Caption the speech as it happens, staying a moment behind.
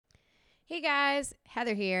Hey guys,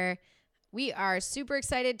 Heather here. We are super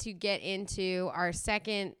excited to get into our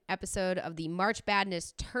second episode of the March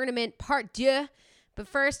Badness Tournament Part 2. But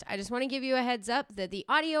first, I just want to give you a heads up that the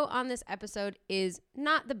audio on this episode is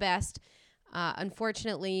not the best.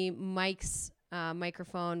 Unfortunately, Mike's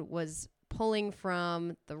microphone was pulling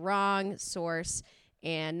from the wrong source,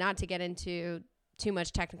 and not to get into too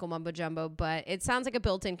much technical mumbo jumbo, but it sounds like a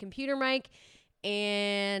built-in computer mic,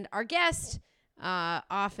 and our guest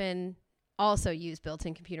often also use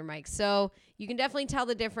built-in computer mics. So you can definitely tell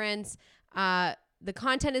the difference. The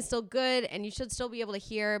content is still good and you should still be able to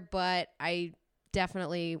hear, but I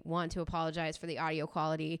definitely want to apologize for the audio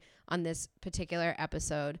quality on this particular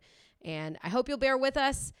episode. And I hope you'll bear with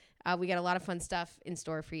us. We got a lot of fun stuff in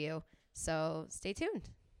store for you. So stay tuned.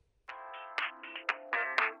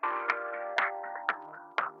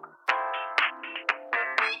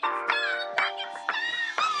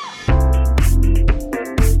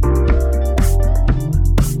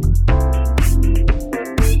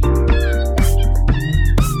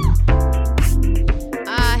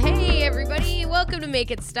 Welcome to Make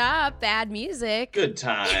It Stop, Bad Music. Good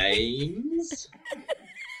times.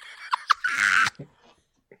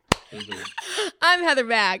 I'm Heather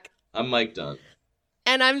Mack. I'm Mike Dunn.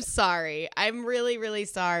 And I'm sorry. I'm really, really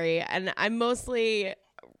sorry. And I'm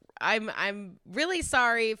really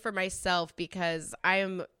sorry for myself because I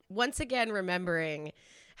am once again remembering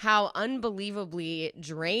how unbelievably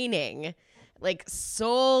draining, like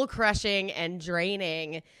soul crushing and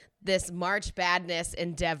draining this March Badness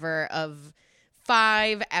endeavor of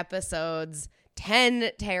 5 episodes,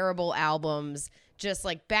 10 terrible albums, just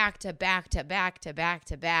like back to back to back to back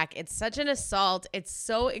to back. It's such an assault. It's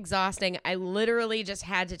so exhausting. I literally just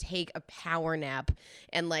had to take a power nap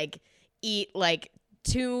and like eat like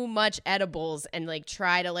too much edibles and like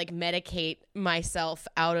try to like medicate myself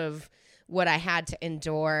out of what I had to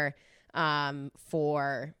endure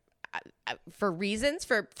for reasons,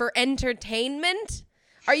 for entertainment.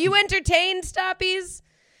 Are you entertained, Stoppies?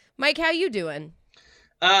 Mike, how you doing?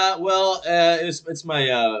 It's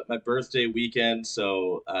my birthday weekend,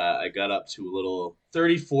 so I got up to a little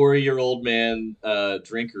 34-year-old man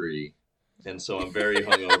drinkery, and so I'm very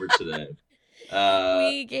hungover today.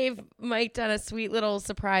 We gave Mike Dunn a sweet little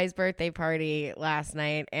surprise birthday party last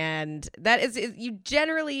night, and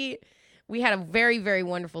we had a very, very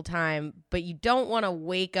wonderful time, but you don't want to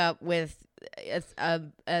wake up with a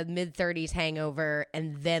mid-30s hangover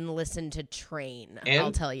and then listen to Train.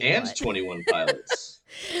 I'll tell you and what. 21 Pilots.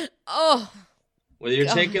 Oh, whether you're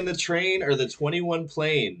taking the train or the 21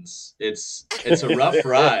 planes, it's a rough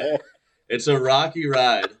ride. It's a rocky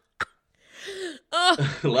ride.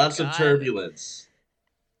 Oh, lots of turbulence.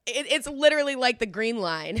 It's literally like the Green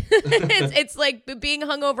Line. it's like being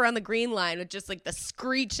hungover on the Green Line with just like the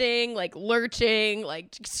screeching, like lurching,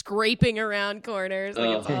 like scraping around corners.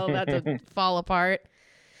 Like it's all about to fall apart.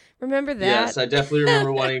 Remember that? Yes, I definitely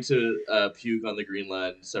remember wanting to puke on the Green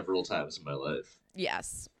Line several times in my life.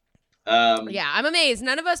 Yes. Yeah, I'm amazed.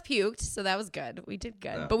 None of us puked, so that was good. We did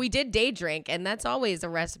good. No. But we did day drink, and that's always a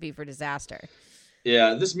recipe for disaster.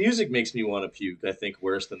 Yeah, this music makes me want to puke, I think,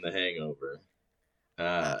 worse than the hangover.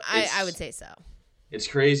 I would say so. It's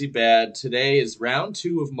crazy bad. Today is round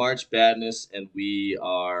 2 of March Badness, and we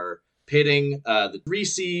are pitting the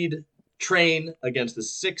 3-seed Train against the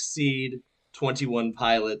 6-seed 21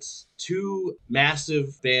 Pilots. 2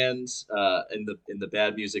 massive bands in the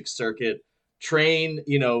bad music circuit. Train,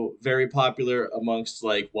 very popular amongst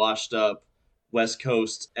like washed up West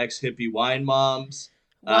Coast ex-hippie wine moms.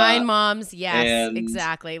 Wine moms, yes,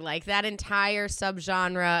 exactly. Like that entire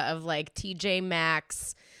subgenre of like TJ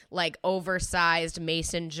Maxx, like oversized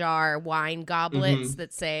mason jar wine goblets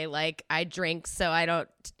that say like I drink so I don't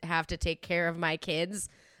have to take care of my kids.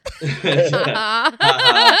 That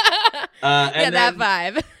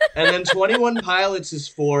vibe. And then 21 Pilots is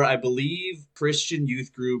for, I believe, Christian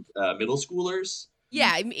youth group middle schoolers.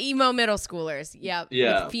 Yeah, emo middle schoolers. Yeah.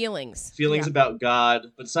 With feelings. Feelings about God.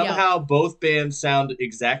 But somehow both bands sound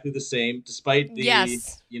exactly the same. Despite the,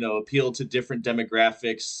 appeal to different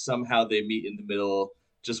demographics, somehow they meet in the middle.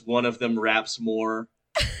 Just one of them raps more,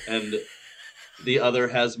 and the other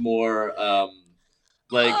has more,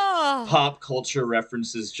 pop culture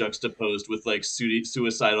references juxtaposed with, like,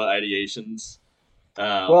 suicidal ideations.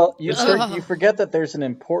 You forget that there's an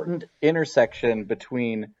important intersection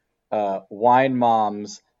between wine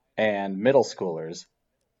moms and middle schoolers,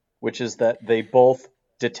 which is that they both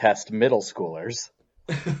detest middle schoolers.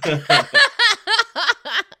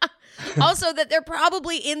 Also, that they're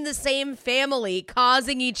probably in the same family,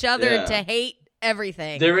 causing each other to hate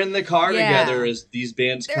everything. They're in the car together as these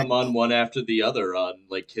bands come on one after the other on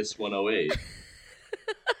like Kiss 108.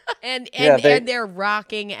 and Yeah, and they're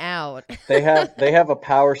rocking out. They have a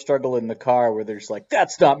power struggle in the car where they're just like,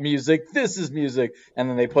 that's not music, this is music, and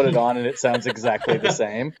then they put it on and it sounds exactly the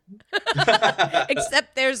same.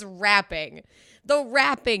 Except there's rapping. The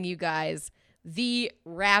rapping, you guys. The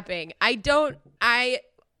rapping.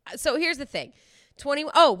 So here's the thing.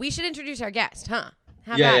 We should introduce our guest, huh?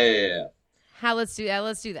 How about it? Yeah. How let's do that.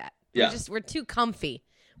 Let's do that. Yeah. We're too comfy.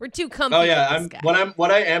 We're too comfy. Oh yeah, with this guy. what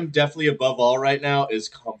I am definitely above all right now is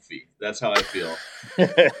comfy. That's how I feel. I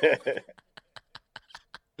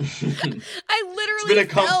literally It's been a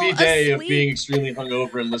comfy fell day of asleep. being extremely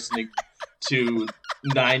hungover and listening to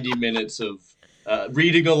 90 minutes of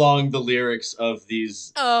reading along the lyrics of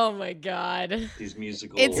these Oh my god.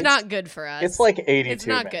 musicals. It's not good for us. It's like 82 It's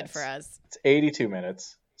not minutes. good for us. It's 82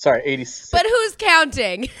 minutes. Sorry, 86. But who's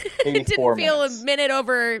counting? It 84 didn't feel minutes. a minute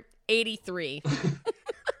over 83.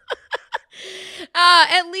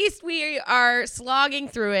 At least we are slogging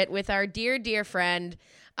through it with our dear friend,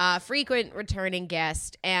 frequent returning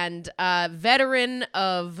guest, and veteran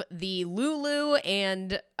of the Lulu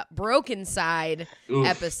and Broken Side Oof.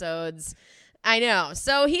 episodes. I know.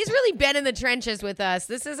 So he's really been in the trenches with us.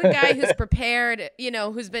 This is a guy who's prepared,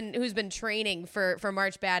 who's been training for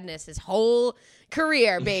March Badness his whole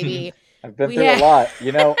career, baby. I've been through a lot.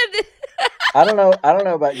 I don't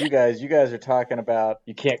know about you guys. You guys are talking about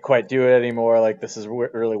you can't quite do it anymore. Like, this is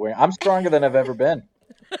really weird. I'm stronger than I've ever been.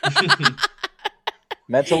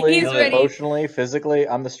 Mentally, He's ready. emotionally, physically,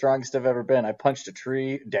 I'm the strongest I've ever been. I punched a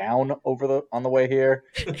tree down on the way here.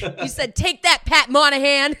 You said, "Take that, Pat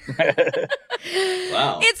Monahan."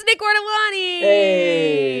 Wow. It's Nick Ortolani.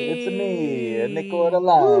 Hey, it's me, Nick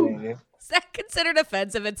Ortolani. Is that considered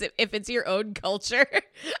offensive if it's your own culture?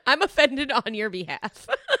 I'm offended on your behalf.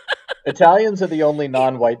 Italians are the only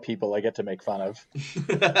non-white people I get to make fun of.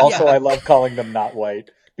 Also, Yeah. I love calling them not white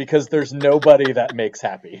because there's nobody that makes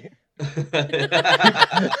happy.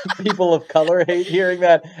 People of color hate hearing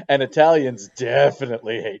that, and Italians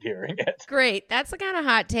definitely hate hearing it. Great. That's the kind of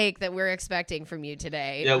hot take that we're expecting from you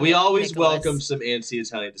today. Yeah, we always Nicholas. welcome some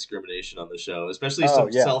anti-Italian discrimination on the show, especially Oh, some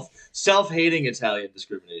yeah. self-hating Italian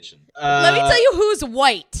discrimination. Let me tell you who's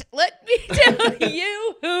white. Let me tell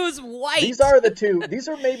you who's white. These are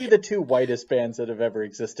maybe the two whitest bands that have ever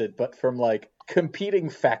existed, but from like competing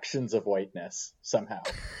factions of whiteness somehow.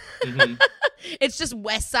 Mhm. It's just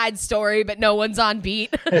West Side Story, but no one's on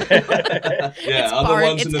beat. Yeah, It's on the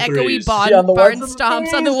ones it's and the echoey threes. Yeah, on the barn ones and the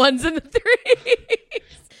stomps on the threes. ones and the threes.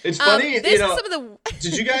 It's funny, This is some of the.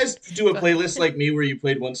 Did you guys do a playlist like me where you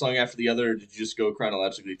played one song after the other, or did you just go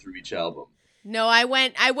chronologically through each album? No, I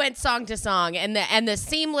went song to song, and the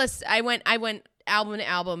seamless. I went album to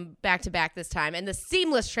album, back to back this time, and the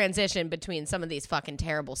seamless transition between some of these fucking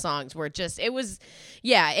terrible songs were just. It was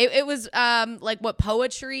like what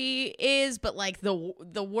poetry is, but like the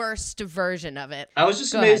worst version of it. I was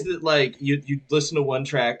just Go amazed ahead. that like you'd listen to one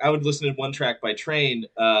track. I would listen to one track by Train,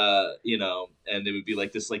 and it would be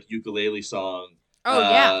like this like ukulele song. Oh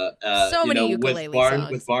yeah, so many ukulele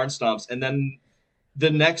songs. with barn stomps, and then the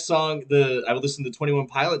next song, I would listen to the 21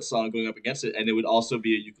 Pilots song going up against it, and it would also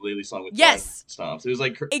be a ukulele song with Yes. barn stomps. It was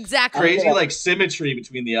like Exactly. crazy Yeah. like symmetry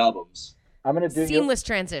between the albums. I'm gonna do Seamless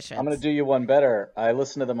transitions. I'm gonna do you one better. I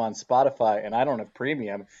listen to them on Spotify, and I don't have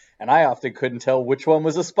premium, and I often couldn't tell which one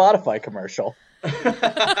was a Spotify commercial.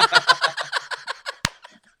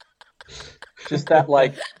 Just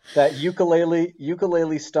that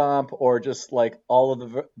ukulele stomp, or just like all of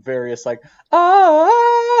the various like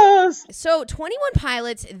So 21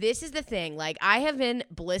 Pilots, this is the thing. Like, I have been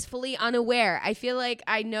blissfully unaware. I feel like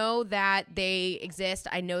I know that they exist.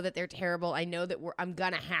 I know that they're terrible. I know that I'm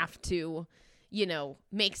going to have to,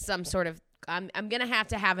 make some sort of I'm going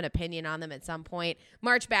to have an opinion on them at some point.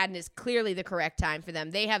 March Badness is clearly the correct time for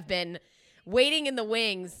them. They have been waiting in the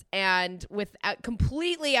wings and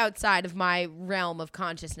completely outside of my realm of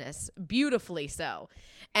consciousness, beautifully so.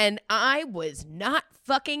 And I was not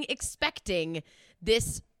fucking expecting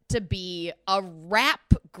this to be a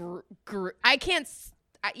rap group. I can't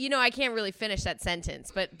really finish that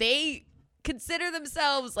sentence, but they consider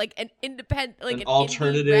themselves like an independent, like an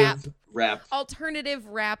alternative alternative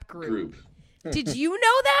rap group. Did you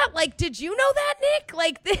know that? Like, did you know that, Nick?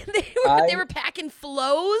 Like, they were packing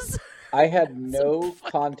flows. I had no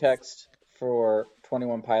context for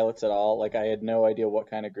 21 Pilots at all. Like, I had no idea what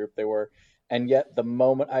kind of group they were. And yet, the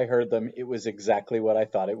moment I heard them, it was exactly what I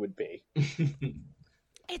thought it would be.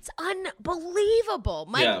 It's unbelievable.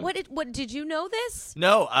 Mike, Yeah. what did you know this?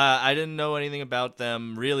 No, I didn't know anything about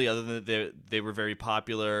them really, other than that they were very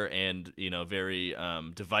popular and very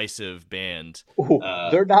divisive band. Ooh,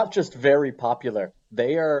 they're not just very popular.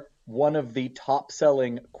 They are one of the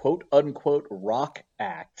top-selling quote-unquote rock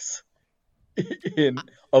acts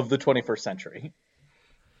of the 21st century.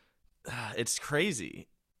 It's crazy.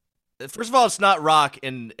 First of all, it's not rock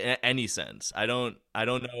in any sense. I don't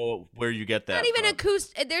know where you get that. Not even from.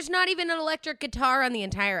 acoustic. There's not even an electric guitar on the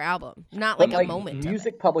entire album. Not But, like a moment.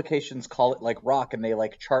 Music publications call it like rock, and they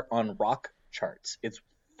like chart on rock charts. It's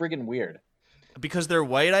friggin' weird. Because they're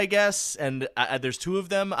white, I guess, and there's two of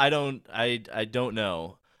them. I don't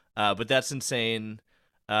know, but that's insane.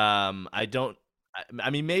 I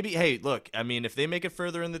mean, maybe. Hey, look. I mean, if they make it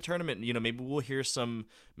further in the tournament, maybe we'll hear some.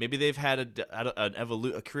 Maybe they've had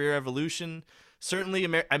a career evolution. Certainly,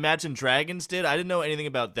 Imagine Dragons did. I didn't know anything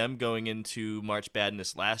about them going into March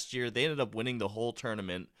Madness last year. They ended up winning the whole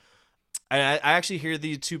tournament. I actually hear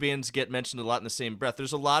these two bands get mentioned a lot in the same breath.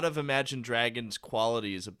 There's a lot of Imagine Dragons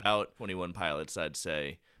qualities about 21 Pilots, I'd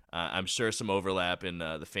say. I'm sure some overlap in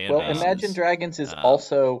the fan bases. Well, Imagine Dragons is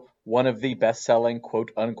also one of the best-selling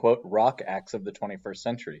quote-unquote rock acts of the 21st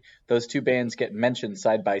century. Those two bands get mentioned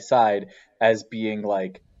side by side as being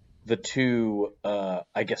like the two,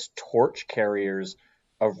 I guess, torch carriers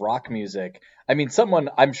of rock music. I mean,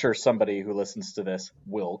 I'm sure somebody who listens to this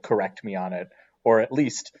will correct me on it, or at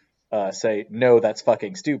least say, no, that's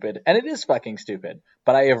fucking stupid. And it is fucking stupid.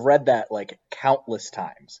 But I have read that like countless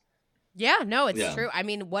times. Yeah, no, it's true. I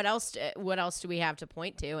mean, what else do we have to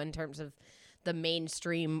point to in terms of the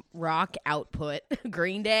mainstream rock output?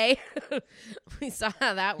 Green Day. We saw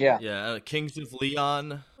how that went. Yeah, Kings of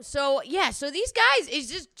Leon. So these guys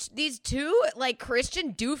is just these two like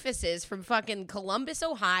Christian doofuses from fucking Columbus,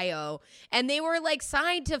 Ohio, and they were like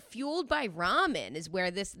signed to Fueled by Ramen is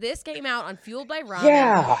where this came out on Fueled by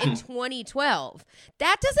Ramen in 2012.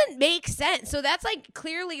 That doesn't make sense. So that's like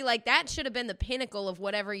clearly like that should have been the pinnacle of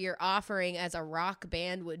whatever you're offering as a rock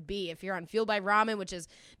band would be if you're on Fueled by Ramen, which is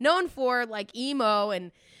known for like emo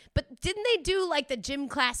but didn't they do like the Gym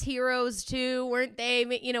Class Heroes too? Weren't they?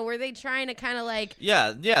 Were they trying to kind of like?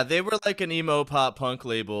 Yeah, they were like an emo pop punk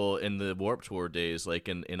label in the Warped Tour days, like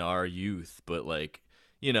in our youth. But like,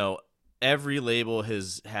 every label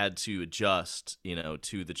has had to adjust,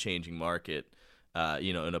 to the changing market,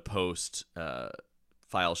 in a post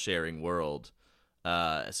file sharing world.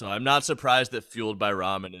 So I'm not surprised that Fueled by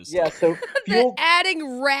Ramen is. Yeah, so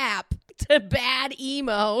adding rap to bad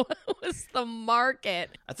emo was the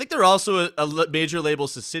market. I think they're also a major label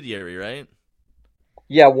subsidiary, right?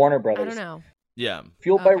 Yeah, Warner Brothers. I don't know. Yeah.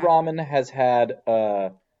 Fueled by Ramen has had,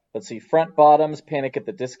 Front Bottoms, Panic at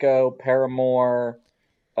the Disco, Paramore,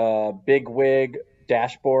 Big Wig,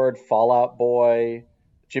 Dashboard, Fall Out Boy,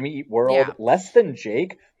 Jimmy Eat World, Less Than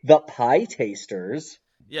Jake, The Pie Tasters.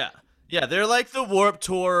 Yeah, they're like the Warped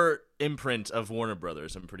Tour imprint of Warner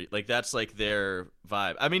Brothers. I'm pretty like that's like their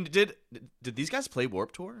vibe. I mean, did these guys play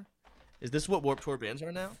Warped Tour? Is this what Warped Tour bands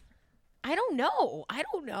are now? I don't know.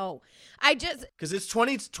 I just because it's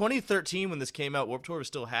 2013 when this came out. Warped Tour was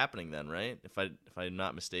still happening then, right? If I'm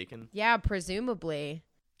not mistaken. Yeah, presumably.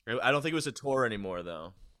 I don't think it was a tour anymore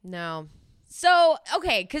though. No. So,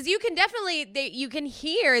 okay, because you can definitely, you can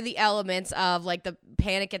hear the elements of, like, the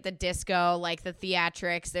Panic at the Disco, like, the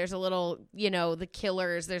theatrics. There's a little, the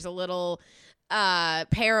Killers. There's a little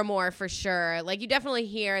Paramore for sure. Like, you definitely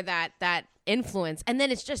hear that influence. And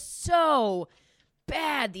then it's just so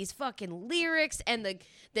bad, these fucking lyrics, and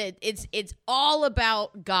it's all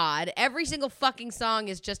about God. Every single fucking song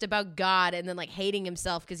is just about God and then, like, hating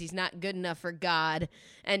himself because he's not good enough for God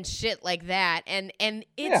and shit like that. And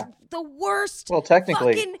it's the worst. Well,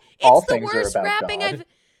 technically, fucking, all it's the things worst are about rapping God.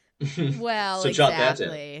 Well, So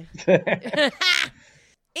exactly.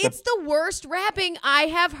 It's the worst rapping I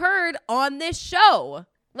have heard on this show.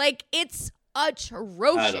 Like, it's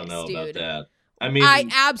atrocious, I don't know dude. about that. I mean,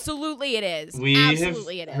 absolutely it is. We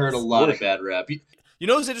absolutely have it is. heard a lot of bad rap. You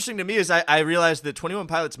know what's interesting to me is I realized that 21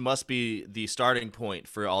 Pilots must be the starting point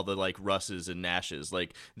for all the like Russes and Nashes.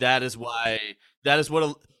 Like that is what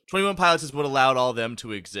 21 Pilots is what allowed all them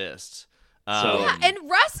to exist. Yeah, and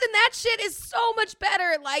Russ and that shit is so much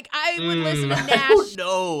better. Like I would listen to Nash.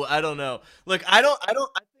 I don't know. Look, I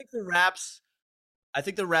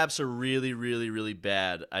think the raps are really, really, really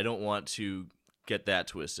bad. I don't want to get that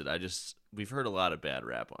twisted. We've heard a lot of bad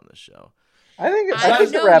rap on this show. I think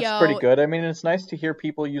the rap's pretty good. I mean, it's nice to hear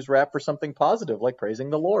people use rap for something positive, like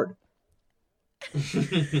praising the Lord.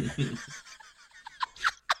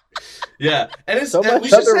 Yeah, and so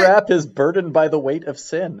much other rap is burdened by the weight of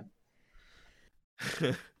sin.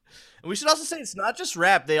 We should also say it's not just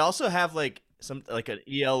rap. They also have like some like an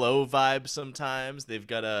ELO vibe. Sometimes they've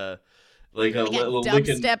got a little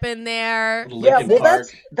dubstep in there. Yeah, well,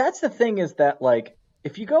 that's the thing is that like.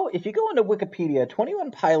 If you go into Wikipedia, 21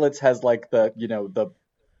 Pilots has like the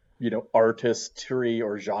artistry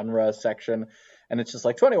or genre section, and it's just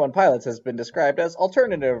like 21 Pilots has been described as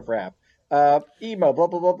alternative rap, emo, blah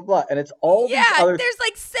blah blah blah blah, and it's all these other. There's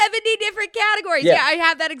like 70 different categories. Yeah, I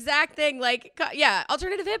have that exact thing. Like,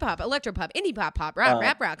 alternative hip hop, electro pop, indie pop,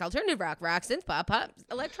 rap, alternative rock, synth pop,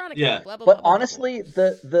 electronic pop, blah blah. But blah, blah, honestly,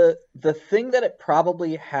 the thing that it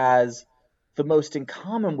probably has the most in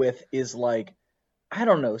common with is like, I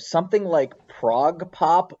don't know, something like prog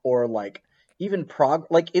pop or like even prog.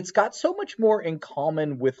 Like, it's got so much more in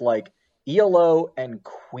common with like ELO and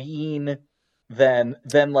Queen than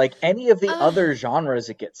like any of the other genres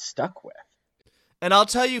it gets stuck with. And I'll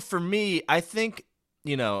tell you, for me, I think,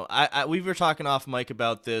 we were talking off mic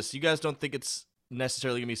about this. You guys don't think it's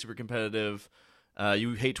necessarily gonna be super competitive.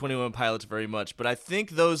 You hate 21 Pilots very much, but I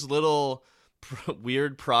think those little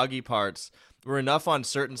weird proggy parts were enough on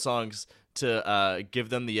certain songs to give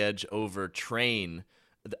them the edge over Train,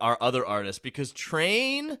 our other artists, because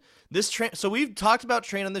Train. So we've talked about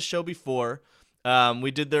Train on this show before.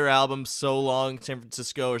 We did their album So Long San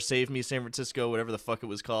Francisco, or Save Me San Francisco, whatever the fuck it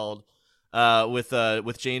was called,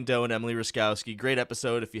 with Jane Doe and Emily Raskowski. Great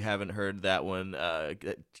episode if you haven't heard that one.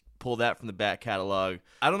 Pull that from the back catalog.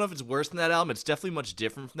 I don't know if it's worse than that album. It's definitely much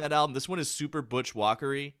different from that album. This one is super Butch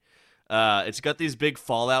Walkery. It's got these big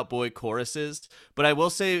Fall Out Boy choruses, but I will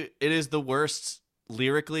say it is the worst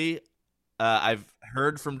lyrically I've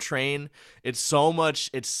heard from Train. It's so much.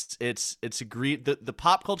 It's agreed. The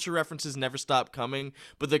pop culture references never stop coming,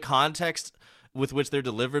 but the context with which they're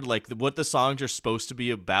delivered, like what the songs are supposed to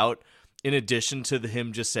be about, in addition to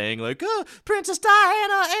him just saying like Princess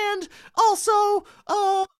Diana and also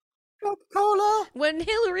Coca-Cola when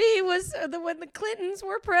Hillary was when the Clintons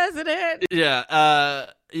were president. Yeah,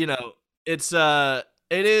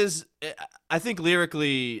 it is, I think,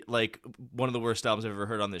 lyrically, like one of the worst albums I've ever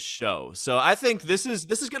heard on this show. So I think this is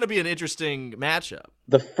going to be an interesting matchup.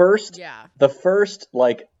 The first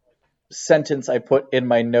like sentence I put in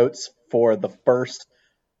my notes for the first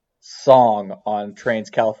song on Train's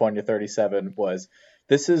California 37 was,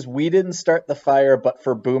 "This is We Didn't Start the Fire, but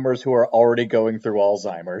for boomers who are already going through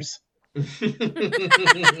Alzheimer's."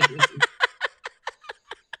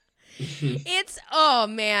 It's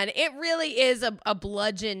it really is a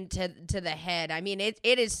bludgeon to the head. I mean, it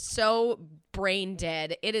is so brain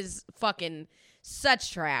dead. It is fucking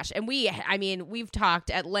such trash. And we've talked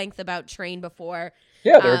at length about Train before.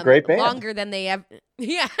 Yeah, they're a great band. Longer than they have.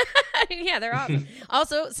 Yeah, yeah, they're awesome.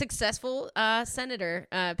 Also, successful Senator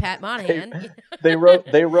Pat Monahan. They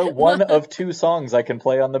wrote one of two songs I can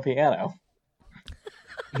play on the piano.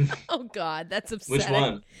 Oh God, that's upsetting. Which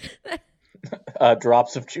one?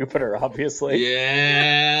 Drops of Jupiter, obviously.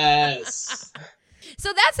 Yes. So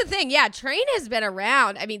that's the thing. Yeah, Train has been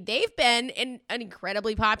around. I mean, they've been in an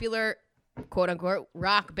incredibly popular, quote unquote,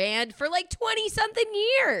 rock band for like 20-something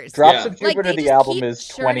years. Drops of Jupiter, the album is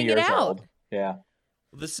 20 years old. Yeah.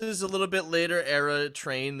 This is a little bit later era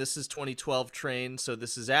Train. This is 2012 Train, so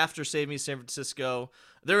this is after Save Me San Francisco.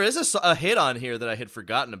 There is a hit on here that I had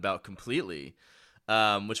forgotten about completely,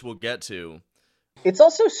 which we'll get to. It's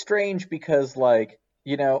also strange because, like,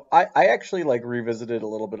 I actually like revisited a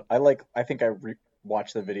little bit. I think I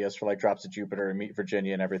watched the videos for like Drops of Jupiter and Meet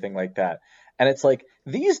Virginia and everything like that. And it's like,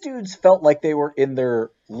 these dudes felt like they were in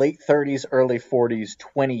their late 30s, early 40s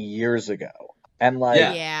 20 years ago. And like,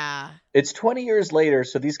 it's 20 years later.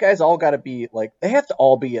 So these guys all got to be like, they have to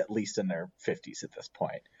all be at least in their 50s at this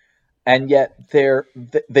point. And yet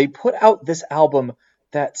they put out this album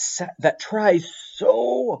that tries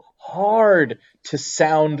so hard to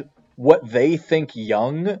sound what they think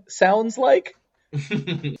young sounds like.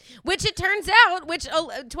 Which it turns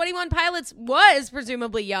out, 21 Pilots was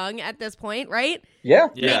presumably young at this point, right? Yeah.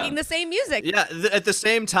 Making the same music. Yeah, at the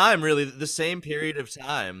same time, really, the same period of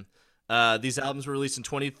time. These albums were released in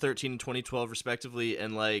 2013 and 2012, respectively,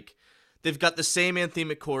 and like they've got the same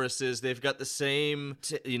anthemic choruses, they've got the same,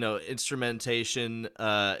 instrumentation.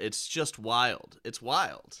 It's just wild. It's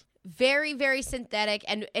wild. Very, very synthetic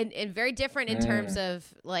and very different in terms of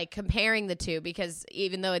like comparing the two, because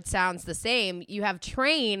even though it sounds the same, you have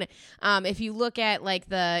Train. If you look at like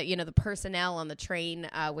the personnel on the Train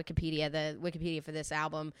Wikipedia, the Wikipedia for this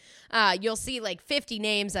album, you'll see like 50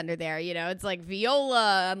 names under there. It's like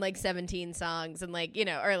viola on like 17 songs and like,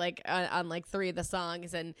 or like on like 3 of the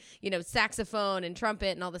songs, and, saxophone and trumpet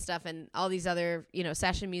and all the stuff, and all these other,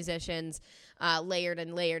 session musicians layered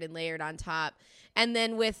and layered and layered on top. And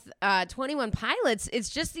then with 21 Pilots, it's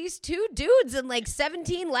just these two dudes and like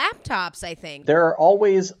 17 laptops, I think. There are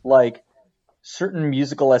always like certain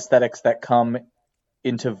musical aesthetics that come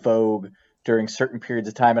into vogue during certain periods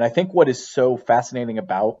of time. And I think what is so fascinating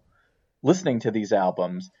about listening to these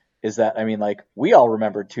albums is that, I mean, like, we all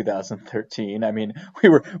remember 2013. I mean, we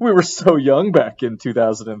were so young back in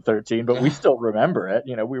 2013, but we still remember it.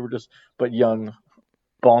 You know, we were just but young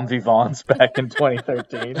bon vivants back in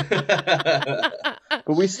 2013.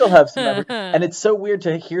 But we still have some memory. And it's so weird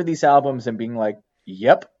to hear these albums and being like,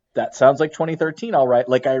 yep, that sounds like 2013, all right.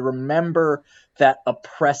 Like, I remember that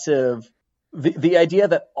oppressive, the idea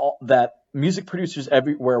that music producers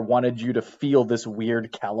everywhere wanted you to feel this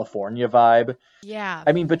weird California vibe. Yeah.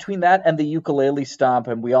 I mean, between that and the ukulele stomp,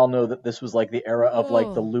 and we all know that this was like the era of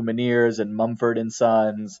like the Lumineers and Mumford and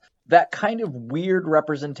Sons, that kind of weird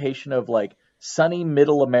representation of like sunny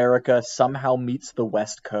middle America somehow meets the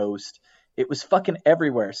West Coast. It was fucking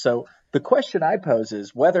everywhere. So the question I pose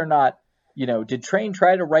is whether or not, you know, did Train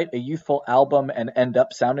try to write a youthful album and end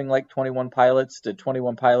up sounding like 21 Pilots? Did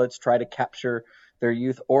 21 Pilots try to capture their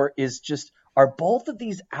youth? Or are both of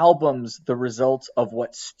these albums the results of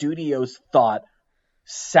what studios thought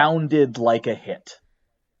sounded like a hit?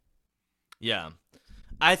 Yeah.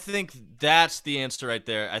 I think that's the answer right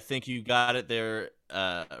there. I think you got it there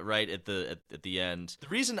right at the end. The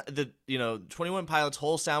reason that, you know, 21 Pilots'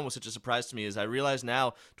 whole sound was such a surprise to me is I realize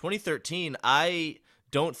now, 2013, I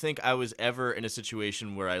don't think I was ever in a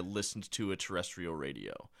situation where I listened to a terrestrial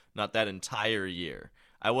radio. Not that entire year.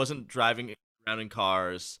 I wasn't driving around in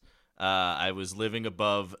cars. I was living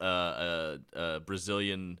above a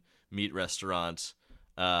Brazilian meat restaurant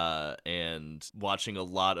and watching a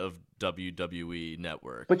lot of WWE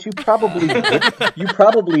Network. But you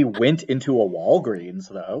probably went into a Walgreens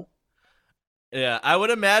though. Yeah, I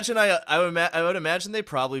would imagine I would imagine they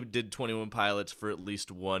probably did 21 Pilots for at least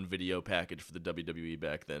one video package for the WWE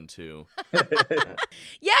back then too.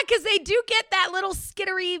 Yeah, because they do get that little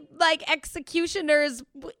skittery like executioners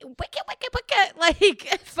wicket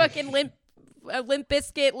like fucking Limp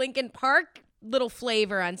Bizkit, Linkin Park little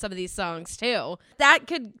flavor on some of these songs too.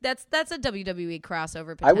 That's a WWE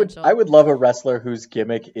crossover potential. I would love a wrestler whose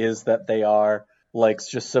gimmick is that they are like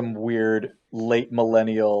just some weird late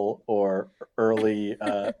millennial or early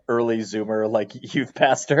Zoomer like youth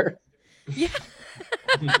pastor. Yeah.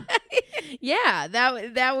 Yeah,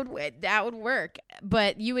 that would work,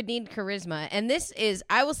 but you would need charisma. And this is,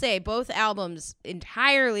 I will say, both albums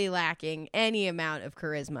entirely lacking any amount of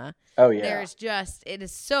charisma. Oh yeah. It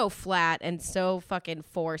is so flat and so fucking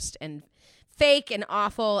forced and fake and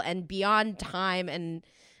awful and beyond time, and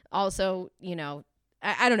also, you know,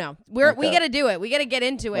 I don't know. We got to do it. We got to get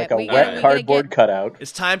into it. Like a wet cardboard cutout.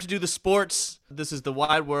 It's time to do the sports. This is the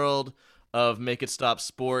wide world of Make It Stop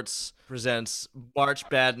Sports presents March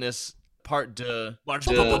Badness Part 2. March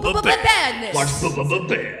Badness.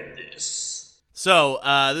 So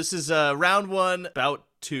this is round 1, bout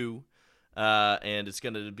 2, and it's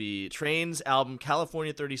going to be Train's album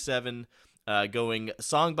California 37, going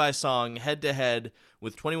song by song, head to head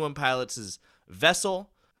with 21 Pilots' Vessel.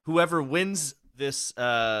 Whoever wins this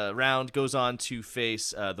round goes on to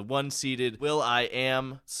face the one-seeded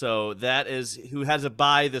will.i.am. So that is who has a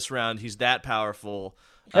bye this round. He's that powerful.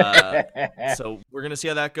 So we're going to see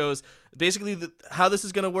how that goes. Basically, how this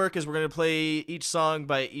is going to work is we're going to play each song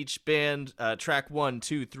by each band, track 1,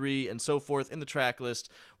 2, 3, and so forth in the track list.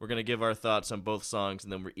 We're going to give our thoughts on both songs,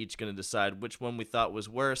 and then we're each going to decide which one we thought was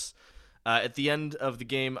worse. At the end of the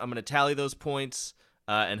game, I'm going to tally those points,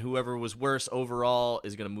 and whoever was worse overall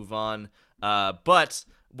is going to move on. But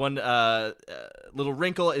one little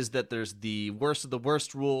wrinkle is that there's the worst of the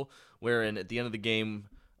worst rule, wherein at the end of the game,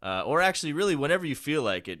 or actually really whenever you feel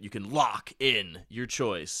like it, you can lock in your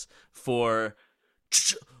choice for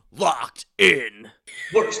locked in.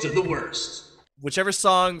 Worst of the worst. Whichever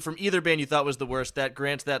song from either band you thought was the worst, that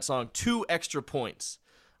grants that song 2 extra points.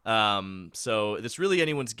 So it's really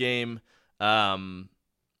anyone's game.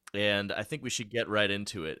 And I think we should get right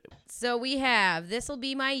into it. So we have This'll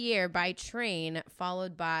Be My Year by Train,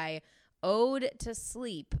 followed by Ode to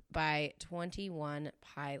Sleep by 21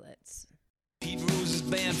 Pilots. Pete Rose is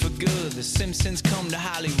banned for good. The Simpsons come to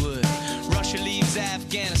Hollywood. Russia leaves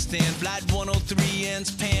Afghanistan. Flight 103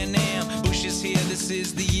 ends Pan Am. Bush is here. This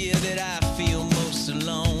is the year that I feel most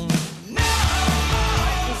alone. No!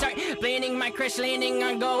 Start planning my crash landing.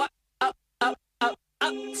 I go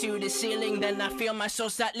up to the ceiling, then I feel my soul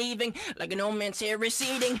start leaving like an old man's hair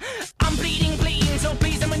receding. I'm bleeding, so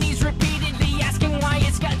please on my knees repeatedly asking why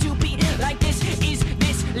it's got to be like this. Is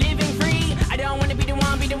this living free? I don't want to be the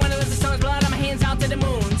one that lets the sun's blood on my hands out to the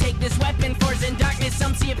moon. Take this weapon, force in darkness.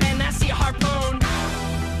 Some see a pen, I see a harpoon.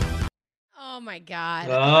 Oh my god.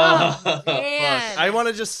 Oh, man. I want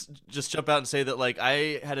to just jump out and say that like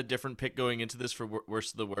I had a different pick going into this for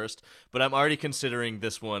worst of the worst, but I'm already considering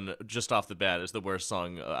this one just off the bat as the worst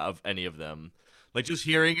song of any of them. Like just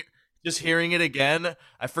hearing Just hearing it again,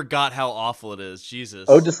 I forgot how awful it is. Jesus.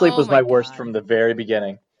 Ode to Sleep Oh was my my worst God. from the very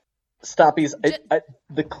beginning. Stoppies,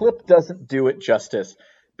 the clip doesn't do it justice,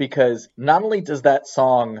 because not only does that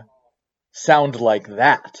song sound like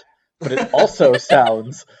that, but it also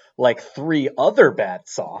sounds like 3 other bad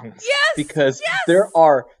songs. Yes! Because Yes! there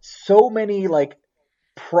are so many like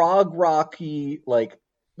prog rocky, like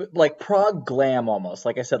prog glam almost,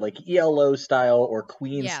 like I said, like ELO style or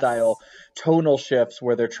Queen Yes. style tonal shifts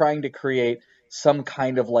where they're trying to create some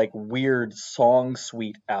kind of like weird song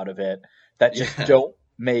suite out of it that just Yeah. don't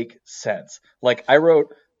make sense. Like I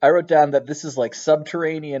wrote down that this is like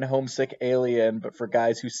Subterranean Homesick Alien, but for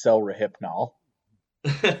guys who sell Rohypnol.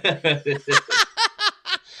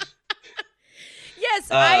 Yes,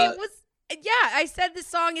 I said the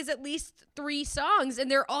song is at least 3 songs, and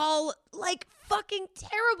they're all like fucking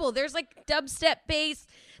terrible. There's like dubstep bass,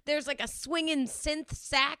 there's like a swinging synth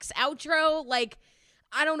sax outro. Like,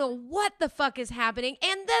 I don't know what the fuck is happening.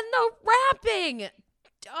 And then the rapping.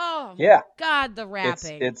 Oh, Yeah. God, the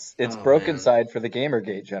rapping. It's Oh, Broken man. Side for the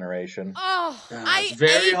Gamergate generation. Oh, It's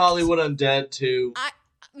very ached. Hollywood Undead too.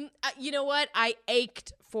 You know what? I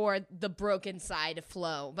ached for the Broken Side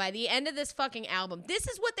flow. By the end of this fucking album, this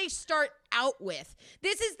is what they start out with.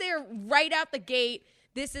 This is their right out the gate.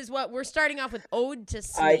 This is what we're starting off with. Ode to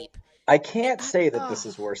Sleep. I can't say that this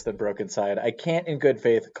is worse than Broken Side. I can't in good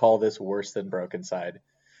faith call this worse than Broken Side.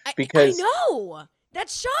 Because I know.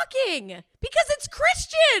 That's shocking. Because it's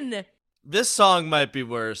Christian. This song might be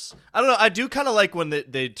worse. I don't know. I do kind of like when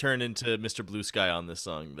they turn into Mr. Blue Sky on this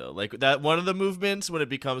song, though. Like that one of the movements when it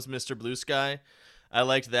becomes Mr. Blue Sky. I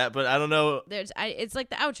liked that, but I don't know. It's like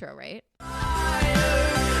the outro, right?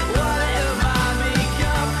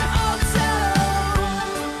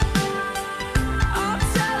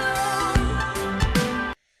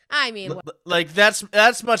 I mean, Like that's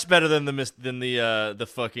much better than the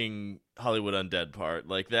fucking Hollywood Undead part.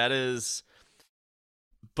 Like that is,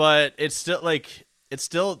 but it's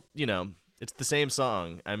still you know, it's the same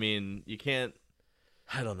song. I mean, you can't.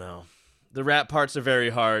 I don't know. The rap parts are very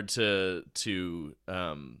hard to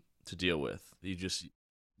deal with. You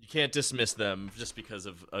can't dismiss them just because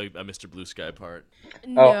of a Mr. Blue Sky part.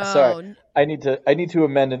 Oh, sorry. I need to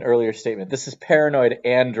amend an earlier statement. This is Paranoid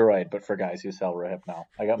Android, but for guys who sell Rohypnol.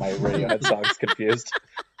 I got my Radiohead songs confused.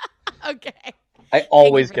 Okay. I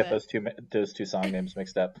always for get that. those two song names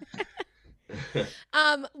mixed up.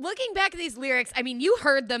 Looking back at these lyrics, I mean, you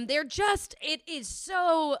heard them. They're just, it is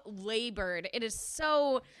so labored. It is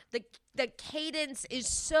so, the cadence is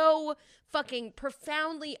so fucking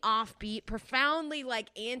profoundly offbeat, profoundly like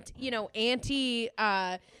anti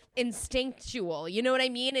instinctual. You know what I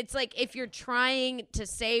mean? It's like if you're trying to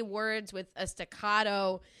say words with a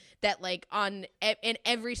staccato that like and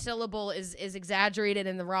every syllable is exaggerated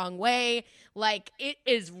in the wrong way. Like it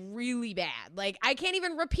is really bad. Like I can't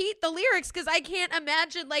even repeat the lyrics because I can't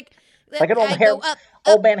imagine like an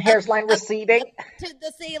old man hair's line receding to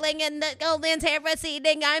the ceiling and the old man's hair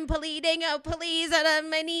receding. I'm pleading, oh please,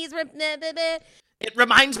 and my knees. It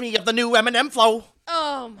reminds me of the new Eminem flow.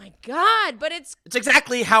 Oh my God! But it's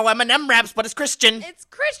exactly how Eminem raps, but it's Christian. It's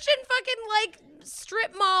Christian fucking like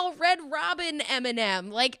strip mall Red Robin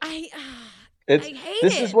Eminem. Like I hate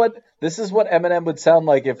this it. This is what Eminem would sound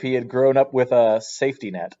like if he had grown up with a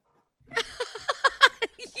safety net.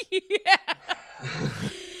 Yeah.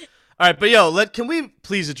 All right, but can we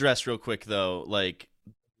please address real quick though, like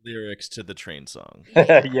lyrics to the Train song?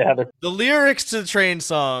 Yeah, the lyrics to the Train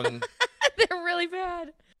song. They're really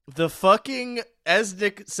bad. The fucking, as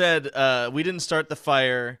Nick said, we didn't start the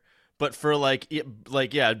fire, but for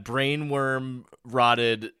brainworm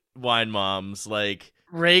rotted wine moms, like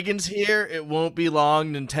Reagan's here, it won't be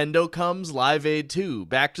long, Nintendo comes, Live Aid 2,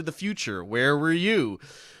 Back to the Future, where were you?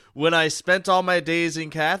 When I spent all my days in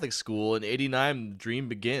Catholic school, in 89, the dream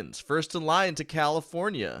begins. First in line to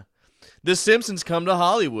California. The Simpsons come to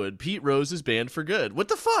Hollywood. Pete Rose is banned for good. What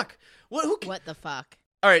the fuck? What the fuck?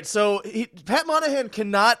 All right, so Pat Monahan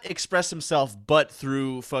cannot express himself but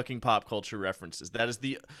through fucking pop culture references. That is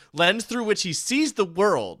the lens through which he sees the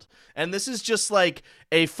world. And this is just like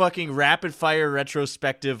a fucking rapid fire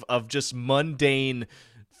retrospective of just mundane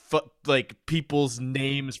like people's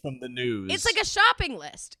names from the news. It's like a shopping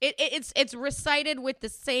list. It's recited with the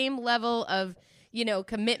same level of,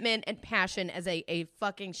 commitment and passion as a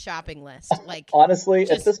fucking shopping list. Like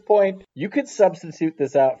honestly, at this point, you could substitute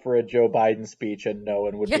this out for a Joe Biden speech and no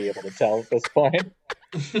one would be able to tell at this point.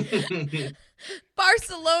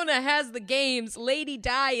 Barcelona has the games. Lady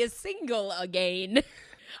Di is single again.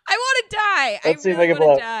 I want to die. Let's see if really I can pull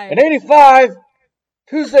want up. to die. In 85,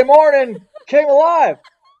 Tuesday morning, came alive.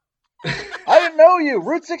 I didn't know you.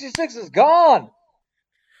 Route 66 is gone.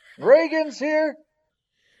 Reagan's here.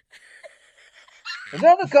 And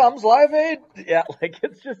then it comes Live Aid. Yeah, like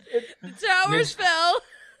it's just The towers fell.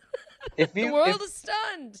 if The you world is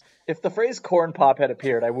stunned. if the phrase corn pop had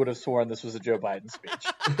appeared, I would have sworn this was a Joe Biden speech.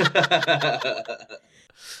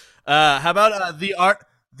 How about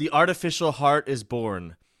the artificial heart is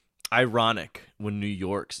born. Ironic when New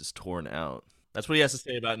York's is torn out. That's what he has to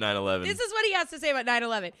say about 9/11. This is what he has to say about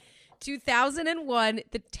 9/11. 2001,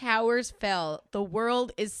 the towers fell. The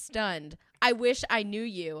world is stunned. I wish I knew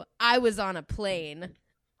you. I was on a plane.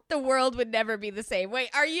 The world would never be the same. Wait,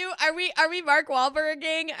 are we Mark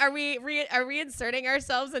Wahlberging? Are we inserting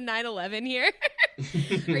ourselves in 9/11 here?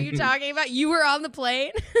 Are you talking about you were on the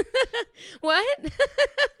plane? What?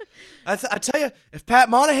 I tell you, if Pat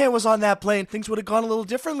Monahan was on that plane, things would have gone a little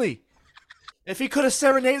differently. If he could have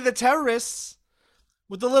serenaded the terrorists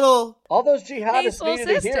with a little, All those jihadists Soul needed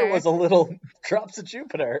to hear Sister. was a little drops of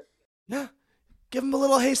Jupiter. yeah, give him a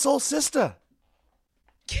little "Hey Soul Sister."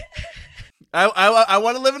 I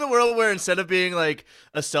want to live in a world where instead of being like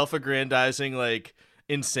a self-aggrandizing, like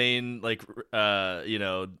insane, like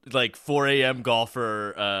like 4 a.m.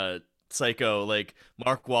 golfer, psycho, like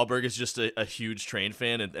Mark Wahlberg is just a huge Train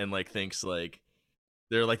fan and like thinks like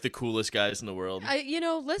they're like the coolest guys in the world.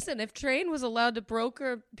 Listen, if Train was allowed to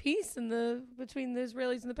broker peace between the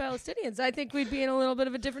Israelis and the Palestinians, I think we'd be in a little bit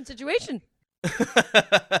of a different situation.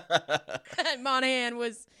 And Monahan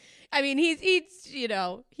was, I mean, he's he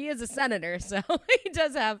is a senator, so he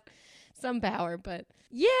does have some power. But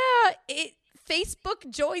yeah, Facebook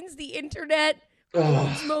joins the internet.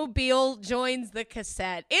 Oldsmobile joins the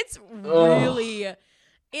cassette. It's really, it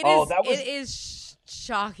is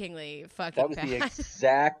shockingly fucking That was bad. the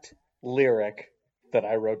exact lyric that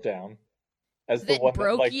I wrote down as the That one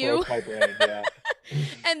broke that like you? broke my brain. Yeah.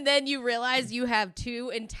 And then you realize you have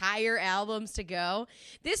 2 entire albums to go.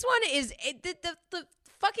 This one is the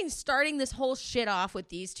fucking starting this whole shit off with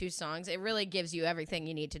these 2 songs. It really gives you everything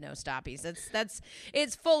you need to know, Stoppies.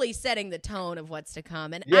 It's fully setting the tone of what's to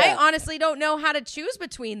come. And Yeah. I honestly don't know how to choose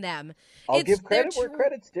between them. I'll give credit where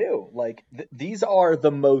credit's due. Like these are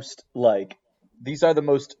the most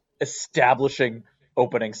establishing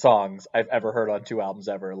opening songs I've ever heard on 2 albums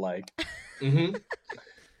ever. Like, Mm-hmm.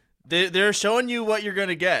 They're showing you what you're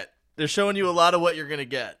gonna get. They're showing you a lot of what you're gonna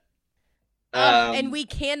get. And we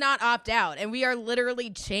cannot opt out, and we are literally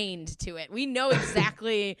chained to it. We know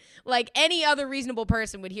exactly, like any other reasonable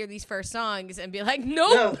person would hear these first songs and be like,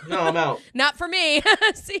 nope, No, I'm out. not for me.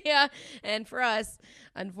 See ya. And for us,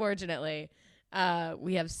 unfortunately,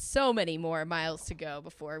 we have so many more miles to go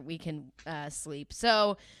before we can sleep.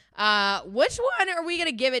 So which one are we going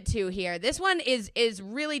to give it to here? This one is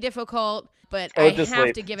really difficult, but I Ode to have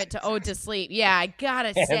Sleep. to give it to Ode to Sleep. Yeah, I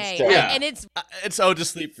gotta Hands say. down. Yeah. And it's Ode to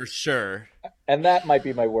Sleep for sure. and that might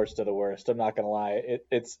be my worst of the worst. I'm not gonna lie.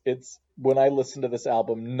 It's when I listen to this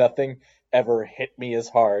album, nothing ever hit me as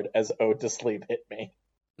hard as Ode to Sleep hit me.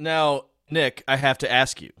 Now, Nick, I have to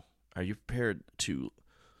ask you: are you prepared to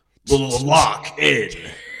lock in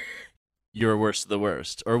your worst of the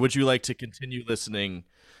worst, or would you like to continue listening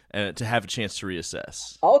to have a chance to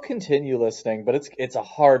reassess? I'll continue listening, but it's a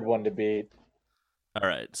hard one to beat. All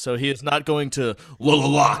right, so he is not going to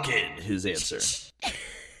lock in his answer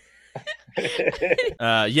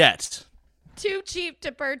yet. too cheap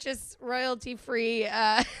to purchase royalty-free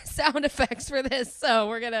sound effects for this, so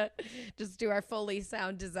we're gonna just do our Foley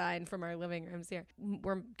sound design from our living rooms here.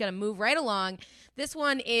 We're gonna move right along. This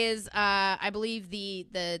one is, I believe, the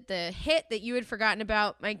hit that you had forgotten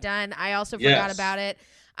about, Mike Dunn. I also forgot Yes. about it.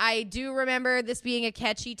 I do remember this being a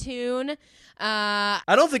catchy tune. I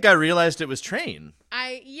don't think I realized it was Train.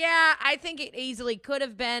 I think it easily could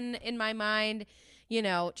have been in my mind.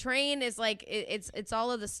 Train is like it's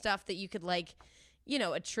all of the stuff that you could like,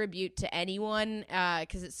 attribute to anyone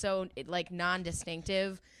because it's so like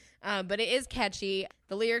non-distinctive. But it is catchy.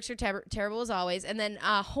 The lyrics are terrible as always. And then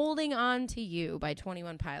 "Holding On to You" by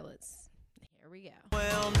 21 Pilots. Here we go.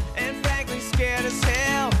 And frankly scared as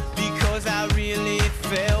hell because I really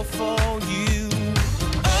fell for you.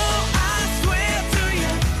 Oh, I swear to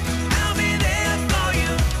you, I'll be there for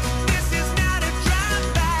you. This is not a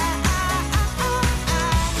drive-by.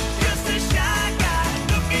 Just a shy guy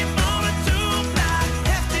looking for a two-ply.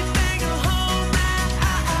 Hefty thing to hold my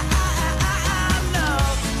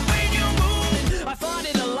love when you move. I fought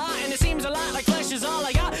it a lot and it seems a lot like flesh is all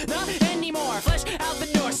I got. Not anymore. Flesh out the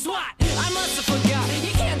door. SWAT. I must have forgot.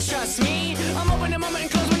 You can't trust me. I'm open a moment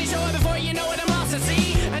and close when you show it before you know it. I'm lost at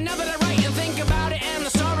sea. And now that I write and think about it and the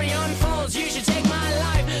story unfolds, you should take my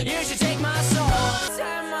life. You should take my soul.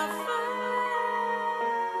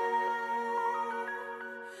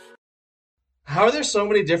 How are there so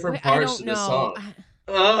many different Wait, I parts don't to this know. song?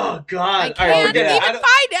 Oh God! I All right, can't forget even it. find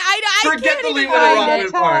it. I Forget can't the even Leave It find Alone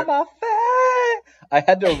it. part. I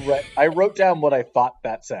had to. I wrote down what I thought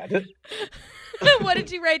that said. What did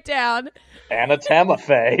you write down?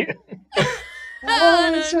 Anatamafe.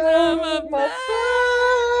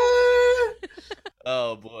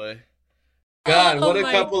 Oh boy, God, Oh what a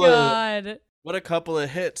my couple God. what a couple of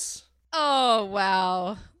hits. Oh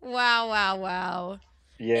wow. Wow.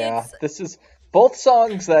 Yeah, It's- this is both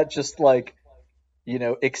songs that just like,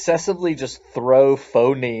 excessively just throw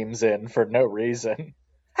phonemes in for no reason.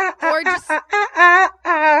 Or just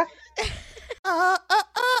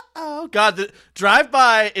Oh God, the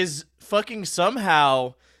drive-by is fucking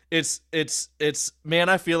somehow. It's man,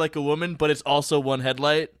 I feel like a woman, but it's also one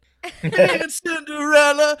headlight. It's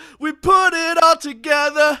Cinderella, we put it all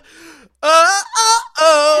together.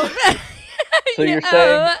 Oh. So you're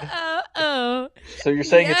saying, oh.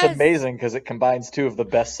 it's Yes. amazing because it combines two of the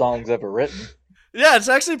best songs ever written. Yeah, it's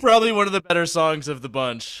actually probably one of the better songs of the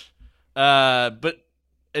bunch. But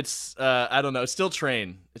it's I don't know, it's still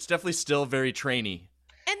Train. It's definitely still very trainy.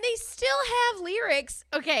 And they still have lyrics.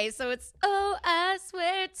 Okay, so it's, oh, I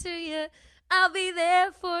swear to you, I'll be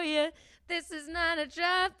there for you. This is not a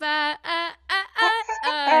drive-by.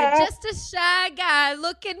 Just a shy guy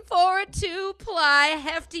looking for a two-ply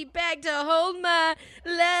hefty bag to hold my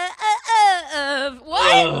love.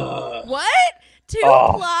 What? Ugh. What?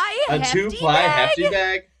 Two-ply A hefty two-ply bag? hefty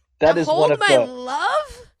bag. That To is hold one of my the.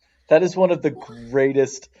 love? That is one of the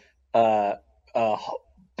greatest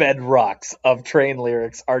bedrocks of Train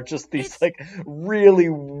lyrics. Are just these It's- like really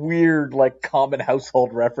weird, like common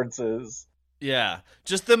household references. Yeah,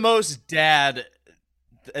 just the most dad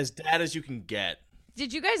as you can get.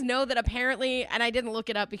 Did you guys know that apparently, and I didn't look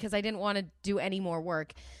it up because I didn't want to do any more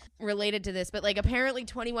work related to this, but like apparently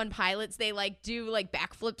 21 Pilots, they like do like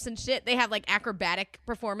backflips and shit. They have like acrobatic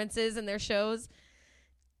performances in their shows.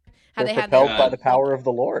 How They're they have propelled their, by the power of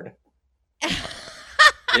the Lord.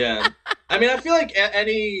 Yeah, I mean, I feel like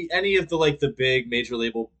any of the big major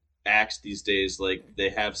label acts these days, like they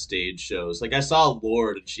have stage shows. Like I saw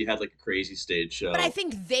Lorde, and she had like a crazy stage show. But I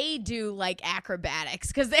think they do like acrobatics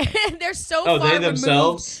because they're so Oh, far they removed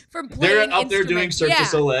themselves? from playing They're up there doing instruments. Cirque du Yeah.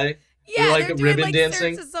 Soleil. Yeah, They're, like, they're doing ribbon like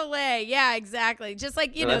dancing. Cirque du Soleil. Yeah, exactly. Just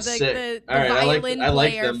like Oh, that's the sick. the All right, I like- violin I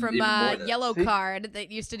like player them from even more now. Yellow See? Card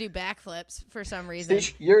that used to do backflips for some reason.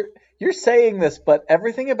 See, you're saying this, but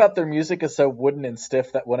everything about their music is so wooden and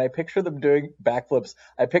stiff that when I picture them doing backflips,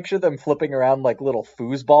 I picture them flipping around like little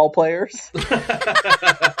foosball players.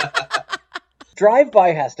 Drive By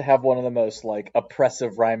has to have one of the most like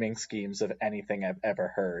oppressive rhyming schemes of anything I've ever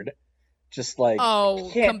heard. Just like Oh,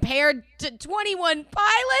 can't- compared to 21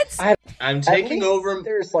 Pilots? I'm at taking least over.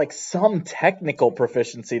 There's like some technical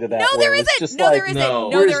proficiency to that. No, where there it's isn't. just No, like, there isn't. No.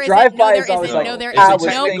 No, whereas there isn't. Drive No, By there is always isn't. like, No, there It's a I isn't.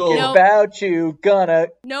 was technical- thinking Nope. about you, gonna.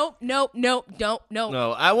 Nope.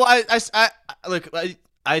 No,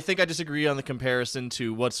 I think I disagree on the comparison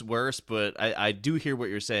to what's worse, but I do hear what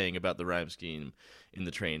you're saying about the rhyme scheme in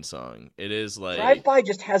the Train song. It is like Drive By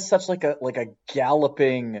just has such like a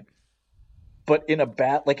galloping, but in a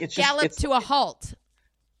bad like it's just Gallop it's to a halt.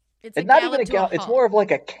 It's a not gallop even a to gallop. It's halt. more of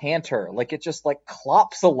like a canter. Like it just like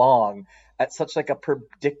clops along at such like a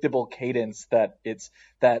predictable cadence that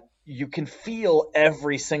that you can feel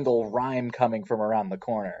every single rhyme coming from around the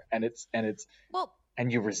corner, and Well,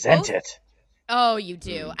 you resent both- it. oh, you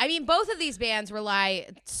do. I mean, both of these bands rely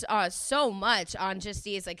so much on just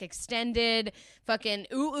these like extended fucking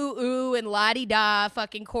ooh ooh ooh and la di da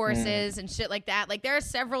fucking choruses and shit like that. Like there are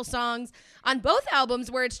several songs on both albums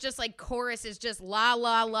where it's just like chorus is just la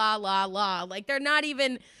la la la la. Like they're not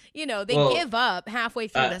even, they Well, give up halfway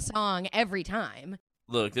through the song every time.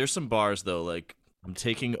 Look, there's some bars though, like I'm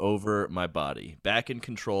taking over my body, back in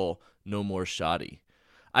control, no more shoddy.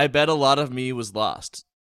 I bet a lot of me was lost.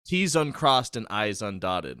 T's uncrossed and I's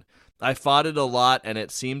undotted. I fought it a lot and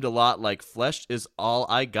it seemed a lot like flesh is all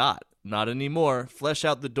I got. Not anymore. Flesh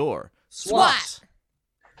out the door. Swat.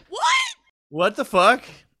 What? What the fuck?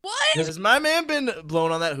 What? Has my man been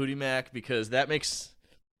blown on that Hootie Mac? Because that makes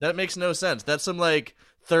no sense. That's some like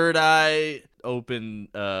third eye open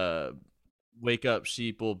wake up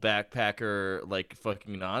sheeple backpacker like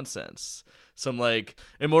fucking nonsense. Some like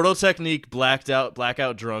Immortal Technique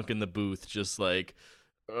blackout drunk in the booth just like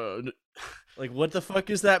like what the fuck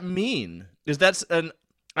does that mean? Is that's an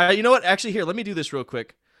you know what? Actually, here, let me do this real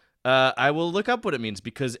quick. I will look up what it means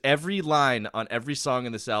because every line on every song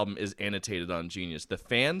in this album is annotated on Genius. The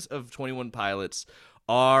fans of 21 Pilots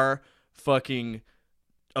are fucking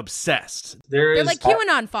obsessed. They're like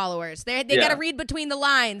QAnon followers. They got to read between the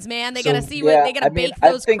lines, man. They got to see yeah, they got to bake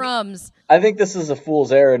those crumbs. I think this is a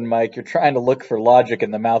fool's errand, Mike. You're trying to look for logic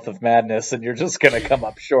in the mouth of madness, and you're just going to come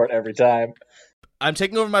up short every time. I'm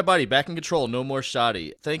taking over my body, back in control, no more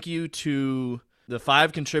shoddy. Thank you to the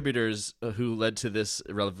 5 contributors who led to this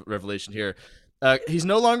revelation here. He's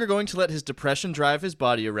no longer going to let his depression drive his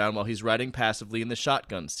body around while he's riding passively in the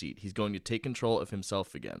shotgun seat. He's going to take control of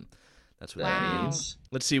himself again. That's what that means.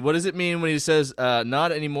 Let's see. What does it mean when he says,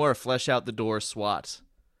 not anymore, flesh out the door, SWAT?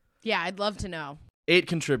 Yeah, I'd love to know. 8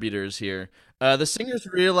 contributors here. The singer's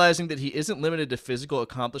realizing that he isn't limited to physical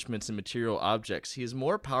accomplishments and material objects. He is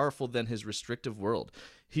more powerful than his restrictive world.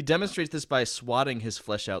 He demonstrates this by swatting his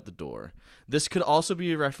flesh out the door. This could also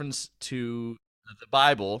be a reference to the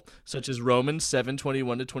Bible, such as Romans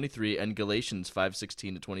 7:21-23 and Galatians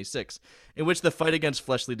 5:16-26, in which the fight against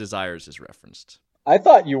fleshly desires is referenced. I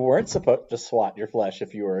thought you weren't supposed to swat your flesh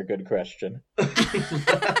if you were a good Christian.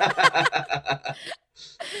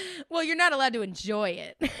 Well, you're not allowed to enjoy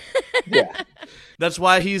it. Yeah. That's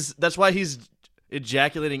why he's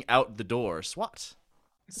ejaculating out the door. Swat.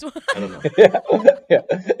 I don't know. Yeah.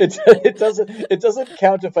 It doesn't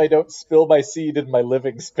count if I don't spill my seed in my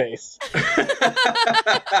living space.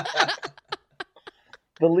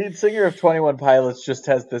 The lead singer of 21 Pilots just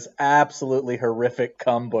has this absolutely horrific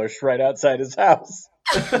cum bush right outside his house.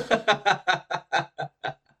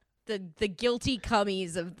 The guilty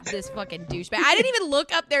cummies of this fucking douchebag. I didn't even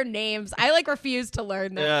look up their names. I refused to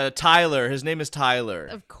learn them. Tyler. His name is Tyler.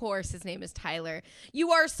 Of course his name is Tyler.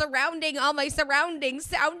 You are surrounding all my surroundings,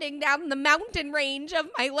 sounding down the mountain range of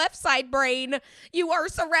my left side brain. You are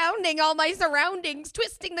surrounding all my surroundings,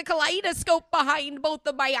 twisting the kaleidoscope behind both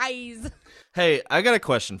of my eyes. Hey, I got a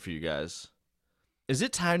question for you guys. Is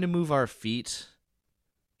it time to move our feet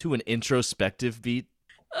to an introspective beat?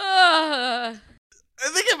 I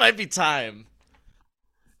think it might be time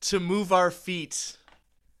to move our feet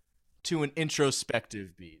to an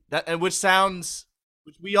introspective beat. Which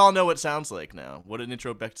we all know what sounds like now. What an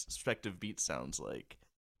introspective beat sounds like.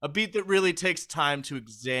 A beat that really takes time to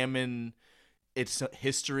examine its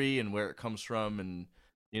history and where it comes from, and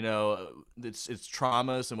its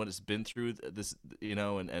traumas and what it's been through. This,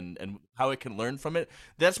 and how it can learn from it.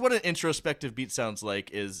 That's what an introspective beat sounds like.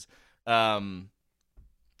 Is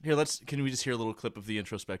Here, can we just hear a little clip of the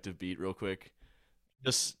introspective beat real quick?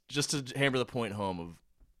 Just to hammer the point home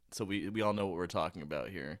so we all know what we're talking about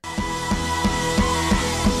here.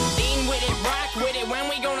 Lean with it, rock with it, when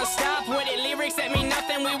we gonna stop with it? Lyrics that mean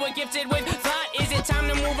nothing, we were gifted with thought. Is it time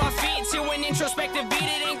to move our feet to an introspective beat?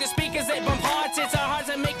 It ain't the speakers that bump hearts, it's our hearts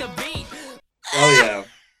that make the beat. Oh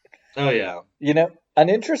yeah. An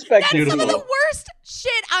introspective That's some of the worst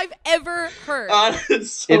shit I've ever heard.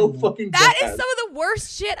 It's so fucking bad. That is some of the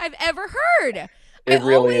worst shit I've ever heard. It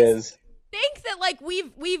really is. Think that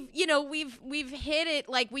we've hit it,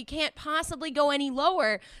 we can't possibly go any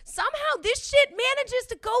lower. Somehow this shit manages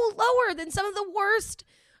to go lower than some of the worst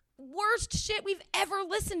shit we've ever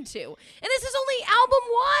listened to. And this is only album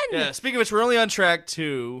 1. Yeah, speaking of which, we're only on track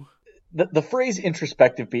 2. The phrase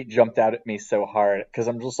introspective beat jumped out at me so hard because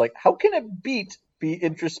I'm just like, how can a beat be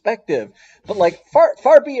introspective? But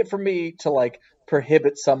far be it from me to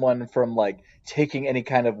prohibit someone from taking any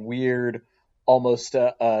kind of weird, almost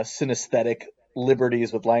synesthetic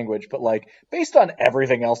liberties with language. But based on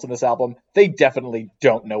everything else in this album, they definitely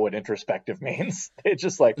don't know what introspective means. It's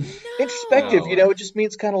just introspective, it just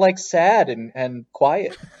means kind of sad and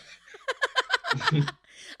quiet.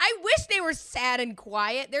 I wish they were sad and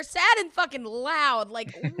quiet. They're sad and fucking loud,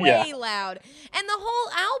 way loud. And the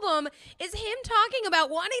whole album is him talking about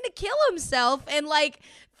wanting to kill himself and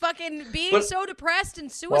fucking being so depressed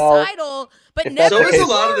and suicidal, but never. So is a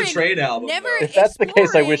lot of the Train album. Never. If that's the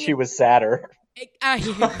case, I wish he was sadder.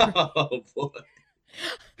 Oh boy.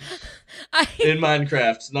 In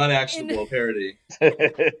Minecraft, non-actionable parody.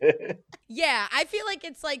 Yeah, I feel like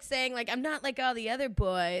it's saying I'm not like all the other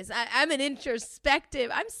boys. I'm an introspective.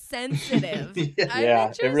 I'm sensitive.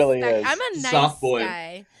 Yeah, it really is. I'm a nice Soft boy.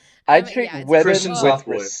 guy. I treat women Christian with soft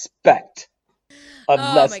boy. respect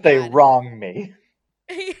unless they wrong me.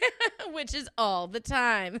 Which is all the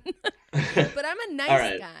time. But I'm a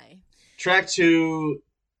nice guy. Track 2.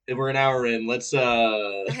 We're an hour in. Let's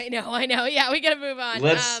I know. Yeah, we gotta move on.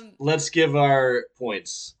 Let's give our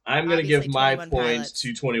points. I'm gonna give my 21 points Pilots.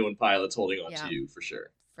 to 21 Pilots, holding on to you for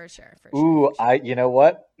sure. For sure. Ooh, you know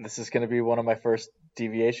what? This is gonna be one of my first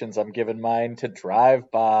deviations. I'm giving mine to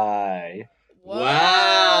Drive By.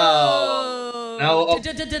 Wow. Now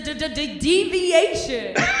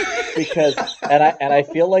deviation. Because I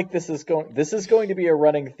feel like this is going to be a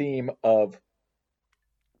running theme of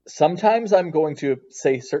sometimes I'm going to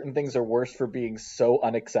say certain things are worse for being so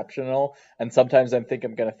unexceptional, and sometimes I'm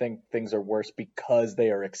going to think things are worse because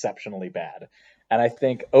they are exceptionally bad. And I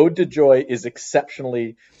think Ode to Joy is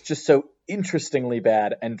exceptionally, just so interestingly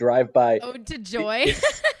bad, and Drive By. Ode to Joy.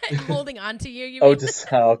 Holding on to you, you Oh, mean?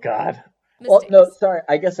 oh God. Mistakes. Well, no, sorry.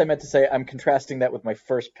 I guess I meant to say I'm contrasting that with my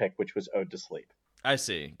first pick, which was Ode to Sleep. I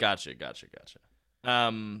see. Gotcha.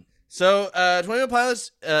 So 21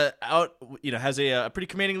 Pilots has a pretty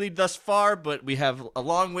commanding lead thus far, but we have a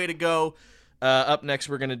long way to go. Up next,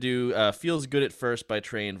 we're gonna do "Feels Good at First" by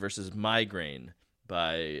Train versus "Migraine"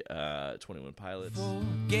 by 21 Pilots.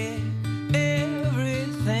 Forget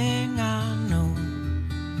everything I know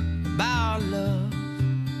about love.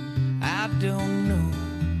 I don't know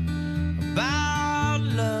about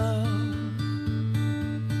love.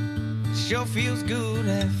 Sure feels good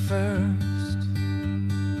at first.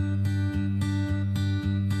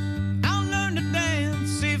 I'll learn to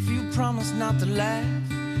dance if you promise not to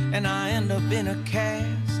laugh, and I end up in a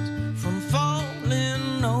cast from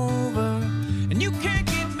falling over, and you can't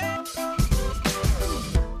get mad.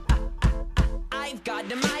 I've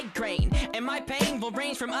got a migraine, and my pain will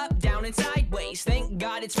range from up, down, and sideways. Thank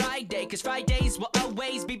God it's Friday, cause Fridays will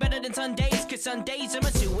always be better than Sundays, cause Sundays are my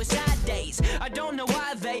suicide days. I don't know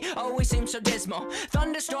why they always seem so dismal.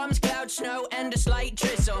 Thunderstorms, clouds, snow, and a slight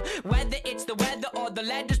drizzle. Whether it's the weather or the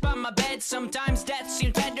letters by my bed, sometimes death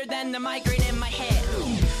seems better than the migraine in my head.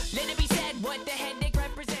 Let it be said what the headache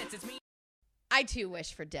represents. It's me. I too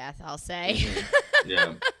wish for death, I'll say.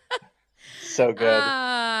 Yeah. So good.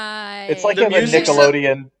 It's like The if a music's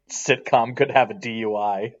Nickelodeon sitcom could have a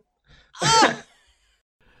DUI.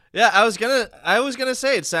 Yeah, I was gonna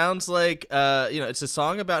say it sounds like it's a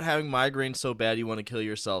song about having migraine so bad you want to kill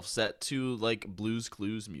yourself, set to like Blue's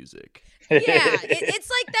Clues music. Yeah, it's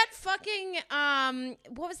like that fucking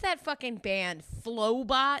what was that fucking band,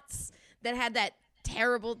 Flowbots, that had that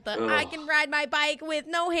terrible I can ride my bike with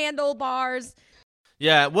no handlebars.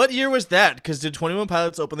 Yeah, what year was that? Because did 21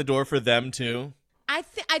 Pilots open the door for them too? I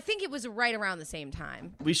think it was right around the same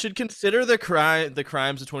time. We should consider the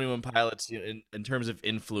crimes of 21 Pilots in terms of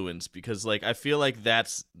influence, because like I feel like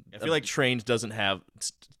Train doesn't have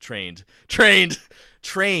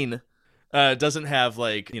doesn't have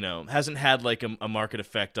like hasn't had like a market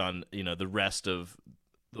effect on the rest of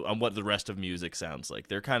what the rest of music sounds like.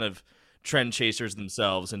 They're kind of trend chasers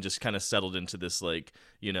themselves and just kind of settled into this like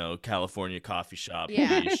California coffee shop.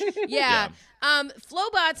 Yeah. niche. Yeah.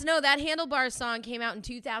 Flowbots, no, that Handlebars song came out in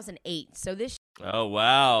 2008. So this Oh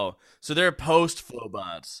wow! So they're post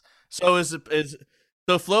Flowbots. So so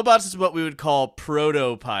Flowbots is what we would call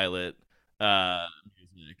proto Pilot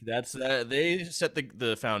music. That's they set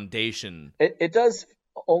the foundation. It does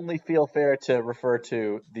only feel fair to refer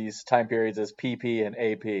to these time periods as PP and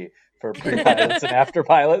AP for pre-pilots and after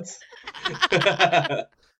pilots.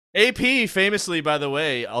 AP famously, by the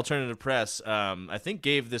way, Alternative Press, I think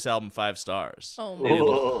gave this album 5 stars. Oh They did-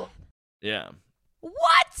 Ooh. yeah.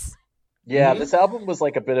 What? Yeah, this album was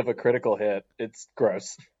like a bit of a critical hit. It's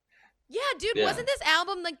gross. Yeah, dude, Yeah. wasn't this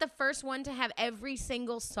album like the first one to have every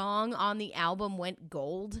single song on the album went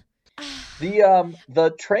gold?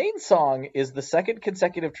 The Train song is the second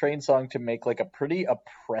consecutive Train song to make like a pretty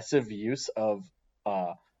oppressive use of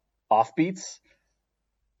offbeats.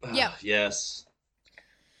 Yeah. Yes.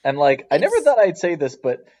 And like I never It's- thought I'd say this,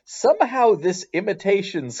 but somehow this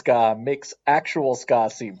imitation ska makes actual ska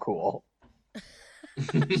seem cool.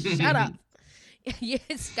 Shut up. Yeah,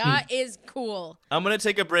 ska is cool. I'm gonna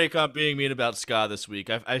take a break on being mean about ska this week.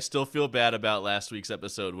 I still feel bad about last week's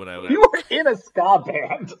episode when I You were in a ska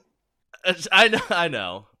band. I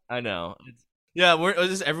know. Yeah,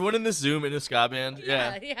 is everyone in this Zoom in a ska band?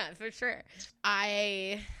 Yeah. Yeah, for sure.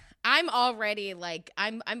 I'm already like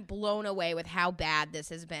I'm blown away with how bad this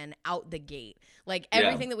has been out the gate. Like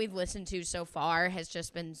everything that we've listened to so far has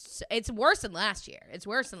just been it's worse than last year. It's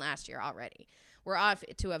worse than last year already. We're off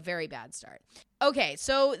to a very bad start. Okay,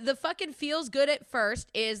 so the fucking feels good at first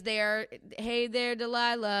is their hey there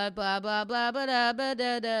Delilah blah blah blah blah blah blah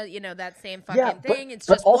da, da, that same fucking Yeah, but- thing. It's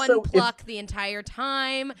but just also one pluck the entire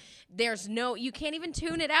time. There's no you can't even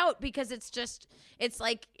tune it out because it's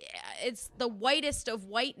the whitest of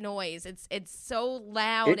white noise. It's so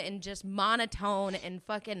loud and just monotone and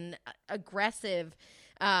fucking aggressive,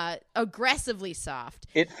 aggressively soft.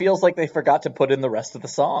 It feels like they forgot to put in the rest of the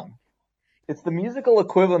song. It's the musical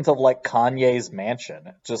equivalent of like Kanye's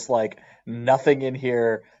Mansion. Just like nothing in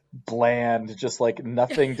here bland, just like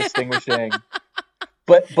nothing distinguishing.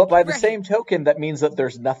 But by the Right. same token, that means that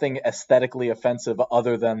there's nothing aesthetically offensive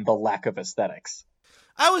other than the lack of aesthetics.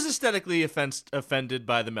 I was aesthetically offended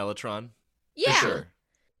by the Mellotron. Yeah. For sure.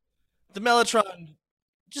 The Mellotron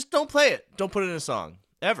just don't play it. Don't put it in a song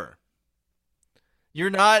ever. You're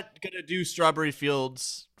not gonna do Strawberry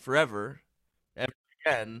Fields forever, ever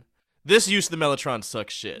again. This use of the Mellotron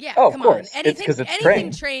sucks shit. Yeah, Oh, of come course. on. It's 'cause it's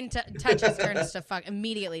anything Train. touches turns to fuck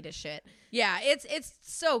immediately to shit. Yeah, it's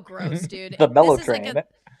so gross, dude. The Mellow This is like Train.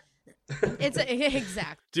 it's a,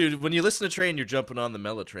 exact. Dude, when you listen to Train, you're jumping on the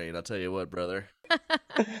Mellow Train. I'll tell you what, brother.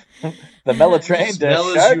 The Mellow Train to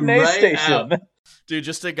Smells you Chardonnay right Station. out. Dude,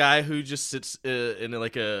 just a guy who just sits in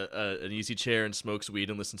like an easy chair and smokes weed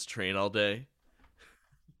and listens to Train all day.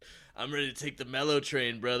 I'm ready to take the Mellow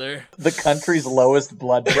Train, brother. The country's lowest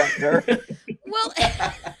blood pressure. Well,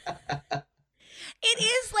 it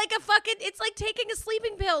is like it's like taking a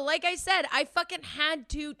sleeping pill. Like I said, I fucking had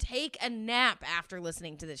to take a nap after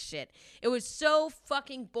listening to this shit. It was so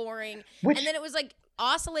fucking boring. Which- And then it was like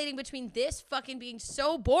oscillating between this fucking being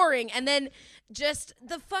so boring and then just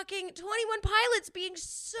the fucking 21 Pilots being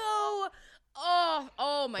so,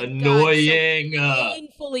 oh my Annoying. God. So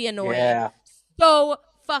painfully annoying. Yeah. So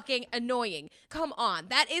fucking annoying. Come on.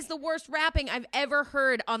 That is the worst rapping I've ever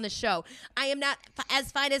heard on the show. I am not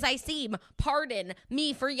as fine as I seem. Pardon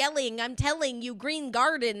me for yelling. I'm telling you, green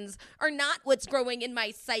gardens are not what's growing in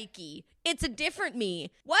my psyche. It's a different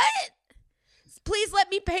me. What? Please let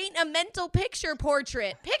me paint a mental picture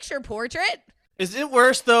portrait. Picture portrait? Is it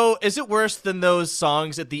worse, though? Is it worse than those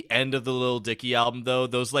songs at the end of the Lil Dicky album, though?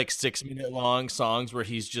 Those, like, 6-minute long songs where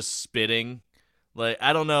he's just spitting? Like,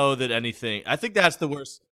 I don't know that anything... I think that's the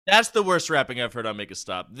worst... That's the worst rapping I've heard on Make a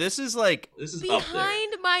Stop. This is, like... This is up there.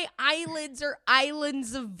 Behind my eyelids are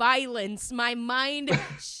islands of violence. My mind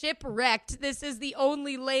shipwrecked. This is the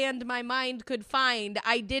only land my mind could find.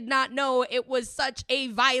 I did not know it was such a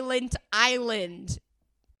violent island.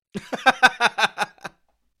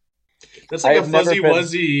 That's like I a have never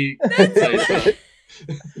fuzzy been- wuzzy. type.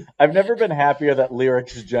 I've never been happier that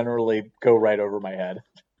lyrics generally go right over my head.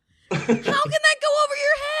 How can that go over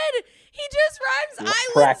your head? He just rhymes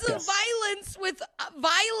Well, islands of practice. violence with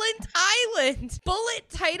violent island. Bullet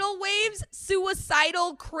tidal waves,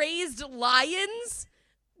 suicidal crazed lions.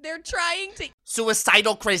 They're trying to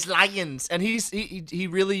Suicidal crazed lions. And he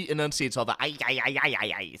really enunciates all the eyes.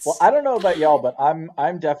 Well, I don't know about y'all, but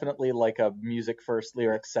I'm definitely like a music first,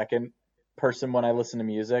 lyric second person when I listen to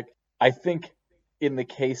music. I think in the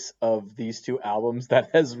case of these two albums, that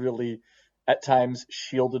has really at times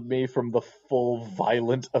shielded me from the full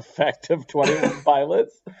violent effect of 21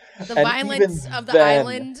 Pilots. the And violence even of the then-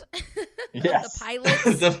 island. Yes. The pilots.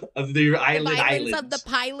 of the The island violence islands. of the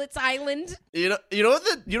pilot's island. You know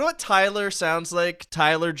what Tyler sounds like?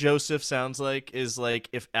 Tyler Joseph sounds like is like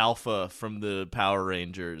if Alpha from the Power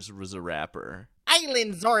Rangers was a rapper.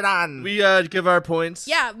 Island Zordon. We give our points.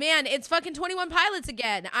 Yeah, man, it's fucking 21 Pilots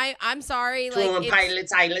again. I'm sorry, like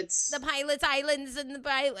it's Pilots. the pilots' islands and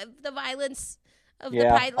the violence of the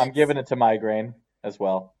Yeah, pilots. I'm giving it to Migraine as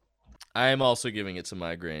well. I am also giving it to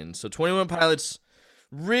Migraine. So 21 Pilots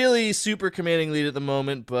really super commanding lead at the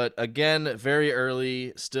moment, but again, very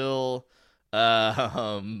early, still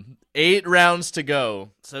 8 rounds to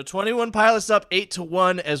go. So 21 Pilots up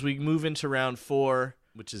 8-1 as we move into round 4,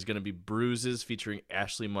 which is going to be Bruises featuring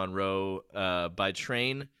Ashley Monroe by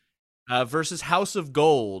Train versus House of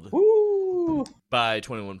Gold Woo! by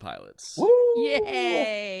 21 Pilots. Woo!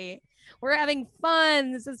 Yay! We're having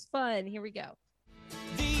fun. This is fun. Here we go.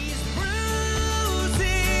 These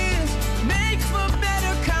bruises make for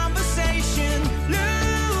better conversation.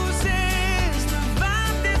 Loses the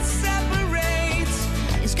vibe that separates.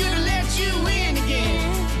 It's gonna let you in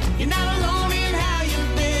again. You're not alone in how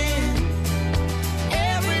you've been.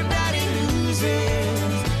 Everybody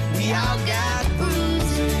loses. We all got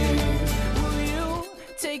bruises. Will you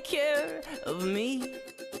take care of me?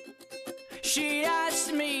 She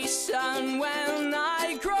asked me, son, when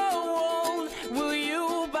I grow old, will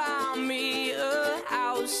you buy me a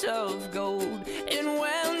house of gold? And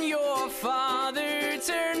when your father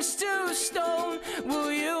turns to stone,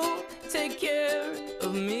 will you take care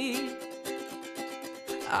of me?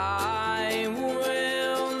 I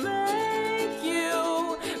will make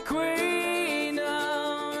you queen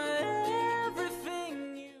of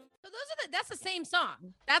everything you... So that's the same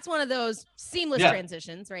song. That's one of those seamless Yeah.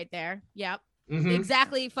 transitions right there. Yep. Mhm.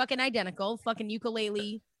 Exactly fucking identical. Fucking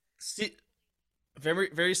ukulele. Very,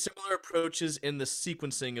 very similar approaches in the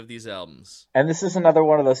sequencing of these albums. And this is another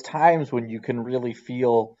one of those times when you can really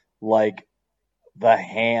feel like the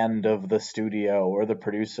hand of the studio or the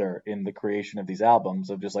producer in the creation of these albums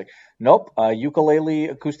of just like, nope, ukulele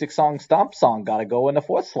acoustic song stomp song gotta go in the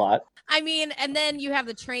fourth slot. I mean, and then you have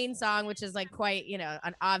the Train song, which is like quite,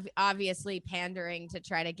 an obviously pandering to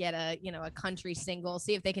try to get a country single,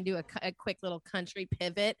 see if they can do a quick little country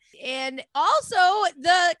pivot. And also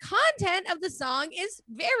the content of the song is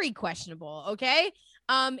very questionable. Okay.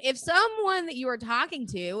 If someone that you are talking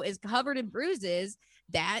to is covered in bruises,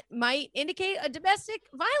 that might indicate a domestic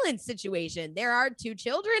violence situation. There are 2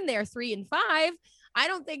 children, they're 3 and 5. I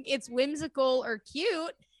don't think it's whimsical or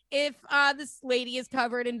cute if this lady is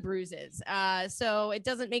covered in bruises. So it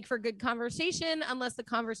doesn't make for good conversation unless the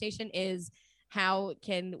conversation is, how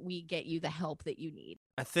can we get you the help that you need?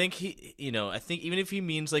 I think I think even if he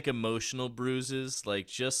means like emotional bruises, like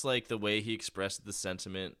just like the way he expressed the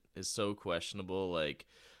sentiment is so questionable. Like,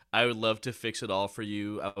 I would love to fix it all for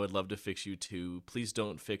you. I would love to fix you too. Please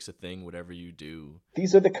don't fix a thing, whatever you do.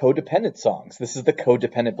 These are the codependent songs. This is the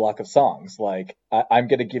codependent block of songs. Like, I'm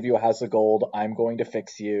going to give you a house of gold. I'm going to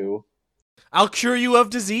fix you. I'll cure you of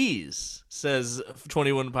disease, says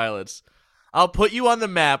 21 Pilots. I'll put you on the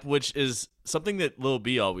map, which is something that Lil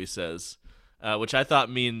B always says, which I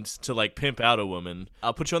thought means to like pimp out a woman.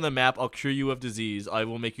 I'll put you on the map. I'll cure you of disease. I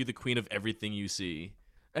will make you the queen of everything you see.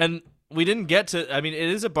 And we didn't get to, I mean, it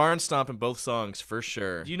is a barn stomp in both songs for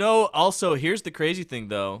sure. Also, here's the crazy thing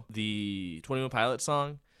though. The 21 Pilot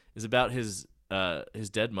song is about his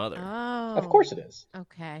dead mother. Oh. Of course it is.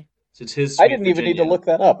 Okay. It's his. I didn't even need to look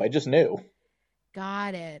that up. I just knew.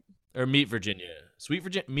 Got it. Or Meet Virginia.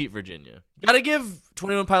 Meet Virginia. Gotta give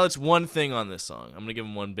 21 Pilots one thing on this song. I'm gonna give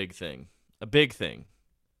him one big thing. A big thing.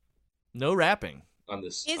 No rapping. On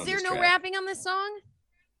this. Is on there this no track. rapping on this song?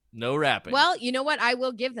 No rapping. Well, you know what? I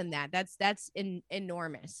will give them that. That's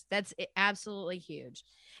enormous. That's absolutely huge.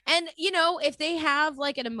 And, if they have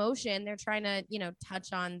like an emotion, they're trying to,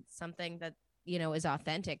 touch on something that, is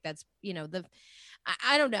authentic. That's,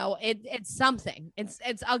 I don't know. It's something. It's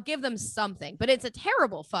I'll give them something, but it's a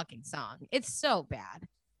terrible fucking song. It's so bad.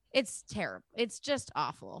 It's terrible. It's just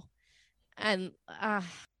awful. And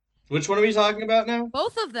Which one are we talking about now?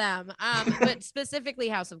 both of them, but specifically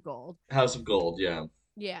House of Gold. House of Gold. Yeah.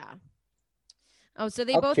 Yeah. Oh, so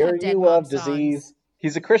they I'll both cure have dead you mom of disease. songs.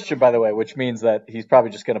 He's a Christian, by the way, which means that he's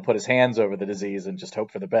probably just going to put his hands over the disease and just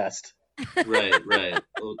hope for the best. Right.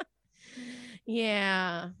 We'll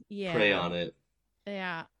Yeah. pray on it.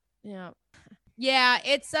 Yeah.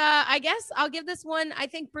 It's I guess I'll give this one. I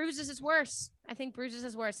think Bruises is worse.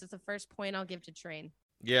 It's the first point I'll give to Train.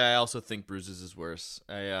 Yeah, I also think Bruises is worse.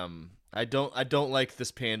 I don't like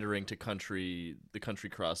this pandering to the country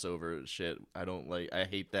crossover shit. I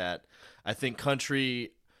hate that. I think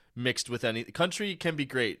country mixed with country can be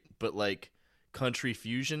great, but like country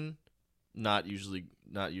fusion, not usually.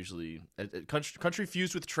 Country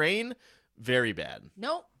fused with Train, very bad.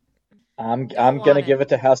 Nope. I'm gonna give it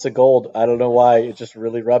to House of Gold. I don't know why. It just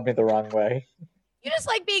really rubbed me the wrong way. You just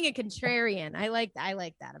like being a contrarian. I like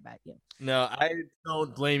that about you. No, I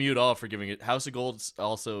don't blame you at all for giving it. House of Gold's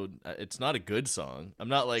also, it's not a good song. I'm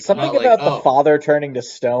not like Something not like, about oh. the father turning to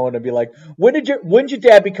stone and be like, when did your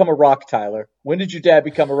dad become a rock, Tyler? When did your dad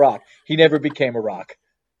become a rock? He never became a rock.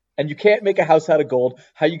 And you can't make a house out of gold.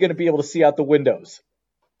 How are you going to be able to see out the windows?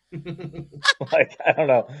 Like, I don't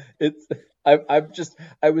know.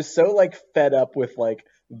 I was so like fed up with like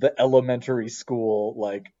the elementary school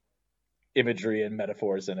like imagery and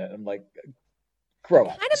metaphors in it. I'm like, grow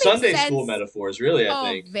up. Kind of makes Sunday sense. school metaphors, really. I Oh,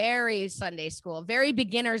 think. very Sunday school, very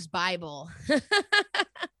beginner's Bible.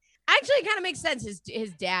 Actually, it kind of makes sense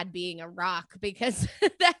his dad being a rock, because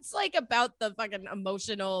that's like about the fucking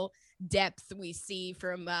emotional depth we see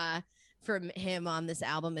from him on this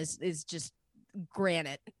album is just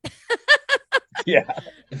granite. Yeah.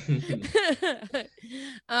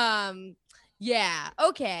 Yeah.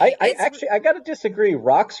 Okay. I gotta disagree.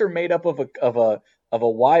 Rocks are made up of a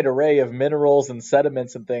wide array of minerals and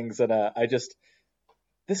sediments and things, and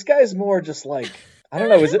this guy's more just like, I don't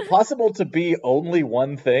know. Is it possible to be only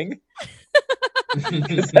one thing?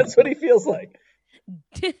 Because that's what he feels like.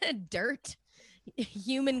 Dirt,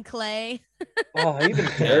 human clay. Oh, even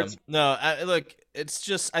dirt. No, look, it's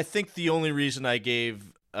just, I think the only reason I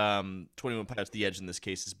gave 21 Pilots the edge in this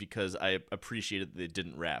case is because I appreciated that they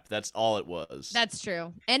didn't rap. That's all it was. That's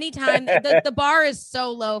true. Anytime the bar is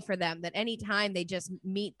so low for them that anytime they just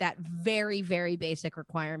meet that very, very basic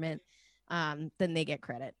requirement, then they get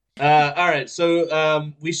credit. All right,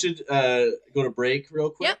 so we should go to break real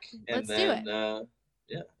quick. Yep, and let's then, do it.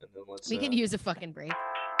 Yeah, and then let's. We could use a fucking break.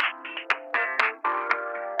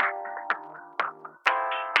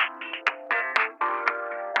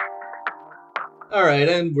 All right,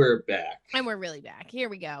 and we're back. And we're really back. Here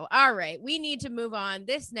we go. All right. We need to move on.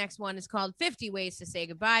 This next one is called 50 Ways to Say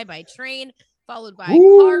Goodbye by Train, followed by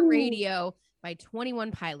Car Radio by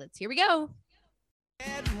 21 Pilots. Here we go.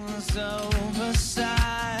 It was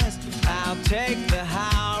oversized. I'll take the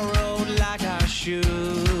high road like I should.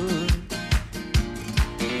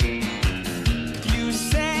 You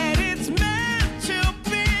said it's meant to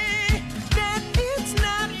be, that it's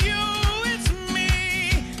not you, it's me.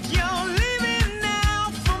 You're living now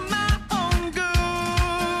for my own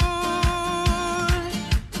good.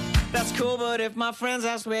 That's cool, but if my friends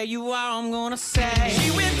ask where you are, I'm gonna say she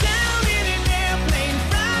went down in an airplane,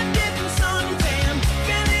 fried, getting suntan,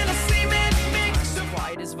 getting a cement mix of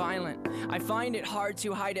Pride is violent. I find it hard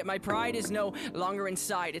to hide it. My pride is no longer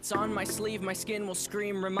inside. It's on my sleeve. My skin will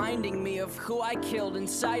scream, reminding me of who I killed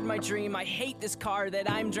inside my dream. I hate this car that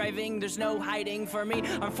I'm driving. There's no hiding for me.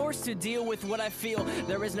 I'm forced to deal with what I feel.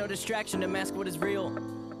 There is no distraction to mask what is real.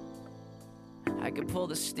 I could pull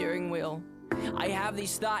the steering wheel. I have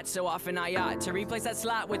these thoughts so often I ought to replace that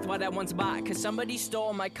slot with what I once bought. Cause somebody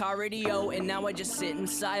stole my car radio and now I just sit in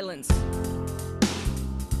silence.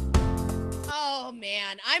 Oh,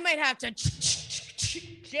 man. I might have to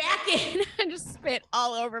jack in. I just spit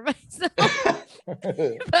all over myself.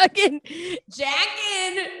 Fucking jack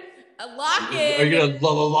in. Lock in. Are you gonna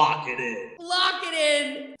lock it in? Lock it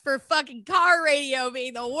in for fucking Car Radio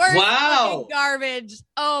being the worst Wow. fucking garbage.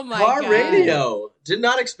 Oh my Car god. Radio. Did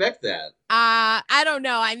not expect that. I don't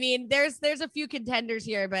know. I mean, there's a few contenders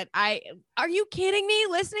here, but are you kidding me?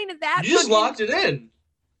 Listening to that? You just fucking- locked it in.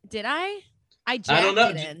 Did I? I jacked don't know.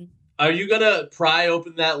 it in. Are you gonna pry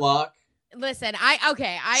open that lock? Listen,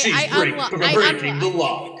 She's breaking the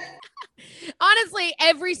lock. Honestly,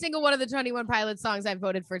 every single one of the 21 Pilots songs I've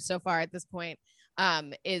voted for so far at this point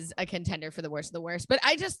is a contender for the worst of the worst. But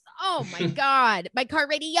I just, oh my God, my car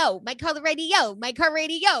radio, my car radio, my car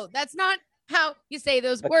radio. That's not how you say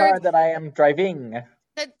those The words. car that I am driving. No,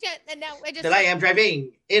 I just, That I am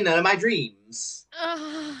driving in my dreams.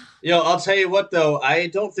 I'll tell you what, though. I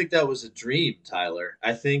don't think that was a dream, Tyler.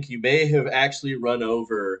 I think you may have actually run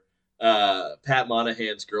over Pat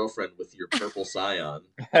Monahan's girlfriend with your purple Scion.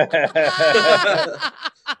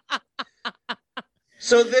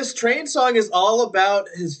 So this Train song is all about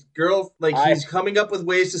his girl. He's coming up with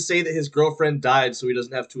ways to say that his girlfriend died so he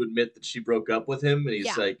doesn't have to admit that she broke up with him. And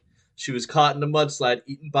he's like, she was caught in a mudslide,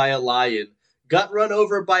 eaten by a lion, got run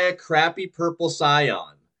over by a crappy purple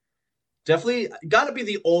Scion. Definitely got to be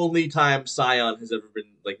the only time Scion has ever been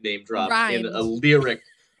name dropped in a lyric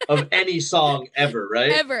of any song ever,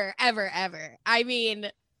 right? Ever. I mean,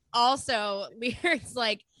 also lyrics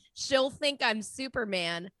like, she'll think I'm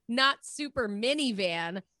Superman, not super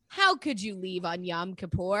minivan. How could you leave on Yom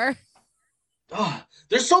Kippur? Oh,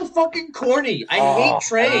 they're so fucking corny. I hate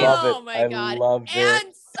Train. I love it. Oh my God. Loved and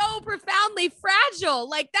it. so profoundly fragile.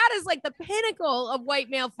 That is the pinnacle of white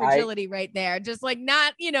male fragility right there. Just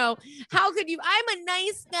not, how could you? I'm a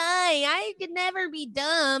nice guy. I could never be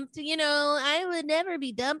dumped. I would never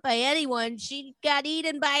be dumped by anyone. She got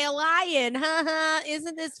eaten by a lion. Haha.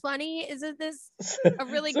 Isn't this funny? Isn't this a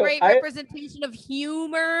really great representation of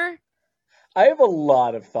humor? I have a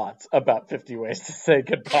lot of thoughts about 50 Ways to Say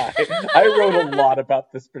Goodbye. I wrote a lot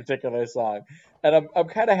about this particular song. And I'm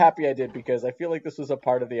kind of happy I did because I feel like this was a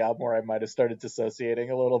part of the album where I might have started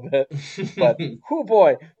dissociating a little bit. But, oh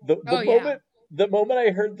boy, the moment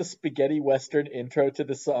I heard the spaghetti western intro to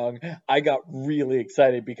the song, I got really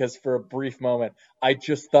excited because for a brief moment, I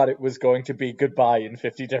just thought it was going to be goodbye in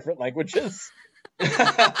 50 different languages. Adios.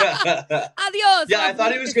 Yeah, I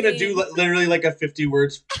thought he was gonna do literally a 50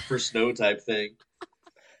 words for snow type thing.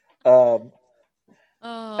 Man.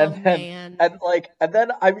 And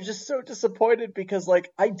then I was just so disappointed because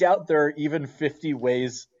I doubt there are even 50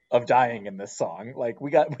 ways of dying in this song.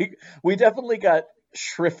 We definitely got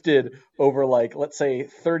shrifted over let's say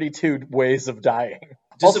 32 ways of dying.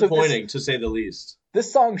 Disappointing to say the least.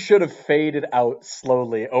 This song should have faded out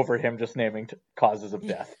slowly over him just naming causes of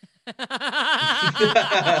death.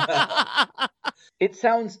 It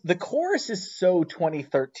sounds, the chorus is so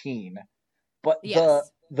 2013, but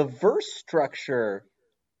the verse structure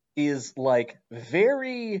is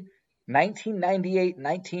very 1998,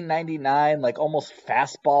 1999, almost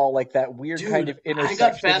fastball, that weird kind of intersection.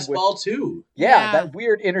 I got fastball too. Yeah, that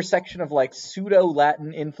weird intersection of pseudo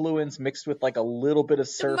Latin influence mixed with a little bit of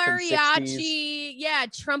surf the and mariachi,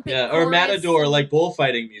 60s. Trumpet, or chorus. Matador,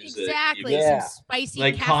 bullfighting music. Exactly, even. some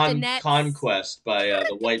spicy castanets. Conquest by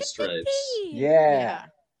the White Stripes. Yeah.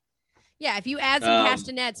 Yeah, if you add some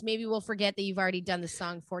castanets, maybe we'll forget that you've already done the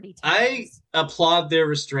song 40 times. I applaud their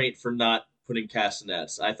restraint for not putting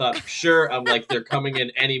castanets. I thought, sure, I'm like, they're coming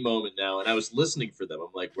in any moment now. And I was listening for them.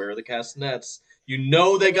 I'm like, where are the castanets? You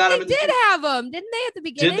know they got them. They did have them, didn't they, at the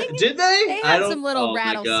beginning? Did they? They had some little oh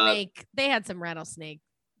rattlesnake. They had some rattlesnake,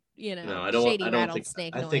 no, shady I don't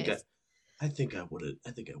rattlesnake noise. I think I would have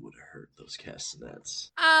heard those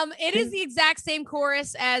castanets. It is the exact same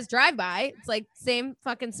chorus as Drive By. It's like same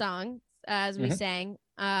fucking song as we sang.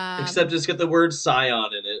 Except it's got the word Scion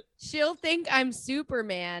in it. She'll think I'm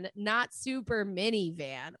Superman, not super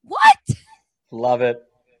minivan. What? Love it.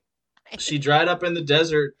 She dried up in the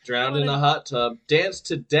desert, drowned in a hot tub, danced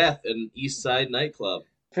to death in East Side nightclub.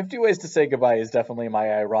 50 Ways to Say Goodbye is definitely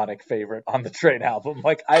my ironic favorite on the Train album.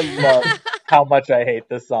 Like, I love how much I hate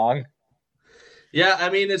this song. Yeah, I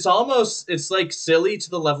mean, it's like silly to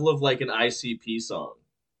the level of like an ICP song.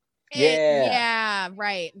 Yeah,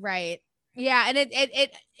 right. Yeah, and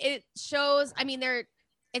it shows, I mean,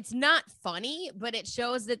 it's not funny, but it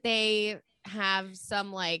shows that they have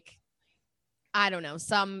some, like, I don't know,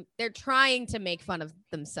 they're trying to make fun of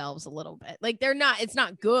themselves a little bit. Like, it's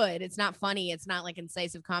not good, it's not funny, it's not like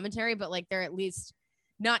incisive commentary, but like they're at least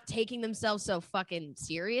not taking themselves so fucking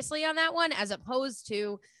seriously on that one, as opposed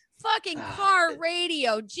to fucking Car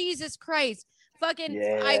Radio. Jesus Christ. Fucking,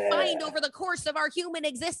 yeah. I find over the course of our human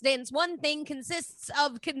existence, one thing consists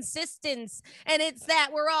of consistence, and it's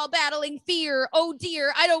that we're all battling fear. Oh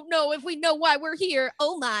dear, I don't know if we know why we're here.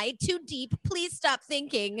 Oh my, too deep. Please stop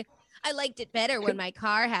thinking. I liked it better when my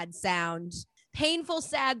car had sound. Painful,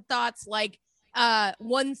 sad thoughts like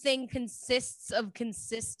one thing consists of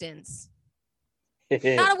consistence.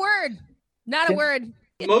 Not a word. Not a word.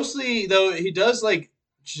 Mostly, though, he does like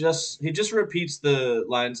he just repeats the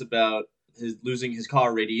lines about losing his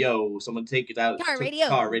car radio. Someone take it out. Car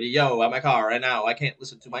radio out my car right now. I can't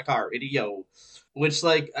listen to my car radio. Which,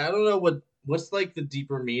 like, I don't know what's like the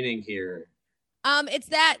deeper meaning here. It's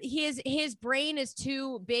that his brain is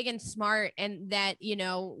too big and smart, and that,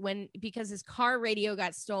 because his car radio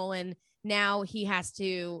got stolen, now he has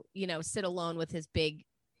to, sit alone with his big,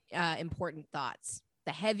 important thoughts.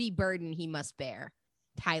 The heavy burden he must bear.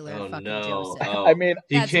 Tyler Joseph. I mean,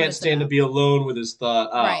 he can't stand to be alone with his thought.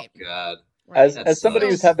 Oh, right. God. Right. As somebody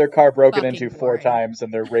who's had their car broken into 4 times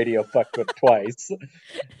and their radio fucked with twice,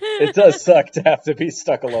 it does suck to have to be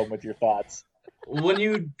stuck alone with your thoughts. When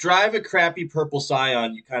you drive a crappy purple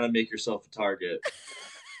Scion, you kind of make yourself a target.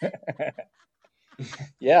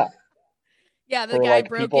 Yeah. Yeah, the guy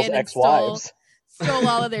broke in and stole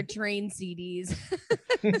all of their Train CDs.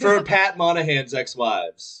 For Pat Monahan's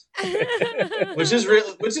ex-wives. which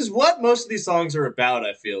is what most of these songs are about,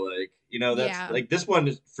 I feel like. That's like this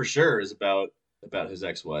one for sure is about his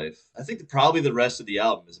ex-wife. I think probably the rest of the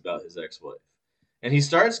album is about his ex-wife. And he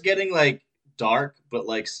starts getting like dark, but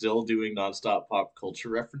like still doing nonstop pop culture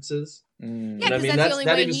references. Yeah, and I mean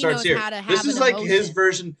that even starts here. This is like his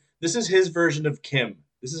version. This is his version of Kim.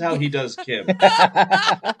 This is how he does Kim.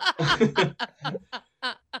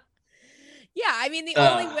 Yeah, I mean, the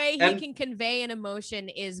only way he can convey an emotion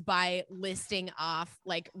is by listing off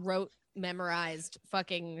like memorized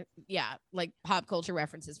fucking like pop culture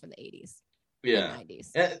references from the 80s. Yeah. And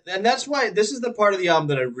 90s. And that's why this is the part of the album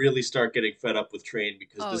that I really start getting fed up with Train,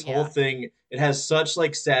 because this whole thing, it has such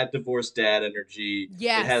like sad divorced dad energy.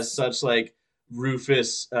 Yes. It has such like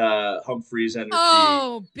Rufus Humphreys energy.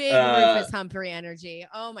 Oh, big Rufus Humphrey energy.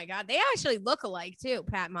 Oh my God. They actually look alike too,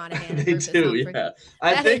 Pat Monahan. They do, Humphrey. Yeah.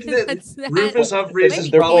 I think that Rufus Humphreys is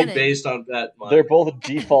probably based on Pat Monahan. They're both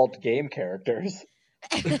default game characters.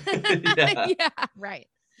 Yeah, right.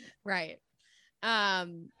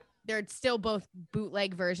 They're still both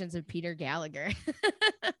bootleg versions of Peter Gallagher.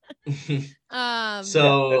 It's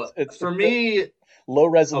for me, low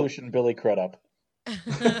resolution Billy Crudup.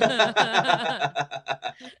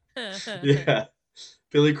 Yeah,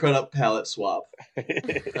 Billy Crudup palette swap.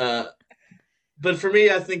 But for me,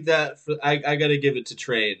 I think that I gotta give it to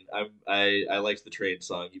Train. I liked the Train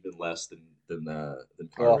song even less than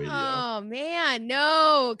Car Radio. Oh man,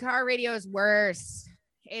 no, Car Radio is worse.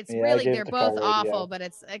 It's really, they're both awful, but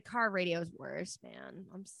it's Car Radio is worse, man.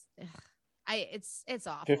 It's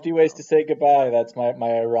awful. 50 Ways to Say Goodbye. That's my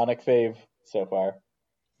ironic fave so far.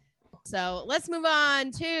 So let's move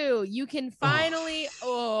on to You Can Finally.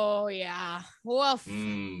 Oh yeah, woof,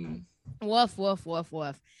 woof, woof, woof,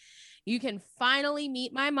 woof. You Can Finally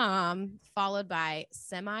Meet My Mom, followed by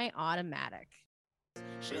Semi-Automatic.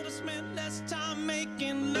 Should have spent less time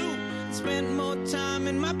making loot, spent more time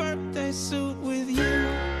in my birthday suit with you.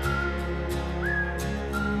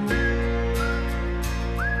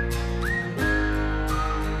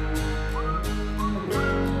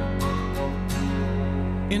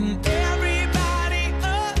 And everybody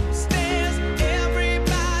upstairs,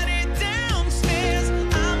 everybody down.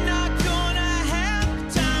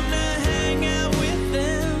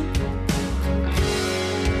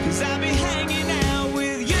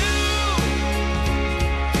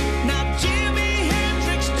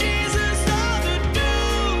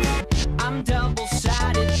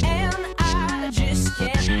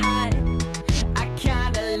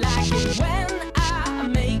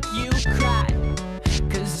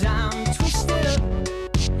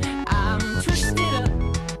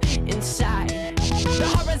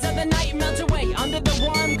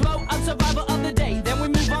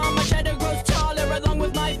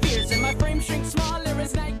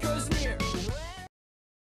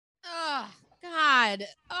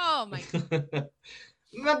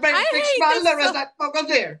 My big I hate smile this is that fucker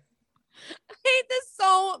there. I hate this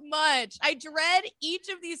so much. I dread each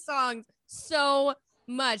of these songs so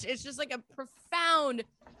much. It's just like a profound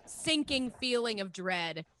sinking feeling of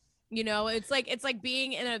dread. You know, it's like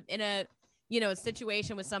being in a a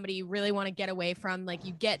situation with somebody you really want to get away from. Like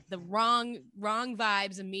you get the wrong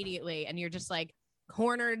vibes immediately, and you're just like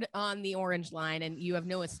cornered on the orange line, and you have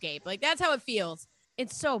no escape. Like that's how it feels.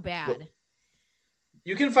 It's so bad.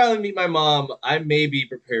 You Can Finally Meet My Mom. I may be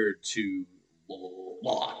prepared to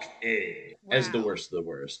lock in as the worst of the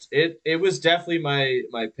worst. It was definitely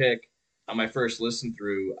my pick on my first listen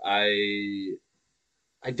through. I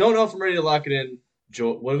don't know if I'm ready to lock it in.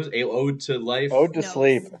 What was it? Ode to Life? Ode to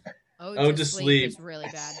Sleep. Ode to Sleep is really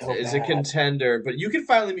bad. So is bad. a contender, but You Can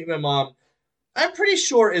Finally Meet My Mom, I'm pretty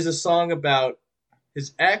sure is a song about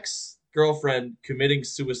his ex-girlfriend committing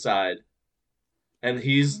suicide. And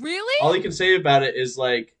all he can say about it is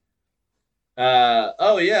like,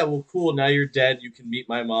 oh yeah, well cool, now you're dead, you can meet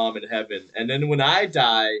my mom in heaven. And then when I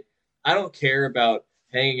die, I don't care about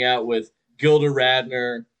hanging out with Gilda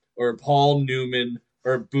Radner or Paul Newman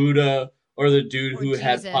or Buddha or the dude who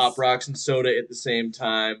had Pop Rocks and soda at the same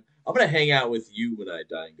time. I'm going to hang out with you when I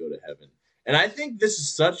die and go to heaven. And I think this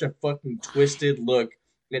is such a fucking twisted look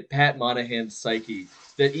at Pat Monahan's psyche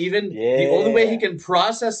that even the only way he can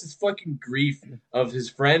process his fucking grief of his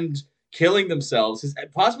friend killing themselves, his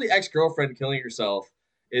possibly ex-girlfriend killing herself,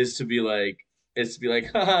 is to be like,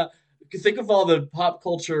 haha, think of all the pop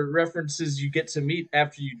culture references you get to meet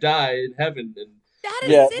after you die in heaven. And that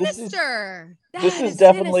is sinister. This is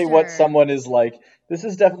definitely what someone is like. This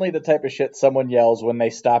is definitely the type of shit someone yells when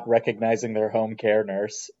they stop recognizing their home care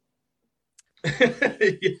nurse.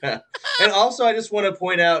 Yeah. And also I just want to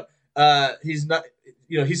point out, he's not,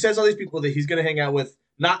 he says all these people that he's going to hang out with,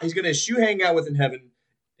 he's going to eschew hang out with in heaven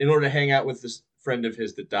in order to hang out with this friend of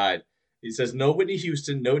his that died. He says no Whitney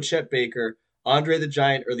Houston, no Chet Baker, Andre the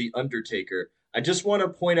Giant, or The Undertaker. I just want to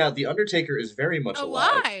point out The Undertaker is very much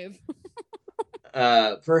alive.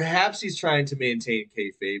 Perhaps he's trying to maintain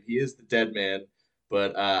kayfabe. He is the dead man,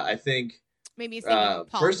 but I think maybe he's thinking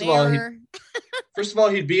Paul first of all,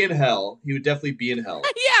 he'd be in hell. He would definitely be in hell.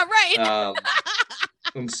 Yeah, right.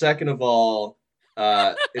 And second of all,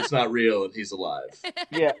 it's not real and he's alive.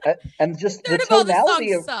 Yeah, and just the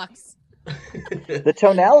tonality of sucks. The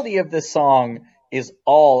tonality of this song is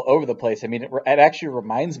all over the place. I mean, it actually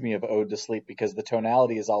reminds me of Ode to Sleep because the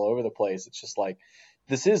tonality is all over the place. It's just like,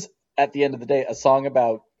 this is, at the end of the day, a song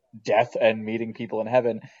about death and meeting people in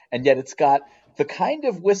heaven, and yet it's got the kind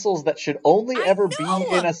of whistles that should only ever be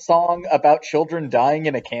in a song about children dying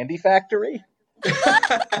in a candy factory. It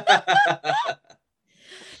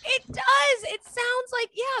does. It sounds like,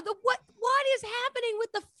 what is happening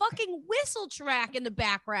with the fucking whistle track in the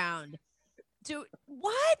background?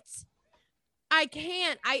 What? I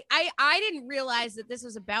can't. I didn't realize that this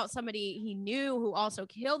was about somebody he knew who also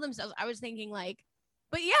killed themselves. I was thinking like,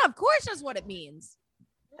 but yeah, of course that's what it means.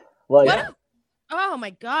 Well, yeah. Oh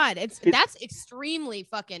my God. That's extremely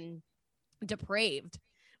fucking depraved.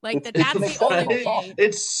 Like that's the only way.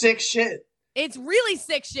 It's sick shit. It's really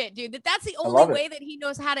sick shit, dude. That's the only way that he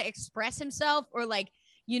knows how to express himself or like,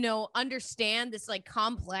 understand this like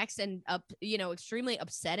complex and extremely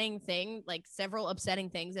upsetting thing, like several upsetting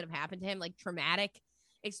things that have happened to him, like traumatic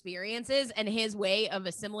experiences, and his way of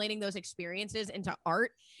assimilating those experiences into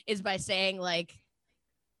art is by saying like,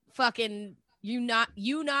 fucking you not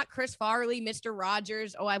Chris Farley, Mr.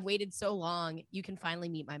 Rogers. Oh, I've waited so long. You can finally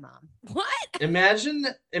meet my mom. What? Imagine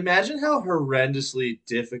how horrendously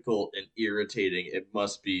difficult and irritating it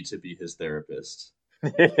must be to be his therapist.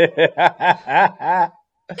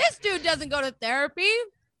 This dude doesn't go to therapy.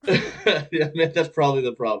 Yeah, man, that's probably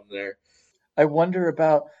the problem there. I wonder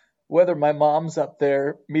about whether my mom's up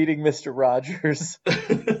there meeting Mr. Rogers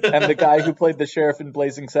and the guy who played the sheriff in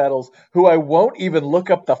Blazing Saddles, who I won't even look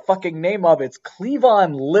up the fucking name of. It's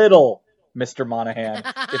Cleavon Little, Mr. Monahan.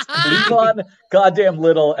 It's Cleavon goddamn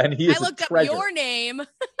Little, and he is a treasure. I looked up your name.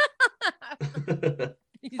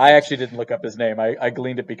 I actually didn't look up his name. I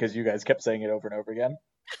gleaned it because you guys kept saying it over and over again.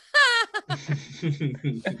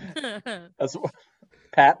 That's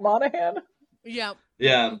Pat Monahan? Yep.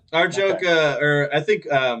 Yeah. Our joke, or I think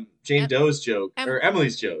Jane Doe's joke, or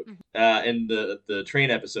Emily's joke, in the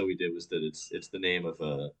train episode we did was that it's the name of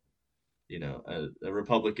a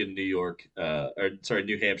Republican New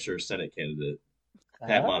Hampshire Senate candidate,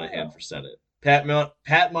 Pat Monahan for Senate. Pat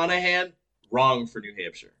Monahan, wrong for New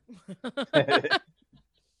Hampshire.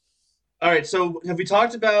 All right, so have we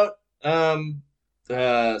talked about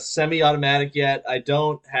semi-automatic yet? I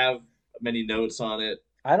don't have many notes on it.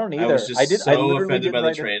 I don't either. I was just so offended by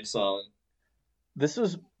the train song. This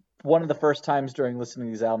was one of the first times during listening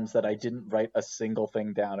to these albums that I didn't write a single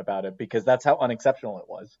thing down about it because that's how unexceptional it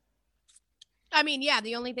was. I mean, yeah,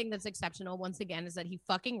 the only thing that's exceptional, once again, is that he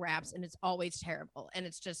fucking raps and it's always terrible. And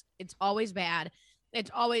it's always bad.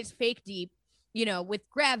 It's always fake deep. You know, with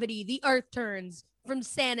gravity, the earth turns from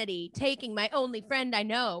sanity, taking my only friend I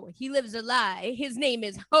know. He lives a lie. His name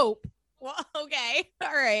is Hope. Well, okay.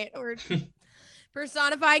 All right. We're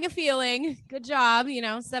personifying a feeling. Good job. You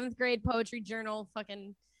know, 7th grade poetry journal.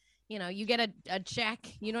 Fucking, you know, you get a check.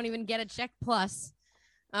 You don't even get a check plus.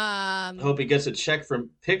 I hope he gets a check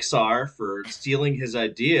from Pixar for stealing his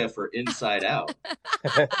idea for Inside Out.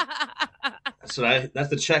 So that's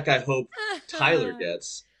the check I hope Tyler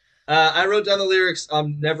gets. I wrote down the lyrics.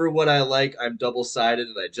 I'm never what I like. I'm double-sided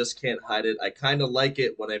and I just can't hide it. I kind of like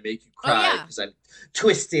it when I make you cry because I'm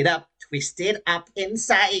twisted up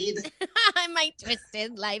inside. My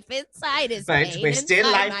twisted life inside is my pain twisted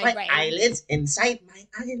inside life, my my eyelids inside my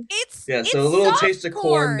eyelids. It's so a little taste of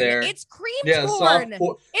corn there. It's cream Yeah, corn.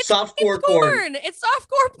 soft-core corn. It's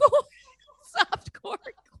soft-core corn. Soft-core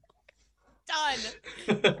corn.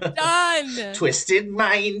 Done. Twisted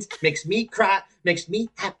mind makes me cry, makes me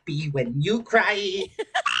happy when you cry.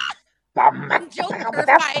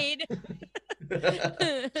 Joker-fied.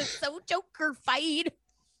 So Joker-fied.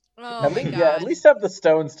 Oh my God. Yeah, at least have the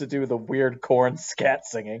Stones to do the weird corn scat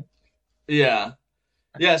singing. Yeah,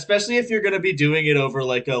 especially if you're gonna be doing it over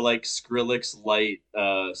like a Skrillex light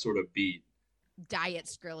sort of beat. Diet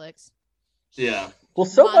Skrillex. Yeah. Well,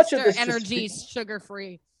 so Monster much of this energy,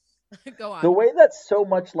 sugar-free. Go on. The way that so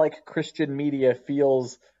much like Christian media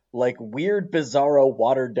feels like weird, bizarro,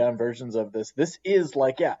 watered down versions of this. This is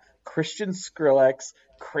like, Christian Skrillex,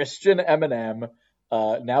 Christian Eminem,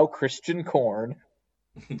 now Christian Korn.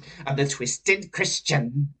 I'm the twisted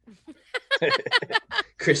Christian.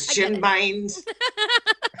 Christian mind.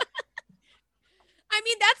 I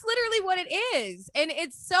mean, that's literally what it is. And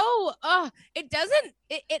it's so,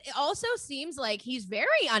 it also seems like he's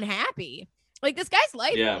very unhappy. Like, this guy's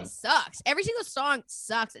life sucks. Every single song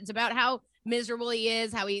sucks. It's about how miserable he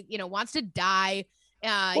is, how he, wants to die. He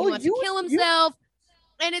wants to kill himself.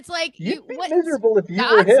 And it's like, you'd be miserable if you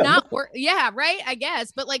were him. God's not yeah, right, I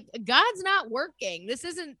guess. But, like, God's not working. This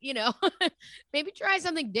isn't, maybe try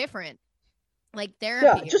something different. Like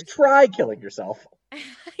therapy. Yeah, just try killing yourself.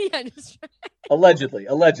 Just try. Allegedly.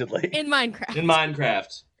 In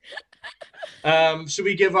Minecraft. Should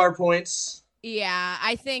we give our points? Yeah,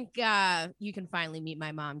 I think you can finally meet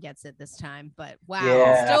my mom gets it this time, but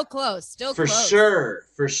wow, still close. For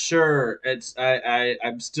sure. It's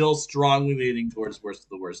I'm still strongly leaning towards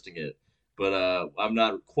the worsting it, but I'm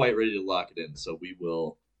not quite ready to lock it in, so we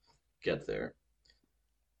will get there.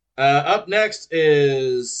 Up next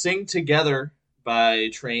is "Sing Together" by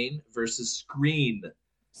Train versus "Screen"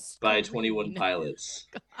 by 21 Pilots.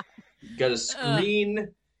 Got a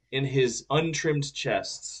screen in his untrimmed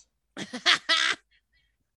chest.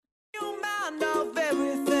 Your mind off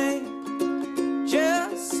everything,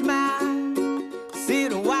 just smile.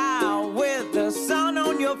 Sit a while with the sun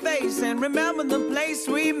on your face and remember the place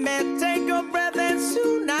we met. Take a breath and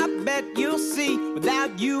soon I bet you'll see.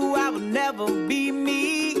 Without you I will never be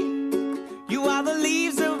me. You are the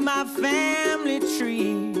leaves of my family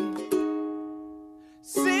tree.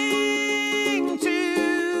 Sing together.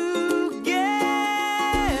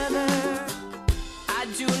 I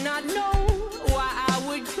do not know why I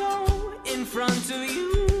would go in front of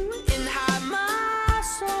you and hide my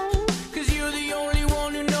soul. 'Cause you're the only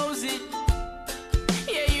one who knows it.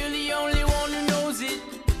 Yeah, you're the only one who knows it.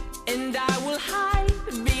 And I will hide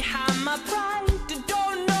behind my pride.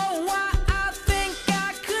 Don't know why I think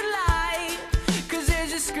I could lie. 'Cause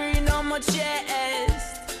there's a screen on my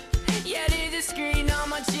chest. Yeah, there's a screen on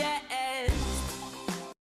my chest.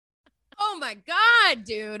 Oh my God,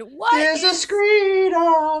 dude. What? There's a screen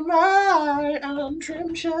on my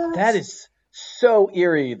untrimmed chest. That is so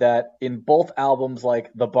eerie that in both albums,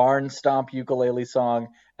 like the Barn Stomp ukulele song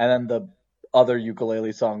and then the other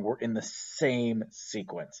ukulele song were in the same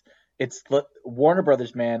sequence. It's the Warner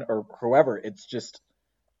Brothers, man, or whoever. It's just,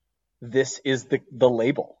 this is the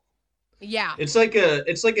label. Yeah. It's like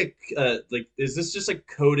is this just a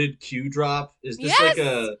coded Q drop? Is this like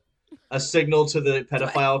a signal to the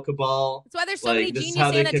pedophile cabal? That's why there's so many this genius is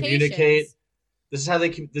how they annotations. communicate. This is how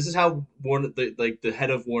the head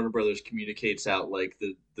of Warner Brothers communicates out like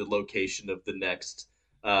the location of the next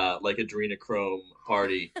like adrenochrome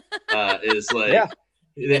party is like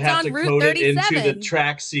they have to code it into the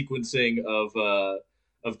track sequencing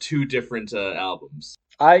of two different albums.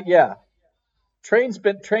 Train's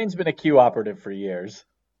been a Q operative for years.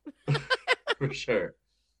 For sure.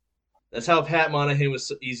 That's how Pat Monahan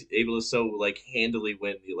was able to so like handily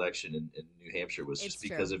win the election in New Hampshire, was just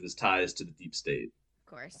because of his ties to the deep state.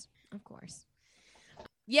 Of course.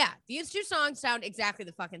 Yeah, these two songs sound exactly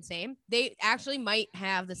the fucking same. They actually might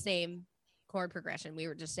have the same chord progression we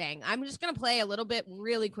were just saying. I'm just gonna play a little bit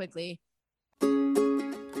really quickly.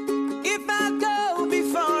 If I go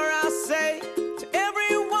before I say to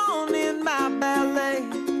everyone in my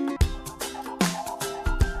ballet,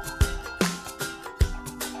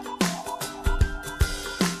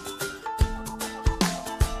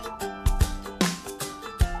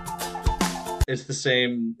 It's the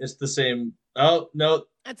same. Oh no,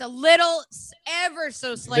 It's a little, ever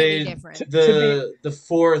so slightly different. The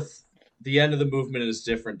fourth, the end of the movement is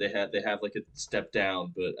different. They have like a step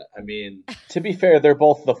down, but I mean, To be fair, they're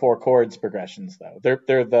both the 4 chords progressions, though.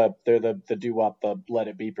 They're the doo-wop, the Let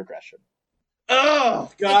It Be progression. oh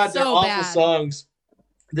god, It's they're so awful bad. songs.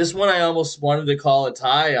 This one I almost wanted to call a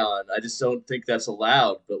tie on. I just don't think that's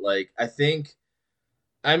allowed. But like,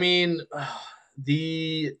 I mean,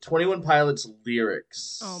 the 21 Pilots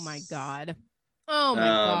lyrics. Oh my god. Oh my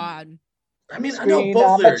god. I mean, I know Screen both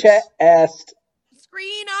on my lyrics. chest.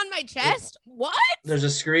 Screen on my chest? What? There's a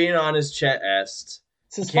screen on his chest.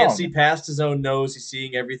 It's his Can't phone. see past his own nose. He's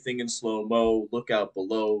seeing everything in slow-mo. Look out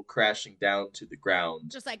below, crashing down to the ground.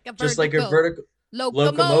 Just like a Just like a vertical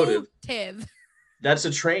locomotive. That's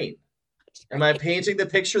a train. Am I painting the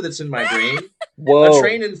picture that's in my brain? Whoa. A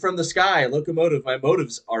train in from the sky, locomotive. My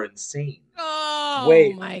motives are insane. Oh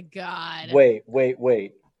Wait. my god. Wait.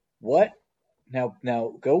 What?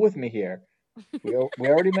 Now go with me here. We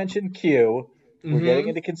already mentioned Q. We're Mhm. getting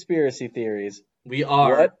into conspiracy theories. We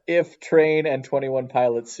are. What if Train and 21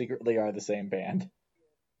 Pilots secretly are the same band?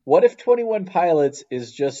 What if 21 Pilots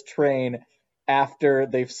is just Train after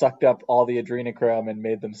they've sucked up all the adrenochrome and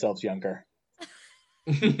made themselves younger?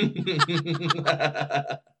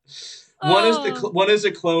 One is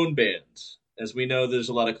a clone band. As we know, there's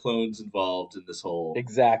a lot of clones involved in this whole.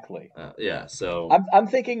 Exactly. Yeah, so I'm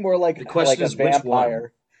thinking more like The question a is which one?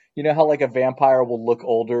 vampire. You know how like a vampire will look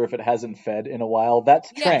older if it hasn't fed in a while?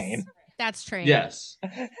 That's Train. Yes, that's Train. yes,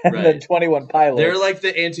 And then right. 21 Pilots. They're like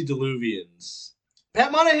the antediluvians.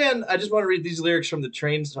 Pat Monahan. I just want to read these lyrics from the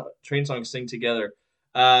train song "Sing Together."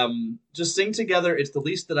 Just sing together. It's the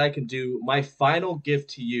least that I can do. My final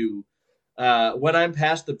gift to you. When I'm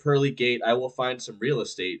past the pearly gate, I will find some real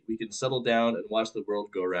estate. We can settle down and watch the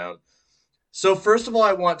world go round. So first of all,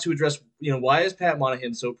 I want to address, why is Pat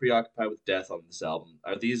Monahan so preoccupied with death on this album?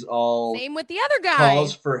 Are these all Same with the other guy.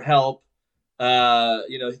 calls for help?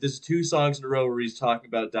 There's 2 songs in a row where he's talking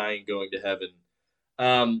about dying, going to heaven.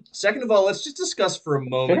 Second of all, let's just discuss for a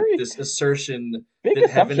moment this assertion Big that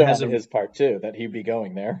heaven assumption has on his part too that he'd be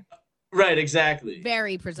going there. Right, exactly.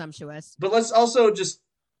 Very presumptuous. But let's also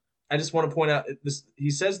I just want to point out this.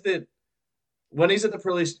 He says that when he's at the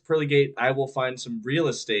pearly gate, I will find some real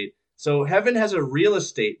estate. So heaven has a real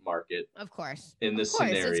estate market Of course. in this Of course.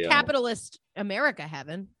 scenario. It's capitalist America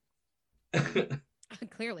heaven.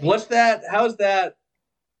 Clearly. What's that? How's that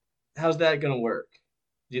going to work?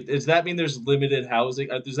 Does that mean there's limited housing?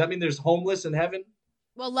 Does that mean there's homeless in heaven?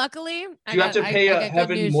 Well, luckily, Do you have to pay a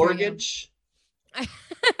heaven mortgage?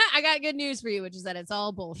 I got good news for you, which is that it's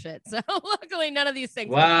all bullshit. So luckily, none of these things.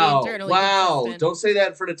 Wow. Internally Wow. consistent. Don't say that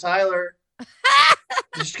in front of Tyler.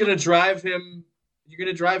 You're just going to drive him. You're going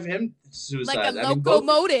to drive him to suicide. Like a I mean,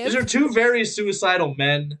 locomotive. these are 2 very suicidal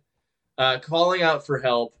men calling out for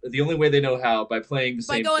help. The only way they know how, by playing the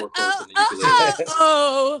By same going, 4 chords on the ukulele.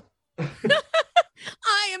 oh.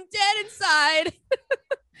 I am dead inside.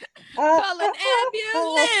 Call an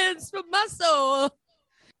ambulance for my soul.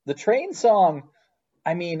 The Train song,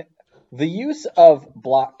 I mean, the use of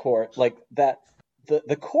block chord, like that,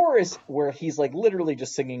 the chorus where he's like literally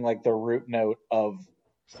just singing like the root note of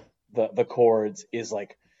the chords is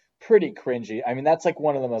like pretty cringy. I mean, that's like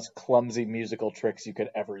one of the most clumsy musical tricks you could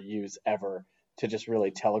ever use ever to just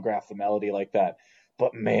really telegraph the melody like that.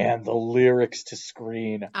 But man, the lyrics to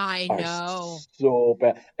Screen I are know. so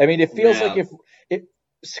bad. I mean, it feels Yeah. like if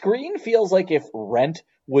Screen feels like if Rent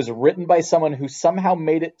was written by someone who somehow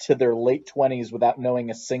made it to their late 20s without knowing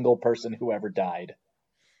a single person who ever died.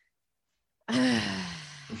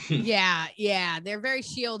 Yeah. They're very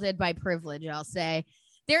shielded by privilege, I'll say.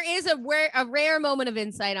 There is a rare moment of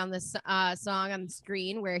insight on this song on the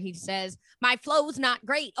screen where he says, my flow's not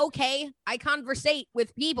great. Okay, I conversate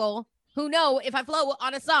with people who know if I flow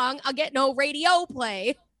on a song, I'll get no radio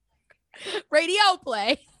play. Radio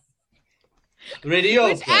play. Radio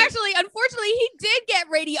Which play. actually, unfortunately, he did get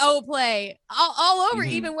radio play all over,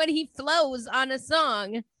 Mhm. even when he flows on a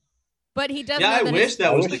song. but he does. Yeah, know I that wish his-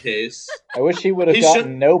 that was I the wish- case. I wish he would have He gotten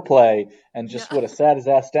should- no play and just No. would have sat his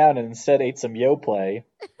ass down and instead ate some yo play.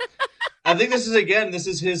 I think this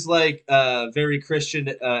is his like very Christian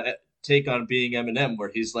take on being Eminem, where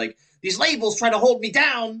he's like, these labels try to hold me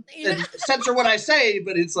down and censor what I say,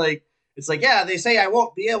 but it's like yeah, they say I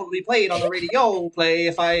won't be able to be played on the radio play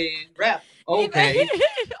if I rap. Okay.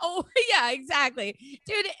 Oh yeah, exactly,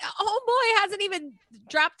 dude. Homeboy hasn't even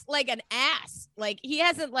dropped like an ass. Like he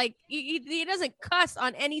hasn't like he doesn't cuss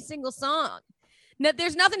on any single song. No,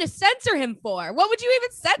 there's nothing to censor him for. What would you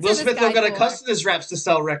even censor Will this Smith guy don't gotta for? cuss in his raps to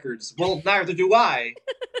sell records. Well, neither do I.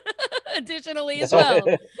 Additionally, as well.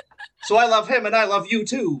 So I love him and I love you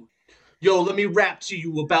too. Yo, let me rap to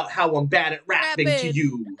you about how I'm bad at rapping to Rapping.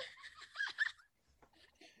 you.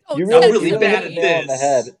 Oh, You I'm really, really you bad hit at the nail on the this.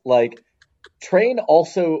 head. Like, Train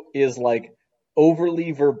also is like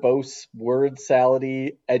overly verbose, word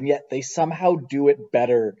salady, and yet they somehow do it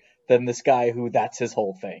better than this guy who that's his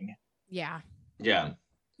whole thing. Yeah. Yeah.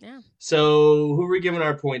 Yeah. So who are we giving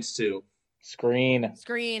our points to? Screen.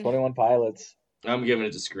 Screen. 21 Pilots. I'm giving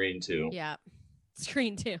it to Screen too. Yeah.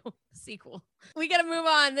 Screen 2 sequel. We got to move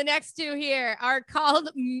on. The next two here are called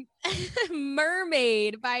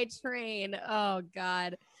Mermaid by Train. Oh,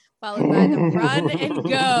 God. Followed by The Run and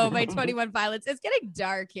Go by 21 Pilots. It's getting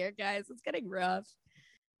dark here, guys. It's getting rough.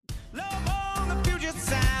 Love on the Puget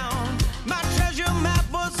Sound. My treasure map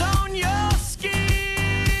was on your skin.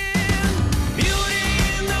 Beauty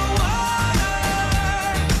in the water.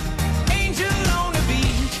 Angel on the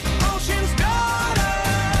beach. Ocean's daughter.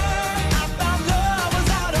 I thought love was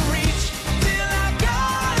out of reach till I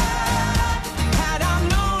got her. Had I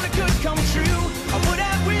known it could come true, I would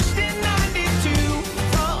have wished in 92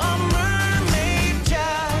 for a mermaid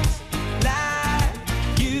just like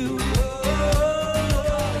you.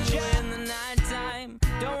 In the nighttime,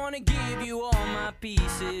 don't wanna give you all my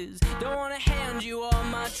pieces. Don't wanna hand you all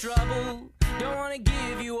my trouble. Don't wanna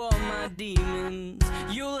give you all my demons.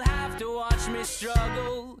 You'll have to watch me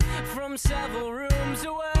struggle from several rooms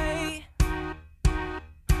away.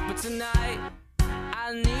 But tonight,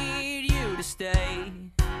 I need you to stay.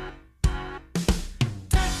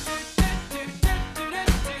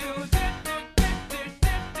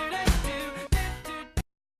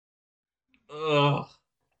 Ugh.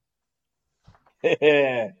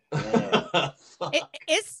 It's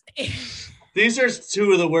These are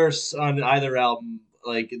two of the worst on either album.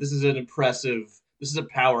 Like, this is a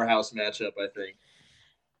powerhouse matchup, I think.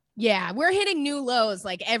 yeah, we're hitting new lows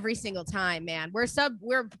like every single time, man. We're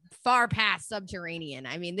far past Subterranean.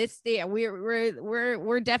 I mean,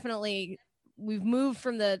 we're definitely we've moved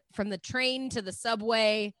from the train to the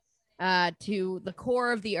subway to the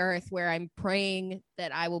core of the earth, where I'm praying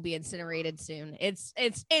that I will be incinerated soon. It's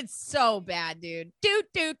so bad, dude. Do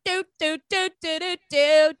do do do do do do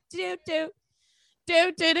do do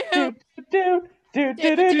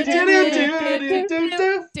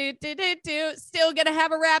do do do do. Still gonna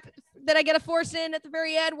have a rap that I gotta force in at the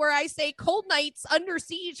very end where I say cold nights under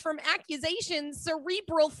siege from accusations,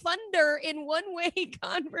 cerebral thunder in one-way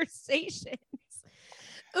conversations.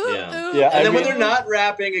 Ooh, Yeah. ooh. Yeah, And then I when mean- they're not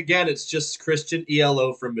rapping, again, it's just Christian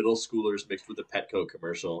ELO for middle schoolers mixed with a Petco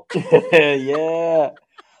commercial. Yeah.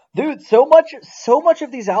 Dude, so much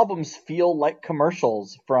of these albums feel like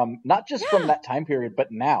commercials from not just from that time period,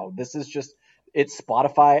 but now. This is just it's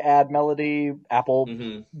Spotify ad melody, Apple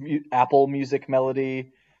Music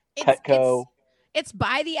melody, Petco. It's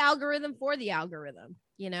by the algorithm for the algorithm,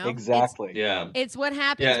 you know? Exactly. Yeah. It's what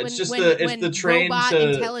happens Yeah, when, it's just when, the- it's when the train robot to-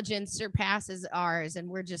 intelligence surpasses ours and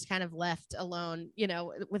we're just kind of left alone, you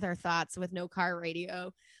know, with our thoughts, with no car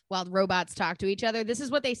radio while robots talk to each other. This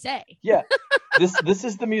is what they say. Yeah. This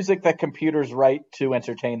is the music that computers write to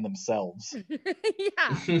entertain themselves.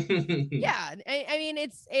 Yeah. Yeah. I mean,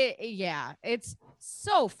 it's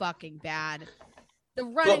so fucking bad. The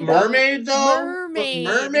run But and go- Mermaid, though? Mermaid.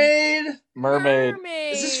 But Mermaid? Mermaid.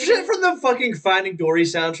 Is this shit from the fucking Finding Dory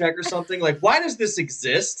soundtrack or something? Like, why does this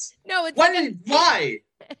exist? No, it's Why?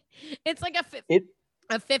 it's like It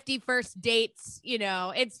a 51st dates, you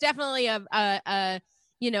know. It's definitely a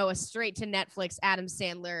straight to Netflix Adam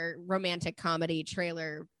Sandler romantic comedy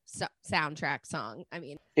trailer soundtrack song. I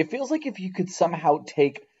mean, it feels like if you could somehow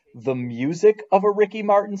take the music of a Ricky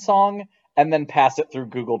Martin song and then pass it through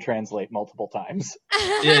Google Translate multiple times.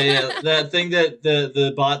 Yeah. That thing that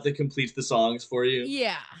the bot that completes the songs for you.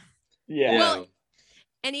 yeah. Yeah. Well,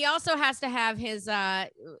 and he also has to have his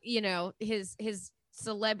his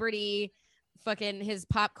celebrity fucking his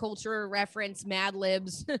pop culture reference Mad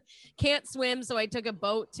Libs. Can't swim, so I took a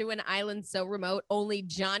boat to an island so remote only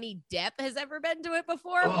Johnny Depp has ever been to it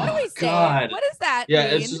before. What do we say? God. What does that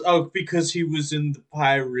Yeah, mean? it's just, because he was in the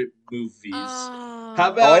pirate movies. Oh.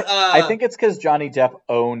 How about I think it's because Johnny Depp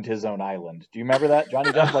owned his own island. Do you remember that?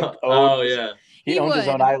 Johnny Depp owned yeah. he He owned his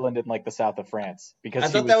would. own island in like the south of France because I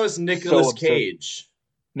he thought that was Nicolas so absurd. Cage.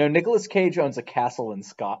 No, Nicolas Cage owns a castle in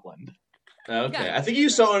Scotland. Okay, Yeah. I think he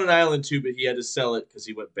used to own an island too, but he had to sell it because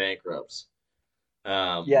he went bankrupt.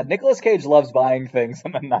 Yeah, Nicolas Cage loves buying things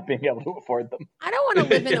and then not being able to afford them. I don't want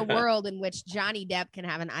to live in a Yeah. world in which Johnny Depp can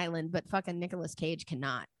have an island, but fucking Nicolas Cage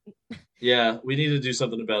cannot. Yeah, we need to do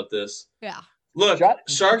something about this. Yeah. Look,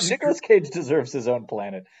 sharks. Nicolas Cage deserves his own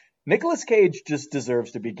planet. Nicolas Cage just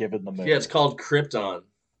deserves to be given the moon. Yeah, it's called Krypton.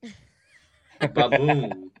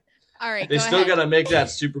 Baboom. All right. They go still ahead. gotta make that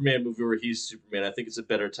Superman movie where he's Superman. I think it's a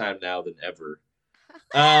better time now than ever.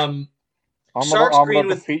 I'm Sharks gonna Green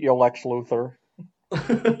with. defeat you, Lex Luthor.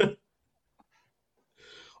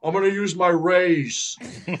 I'm gonna use my rays,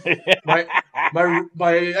 my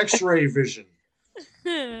X-ray vision.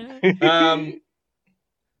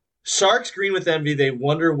 Sharks green with envy. They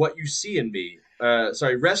wonder what you see in me.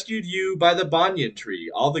 Rescued you by the banyan tree.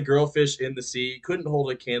 All the girlfish in the sea couldn't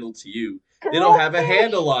hold a candle to you. They don't have a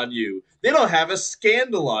handle on you. They don't have a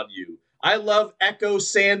scandal on you. I love Echo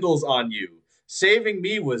sandals on you. Saving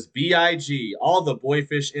me was B.I.G. All the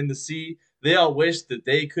boyfish in the sea, they all wish that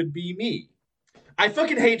they could be me. I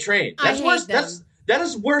fucking hate Train. I That's hate worse. them. That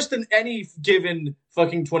is worse than any given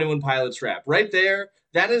fucking 21 Pilots rap. Right there.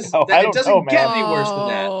 That is Oh, that, I it don't doesn't know, get man. any worse than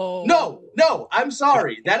that. No, I'm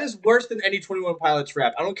sorry. That is worse than any 21 Pilots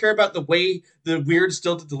rap. I don't care about the way the weird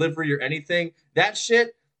stilted delivery or anything. That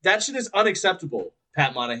shit is unacceptable,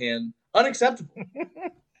 Pat Monahan. Unacceptable.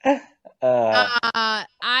 I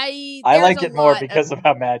like it more because of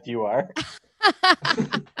how mad you are.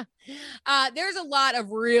 There's a lot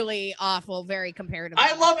of really awful, very comparative.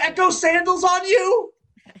 I love Echo sandals on you.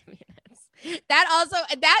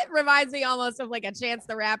 That reminds me almost of like a Chance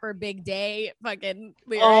the Rapper Big Day fucking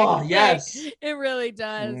lyric. Oh, Like, yes. it really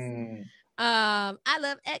does. Mm. I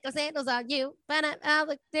love Echo sandals on you, but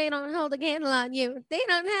they don't hold a candle on you. They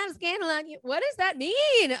don't have a scandal on you. What does that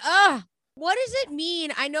mean? What does it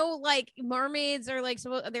mean? I know like mermaids are like,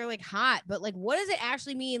 they're like hot, but like, what does it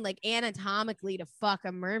actually mean like anatomically to fuck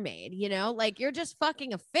a mermaid? You know, like you're just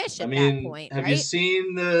fucking a fish at that point, have right? you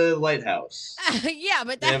seen the lighthouse? Yeah,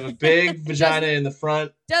 but They that have a big vagina in the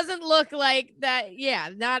front. doesn't look like that. Yeah,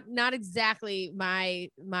 not exactly my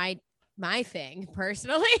thing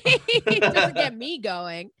personally. It doesn't get me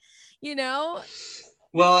going, you know.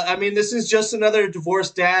 Well, I mean, this is just another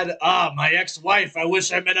divorced dad. My ex-wife. I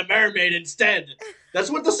wish I met a mermaid instead. That's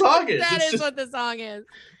what the song is. That It's is just, what the song is.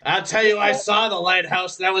 I'll tell you, I saw the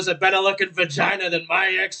lighthouse. That was a better looking vagina than my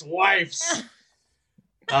ex-wife's.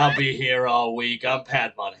 I'll be here all week. I'm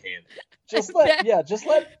Pat Monahan. Just let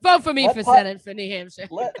Vote for me Let for Pat- Senate for New Hampshire.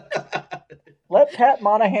 let Pat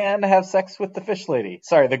Monahan have sex with the fish lady.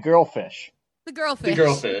 Sorry, the girlfish. The girlfish. The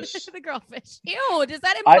girlfish. The girlfish. Ew, does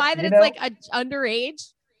that imply that you it's know- like a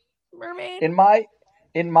underage mermaid?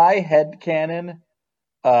 In my head canon,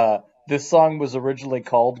 this song was originally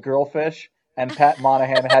called Girlfish, and Pat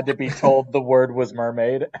Monahan had to be told the word was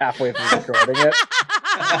mermaid halfway through recording it.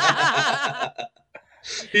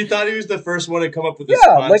 He thought he was the first one to come up with this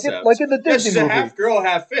Yeah, concept. like in the Yeah, Disney she's a movie. half girl,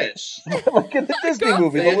 half fish. Like in the Disney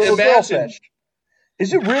movie, the Girlfish. little Imagine. girlfish.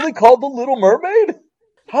 Is it really called The Little Mermaid?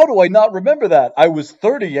 How do I not remember that? I was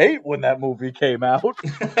 38 when that movie came out.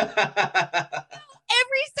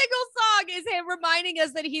 Every single song is him reminding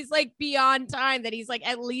us that he's like beyond time, that he's like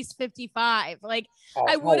at least 55. Like,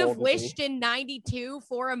 I would have wished in 92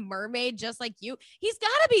 for a mermaid just like you. He's got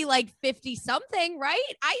to be like 50 something, right?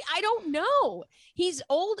 I don't know. He's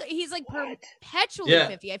old. He's like perpetually Yeah.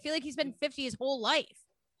 50. I feel like he's been 50 his whole life.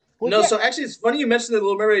 So actually, it's funny you mentioned the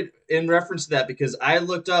Little Mermaid in reference to that, because I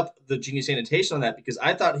looked up the Genius Annotation on that, because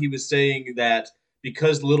I thought he was saying that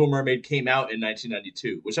because Little Mermaid came out in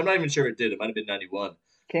 1992, which I'm not even sure it did. It might have been 91.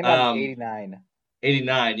 Came out in 89.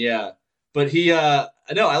 89, yeah. But he, no,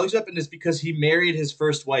 I looked it up, and it's because he married his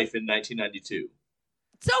first wife in 1992.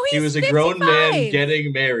 So He was a 55. grown man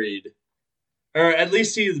getting married. Or at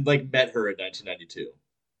least he, like, met her in 1992.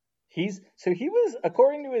 He was,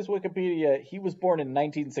 according to his Wikipedia, he was born in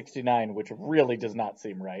 1969, which really does not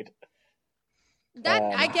seem right. That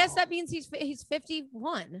I guess that means he's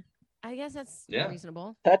 51. I guess that's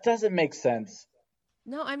reasonable. That doesn't make sense.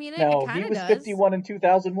 No, I mean it No, kind he of was does. 51 in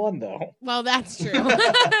 2001, though. Well, that's true.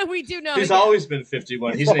 We do know. He's that. always been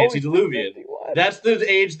 51. He's an always been antediluvian. 51. That's the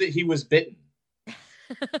age that he was bitten.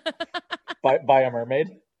 By a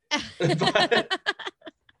mermaid?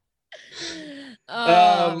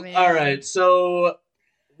 But, Man. all right. So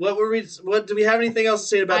what do we have anything else to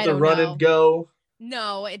say about I the don't run know. and go?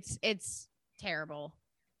 No, it's terrible.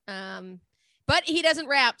 But he doesn't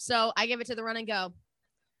rap, so I give it to the run and go.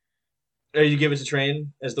 Or you give it to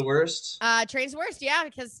Train as the worst? Train's worst, yeah,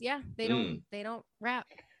 because they don't rap.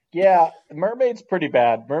 Yeah, Mermaid's pretty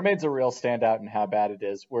bad. Mermaid's a real standout in how bad it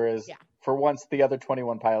is, whereas for once the other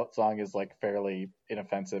 21 Pilot song is like fairly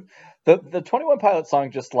inoffensive. The 21 Pilot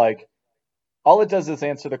song just like all it does is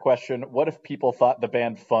answer the question, what if people thought the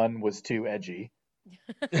band Fun was too edgy?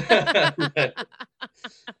 Right.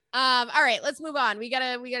 All right, let's move on. We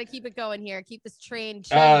gotta keep it going here. Keep this train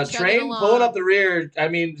Train along. pulling up the rear. I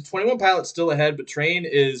mean, 21 Pilot's still ahead, but Train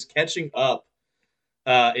is catching up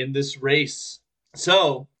in this race. So,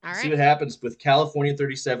 All right. see what happens with California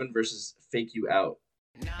 37 versus Fake You Out.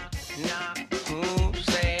 Who's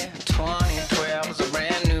there? 2012 was a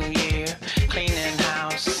brand new year. Cleaning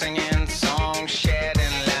house, singing songs, shedding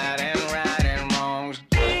light and righting wrongs.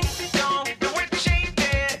 Ding dong, the witch ain't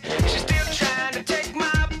dead. She's still trying to take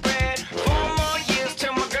my bread. 4 more years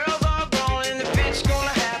till my girls are grown, and the bitch gonna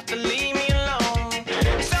have to leave me alone.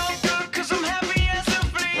 It's all good 'cause I'm happy as a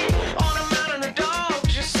flea. On a mountain of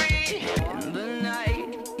dogs, you see. In the night,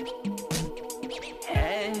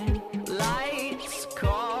 headlights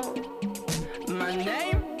call my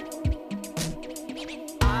name.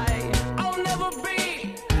 I'll never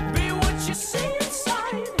be what you see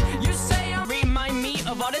inside. You say I remind me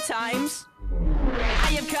of all the times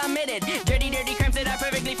I have committed dirty crimes that are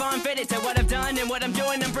perfectly form-fitted to what I've done and what I'm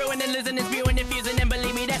doing. I'm brewing and losing and spewing and fusing, and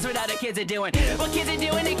believe me, that's what other kids are doing. What kids are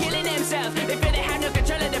doing, they're killing themselves. They feel they have no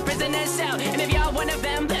control of the prisoner's cell. And if you're one of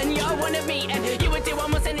them, then you're one of me, and you would do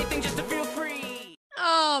almost anything just to feel free.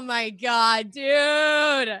 Oh my god,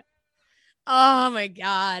 dude. Oh my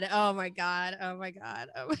god. Oh my god. Oh my god.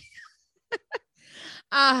 Oh my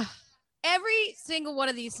god. Every single one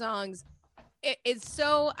of these songs, it's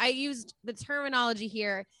so, I used the terminology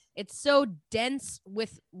here, it's so dense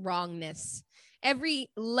with wrongness. Every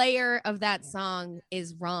layer of that song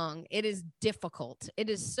is wrong. It is difficult. It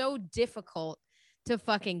is so difficult to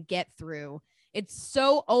fucking get through. It's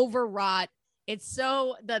so overwrought. It's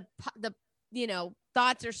so the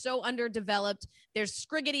thoughts are so underdeveloped. There's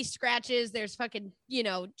scriggity scratches. There's fucking,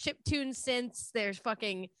 chiptune synths. There's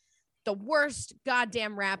fucking the worst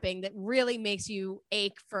goddamn rapping that really makes you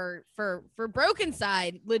ache for Broken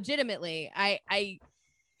Side. Legitimately,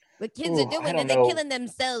 what kids are doing, and they're killing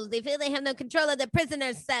themselves. They feel they have no control of the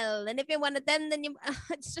prisoner's cell, and if you're one of them, then you.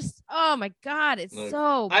 It's just, oh my god, it's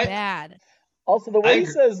so bad. Also, the way he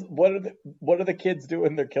says, "What are the kids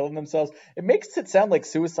doing? They're killing themselves." It makes it sound like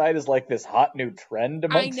suicide is like this hot new trend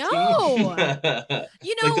amongst teens. I know.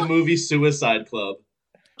 Like the movie Suicide Club.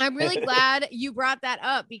 I'm really glad you brought that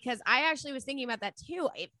up, because I actually was thinking about that too.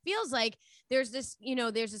 It feels like there's this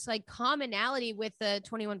like commonality with the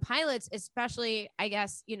 21 Pilots, especially, I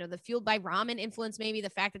guess, the Fueled by Ramen influence, maybe the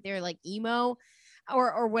fact that they're like emo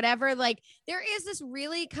or whatever. Like there is this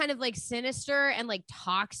really kind of like sinister and like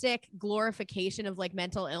toxic glorification of like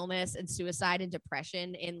mental illness and suicide and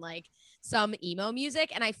depression in like some emo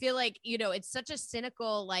music. And I feel like, it's such a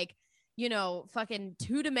cynical, like, fucking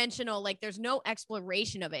two-dimensional, like there's no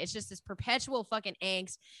exploration of it. It's just this perpetual fucking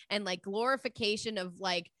angst and like glorification of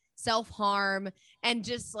like self-harm, and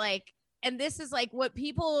just like, and this is like what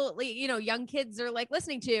people, young kids are like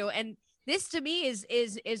listening to. And this to me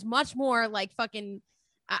is much more like fucking,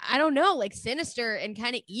 I don't know, like sinister and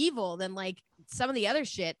kind of evil than like some of the other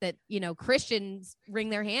shit that, Christians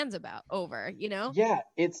wring their hands about over, Yeah,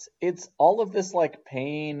 it's all of this like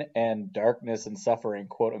pain and darkness and suffering,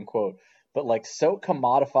 quote unquote, but like so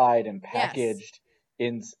commodified and packaged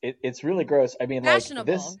it's really gross. I mean,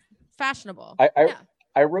 fashionable.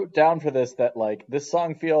 I wrote down for this that like this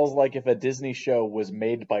song feels like if a Disney show was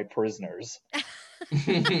made by prisoners.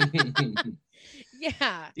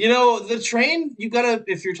 Yeah. The Train, you gotta,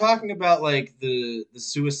 if you're talking about like the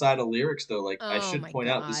suicidal lyrics though, like I should point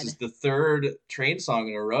out, this is the third Train song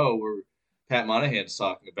in a row where Pat Monahan's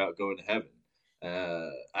talking about going to heaven.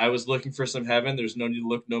 I was looking for some heaven. There's no need to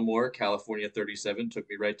look no more. California 37 took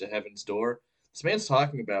me right to heaven's door. This man's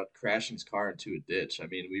talking about crashing his car into a ditch. I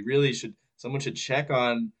mean, someone should check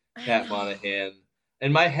on Pat Monahan.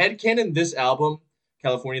 And my headcanon, this album,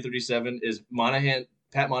 California 37, is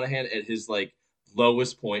Pat Monahan at his like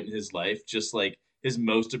lowest point in his life, just like his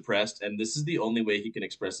most depressed, and this is the only way he can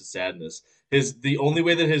express his sadness. The only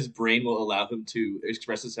way that his brain will allow him to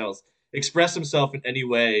express himself in any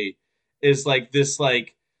way is like this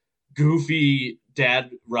like goofy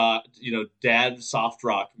dad rock, dad soft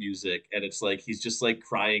rock music, and it's like he's just like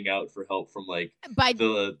crying out for help from like by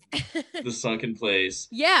the sunken place.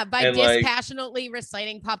 Yeah, by And, like- dispassionately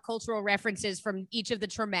reciting pop cultural references from each of the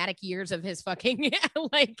traumatic years of his fucking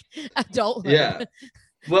like adulthood. Yeah.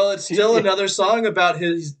 Well, it's still another song about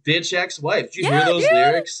his bitch ex-wife. Did you hear those dude.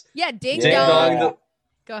 lyrics? Yeah, ding Ding dong. dong,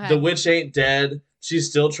 Go ahead. the witch ain't dead. She's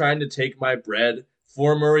still trying to take my bread.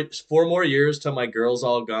 4 more years till my girl's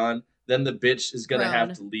all gone. Then the bitch is gonna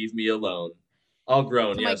have to leave me alone. All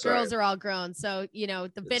grown, So yeah. my Sorry. girls are all grown, so the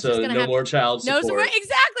bitch So is gonna no have more child no support.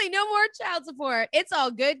 exactly, no more child support. It's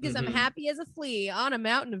all good because I'm Mhm. happy as a flea on a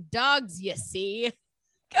mountain of dogs. You see,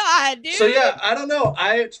 God, dude. So yeah, I don't know.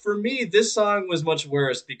 For me, this song was much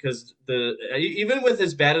worse because even with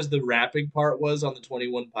as bad as the rapping part was on the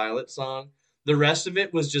 21 Pilot song, the rest of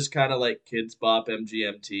it was just kind of like Kids Bop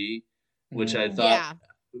MGMT, which I thought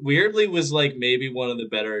weirdly was like maybe one of the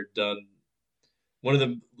better done, one of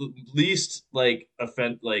the least like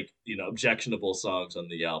objectionable songs on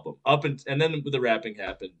the album. And then the rapping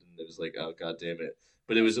happened, and it was like, oh god damn it.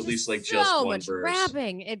 But it was at least like just so one much verse.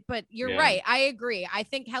 rapping. But you're right. I agree. I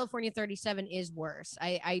think California 37 is worse.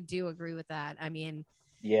 I do agree with that. I mean,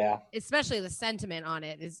 yeah, especially the sentiment on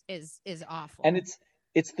it is awful. And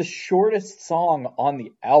it's the shortest song on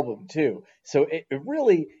the album too. So it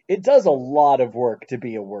really does a lot of work to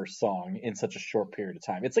be a worse song in such a short period of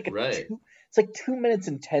time. It's like it's like 2 minutes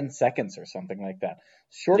and 10 seconds or something like that.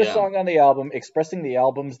 Shortest song on the album, expressing the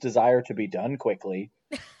album's desire to be done quickly.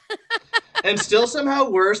 And still somehow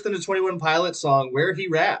worse than a 21 Pilot song where he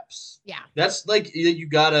raps. Yeah. That's like, you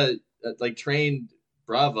gotta like train.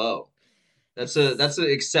 Bravo. That's some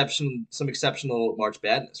exceptional March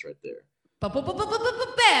Badness right there.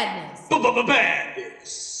 Badness.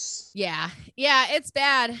 Badness. Yeah, it's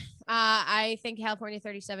bad. I think California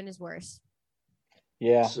 37 is worse.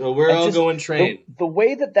 Yeah. So we're all going Train. The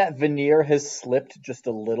way that veneer has slipped just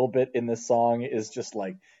a little bit in this song is just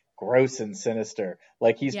like gross and sinister.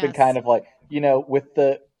 Like he's been kind of like, with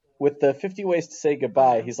the 50 ways to say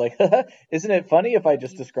goodbye, he's like, isn't it funny if I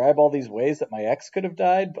just describe all these ways that my ex could have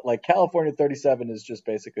died? But like California 37 is just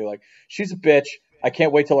basically like, she's a bitch. I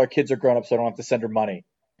can't wait till our kids are grown up so I don't have to send her money.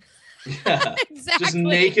 Yeah. Exactly. Just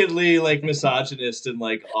nakedly like misogynist and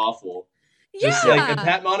like awful. Yeah. Just like, and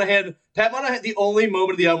Pat Monahan, the only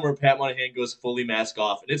moment of the album where Pat Monahan goes fully mask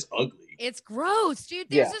off, and it's ugly. It's gross, dude.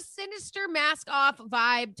 There's a sinister mask off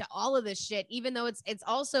vibe to all of this shit, even though it's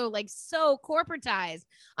also like so corporatized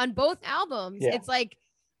on both albums. Yeah. It's like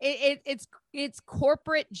it's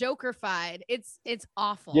corporate Joker-fied. It's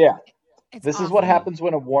awful. Yeah. This is what happens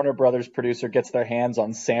when a Warner Brothers producer gets their hands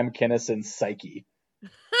on Sam Kinnison's Psyche.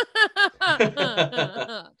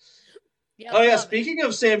 Oh yeah, speaking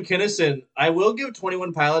of Sam Kinison, I will give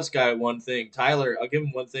 21 Pilots guy one thing. Tyler, I'll give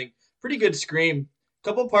him one thing. Pretty good scream.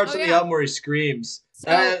 Couple parts of the album where he screams. So,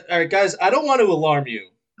 all right, guys, I don't want to alarm you.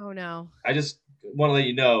 Oh no. I just want to let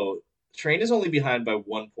you know, Train is only behind by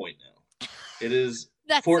 1 point now. It is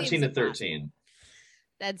 14 to 13.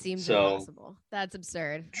 That seems impossible. That's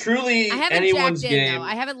absurd. Truly, I haven't anyone's jacked in, game. though.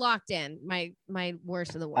 I haven't locked in my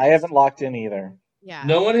worst of the worst. I haven't locked in either. Yeah.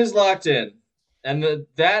 No one has locked in. And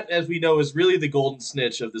that, as we know, is really the golden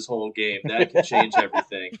snitch of this whole game. That can change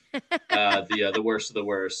everything. The worst of the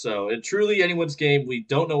worst. So it truly anyone's game. We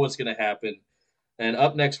don't know what's going to happen. And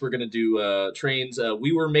up next, we're going to do Trains.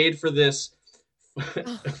 We Were Made for This,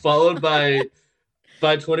 followed by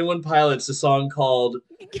 21 Pilots, a song called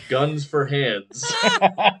Guns for Hands.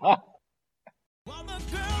 While the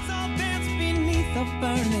girls all dance beneath a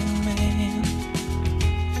burning man,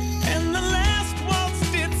 and the last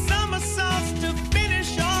waltz did somersaults to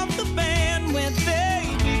finish off the band where they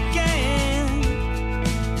began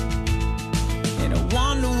in a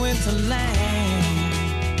wonderwonderland.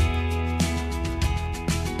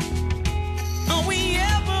 All we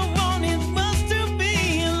ever wanted was to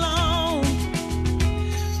be alone,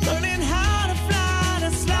 learning how to fly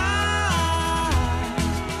to slide,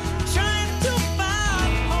 trying to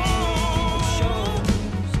find home.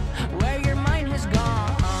 Where your mind has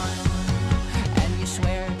gone, and you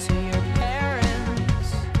swear to your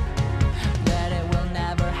parents that it will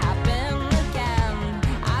never happen again.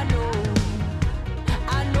 I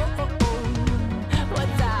know what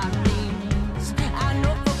that means. I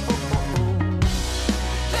know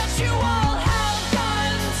that you all have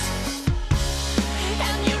guns,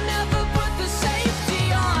 and you never put the safety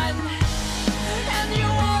on, and you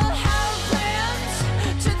all have plans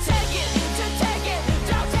to take it,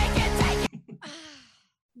 don't take it.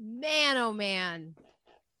 Man, oh man.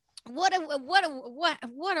 What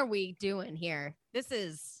are we doing here? This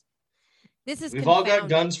is We've all got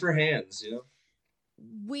guns for hands,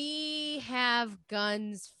 We have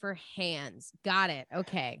guns for hands. Got it.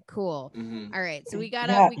 Okay, cool. Mhm. All right. So we got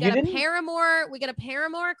Yeah, a you didn't-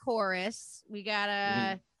 Paramore chorus. We got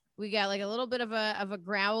like a little bit of a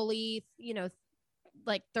growly,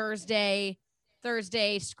 like Thursday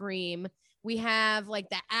scream. We have like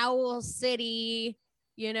the Owl City,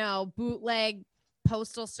 bootleg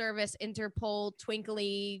Postal Service Interpol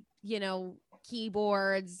twinkly,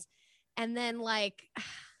 keyboards. And then like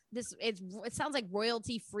it sounds like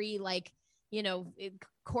royalty free, like,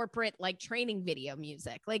 corporate like training video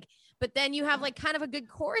music. Like, but then you have like kind of a good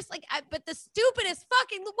chorus. Like, but the stupidest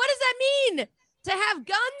fucking, what does that mean? To have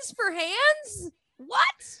guns for hands?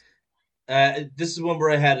 What? This is one where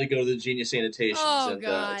I had to go to the Genius Annotations. Oh, and,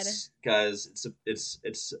 God. Guys,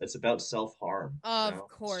 it's about self-harm. Of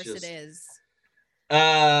course it is.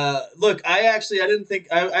 Look, I didn't think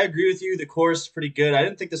I agree with you. The chorus is pretty good. I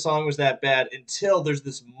didn't think the song was that bad until there's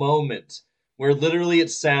this moment where literally it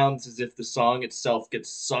sounds as if the song itself gets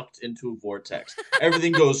sucked into a vortex.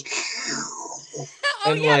 Everything goes.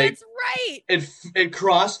 Oh, and yeah, like, that's right. It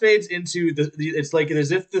crossfades into it's like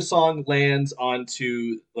as if the song lands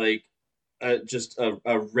onto like just a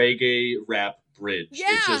reggae rap bridge. Yeah.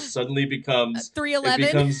 It just suddenly becomes 311. It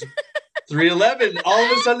becomes 311. All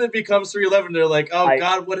of a sudden it becomes 311. They're like, oh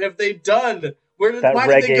God, what have they done? Why did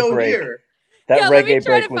they go break. here? That let me reggae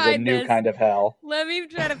try break to was a find new this. kind of hell. Let me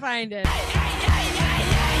try to find it.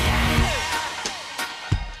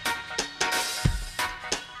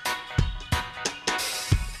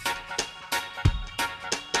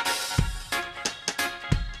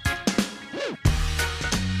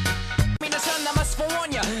 The sun, I must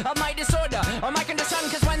forewarn ya of my disorder, or my concern,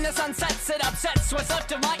 cause when the sun sets, it upsets what's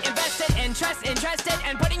left of my invested interest, interested,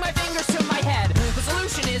 and putting my fingers to my head. The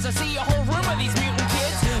solution is I see a whole room of these mutant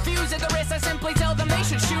kids. Fuse at the wrist, I simply tell them they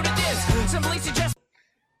should shoot a disc. Simply suggest.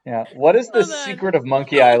 Yeah. What is this Hold on. Secret of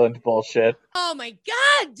Monkey Island bullshit? Oh my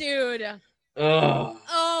God, dude. Ugh.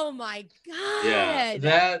 Oh my God.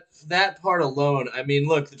 Yeah, that part alone. I mean,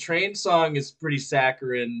 look, the train song is pretty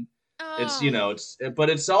saccharine. It's but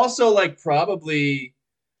it's also like probably.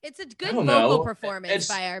 It's a good I don't vocal know. performance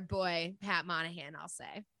by our boy Pat Monahan, I'll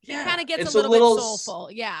say. Yeah, He kind of gets it's a little bit soulful.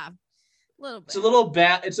 Yeah. A little bit. It's a little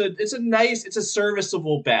it's a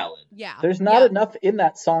serviceable ballad. Yeah. There's not enough in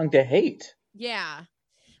that song to hate. Yeah.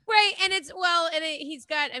 Right. And he's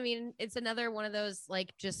got, it's another one of those,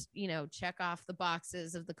 like, just, check off the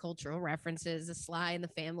boxes of the cultural references, the Sly and the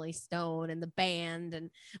Family Stone and the band. And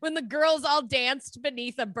when the girls all danced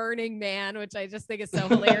beneath a Burning Man, which I just think is so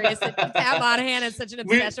hilarious. That Pat Monahan has such an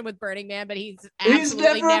obsession with Burning Man, but he's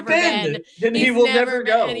absolutely never been. And he will never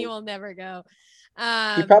go. And he will never go.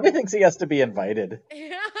 He probably thinks he has to be invited.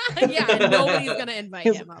 Yeah, and nobody's going to invite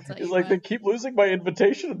him, I'll tell you. He's like, they keep losing my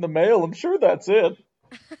invitation in the mail. I'm sure that's it.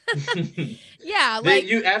 Yeah,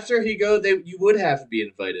 like after he go, you would have to be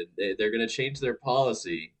invited. They're gonna change their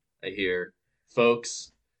policy. I hear,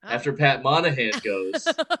 folks. After Pat Monahan goes,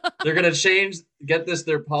 they're gonna get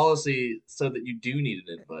their policy so that you do need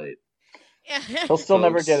an invite. He'll still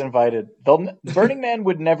never get invited. Burning Man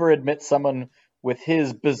would never admit someone with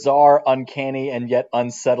his bizarre, uncanny, and yet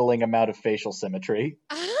unsettling amount of facial symmetry.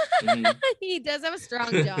 He does have a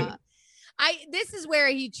strong jaw. This is where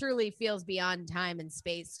he truly feels beyond time and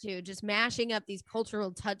space too, just mashing up these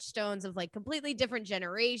cultural touchstones of like completely different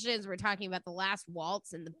generations. We're talking about the last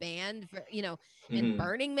waltz in the band, in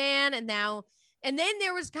Burning Man, and then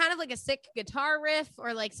there was kind of like a sick guitar riff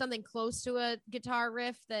or like something close to a guitar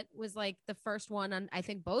riff that was like the first one on I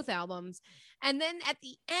think both albums, and then at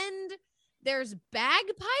the end there's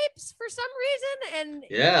bagpipes for some reason,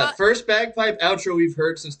 and first bagpipe outro we've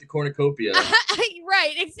heard since the cornucopia.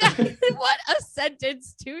 Right, exactly. What a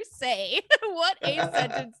sentence to say. What a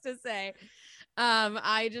sentence to say.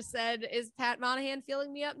 I just said, is Pat Monahan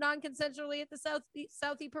feeling me up non-consensually at the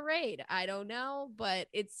Southie Parade? I don't know, but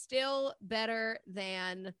it's still better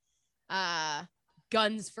than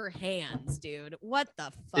Guns for Hands, dude. What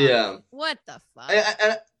the fuck? Yeah. What the fuck?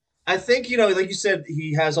 I think, like you said,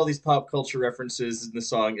 he has all these pop culture references in the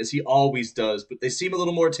song, as he always does, but they seem a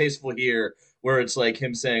little more tasteful here, where it's like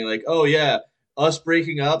him saying, like, oh, yeah, us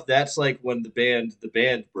breaking up, that's like when the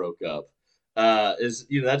band broke up. That's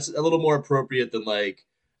a little more appropriate than like,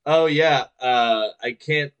 oh, yeah, I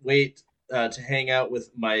can't wait to hang out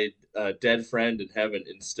with my dead friend in heaven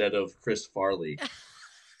instead of Chris Farley.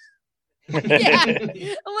 Yeah, a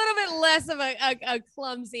little bit less of a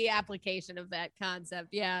clumsy application of that concept.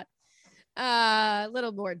 Yeah, a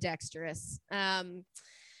little more dexterous.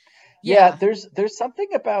 Yeah, there's something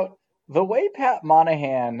about the way Pat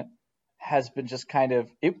Monahan has been just kind of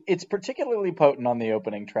it's particularly potent on the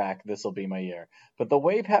opening track, This'll Be My Year, but the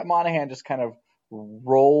way Pat Monahan just kind of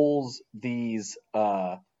rolls these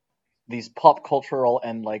pop cultural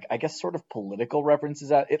and like I guess sort of political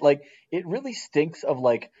references out. It really stinks of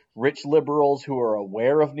like rich liberals who are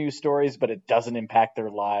aware of news stories, but it doesn't impact their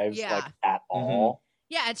lives like at all.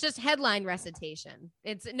 Yeah, it's just headline recitation.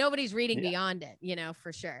 It's nobody's reading beyond it,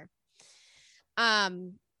 for sure.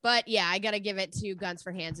 But yeah, I gotta give it to Guns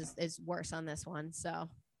for Hands is worse on this one. So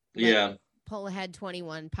yeah, pull ahead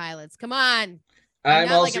 21 Pilots. Come on.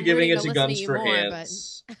 I'm also giving it to Guns for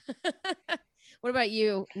Hands. What about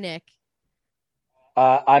you, Nick?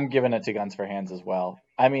 I'm giving it to Guns for Hands as well.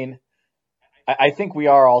 I mean, I think we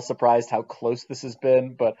are all surprised how close this has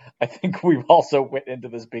been, but I think we've also went into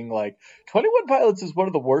this being like, 21 Pilots is one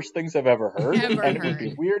of the worst things I've ever heard, it would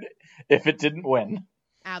be weird if it didn't win.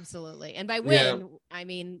 Absolutely. And by win, I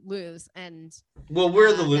mean lose. And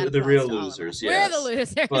we're the real losers. Yes. We're the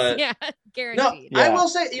losers. But, yeah, guaranteed. No, I will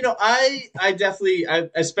say, I definitely,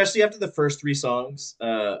 especially after the first 3 songs,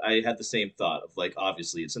 I had the same thought of like,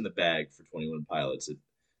 obviously it's in the bag for 21 Pilots. It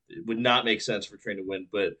would not make sense for Train to win.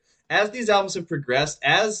 But as these albums have progressed,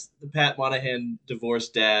 as the Pat Monahan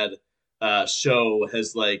divorced dad show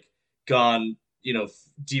has like gone,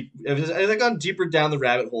 deep, has gone deeper down the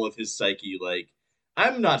rabbit hole of his psyche, like,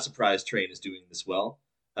 I'm not surprised Train is doing this well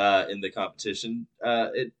in the competition.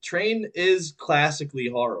 Train is classically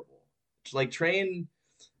horrible. Like Train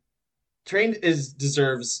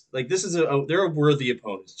deserves like this is they're a worthy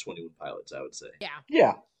opponent to 21 Pilots, I would say.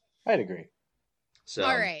 Yeah, I'd agree. So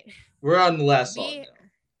all right, we're on the last song now.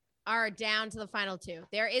 Are down to the final 2.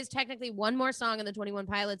 There is technically one more song on the 21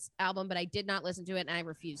 Pilots album, but I did not listen to it and I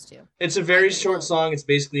refuse to. It's a very short song. It's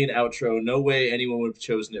basically an outro. No way anyone would have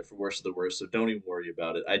chosen it for Worst of the Worst, so don't even worry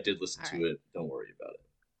about it. I did listen to it. Don't worry about it.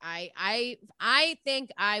 I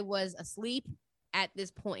think I was asleep at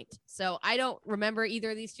this point, so I don't remember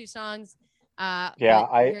either of these 2 songs.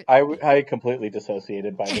 I completely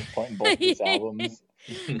dissociated by this point in both these albums.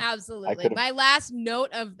 Absolutely. My last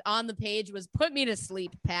note on the page was "Put me to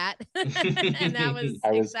sleep, Pat," and that was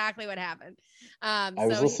exactly what happened. I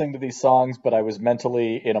was listening to these songs, but I was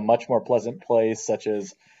mentally in a much more pleasant place, such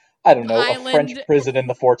as I don't know, a French prison in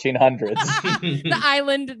the 1400s. The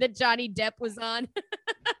island that Johnny Depp was on.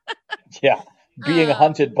 Yeah, being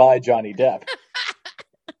hunted by Johnny Depp.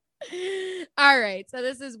 All right, so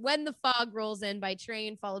this is When the Fog Rolls In by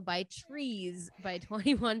Train, followed by Trees by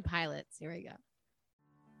 21 Pilots. Here we go.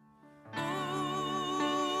 I'm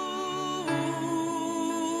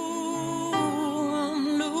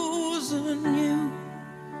losing you.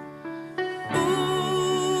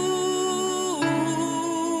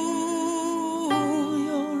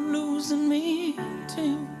 You're losing me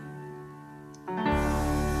too.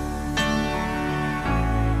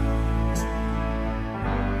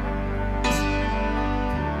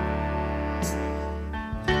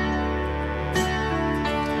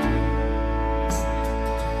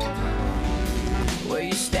 Where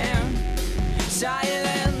you stand,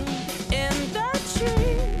 silent in the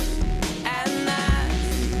trees, and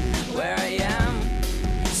that's where I am,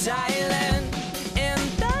 silent in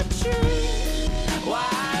the trees.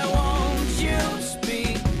 Why won't you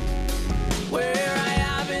speak where I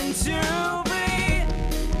happen to be?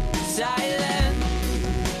 Silent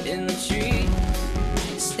in the tree,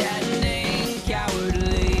 standing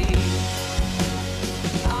cowardly.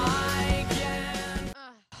 I can.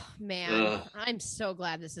 Man, I'm so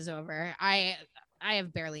glad this is over. I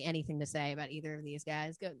have barely anything to say about either of these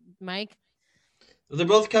guys. Go, Mike. They're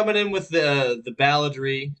both coming in with the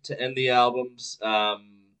balladry to end the albums. I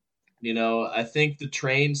think the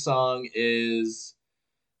Train song is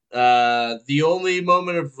the only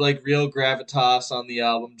moment of like real gravitas on the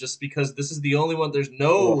album, just because this is the only one. There's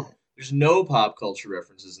no pop culture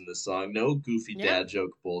references in this song. No goofy dad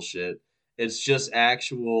joke bullshit. It's just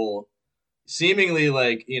actual, seemingly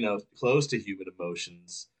like close to human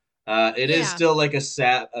emotions. It is still like a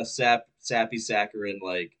sappy saccharine,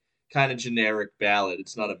 like kind of generic ballad.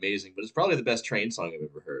 It's not amazing, but it's probably the best Train song I've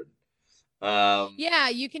ever heard. Yeah,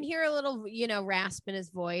 you can hear a little, rasp in his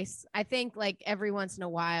voice. I think like every once in a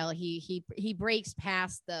while he breaks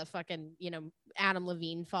past the fucking, Adam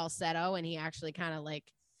Levine falsetto, and he actually kind of like,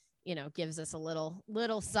 gives us a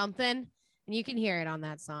little something, and you can hear it on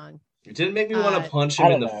that song. It didn't make me want to punch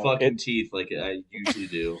him in the fucking teeth like I usually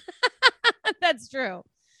do. That's true.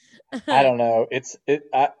 I don't know.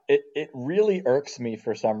 It really irks me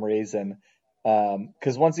for some reason.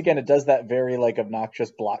 Because once again, it does that very like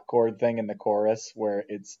obnoxious block chord thing in the chorus where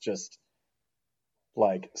it's just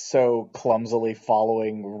like so clumsily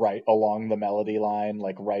following right along the melody line,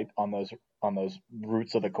 like right on those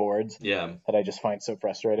roots of the chords. Yeah. That I just find so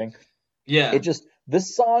frustrating. Yeah.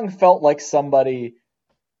 This song felt like somebody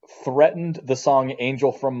threatened the song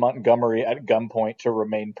Angel from Montgomery at gunpoint to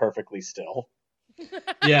remain perfectly still.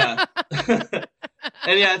 Yeah.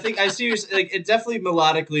 And yeah, I think I see like it definitely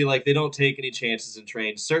melodically, like they don't take any chances in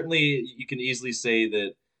Train. Certainly you can easily say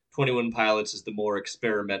that 21 Pilots is the more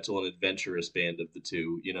experimental and adventurous band of the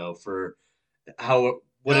two, you know, for how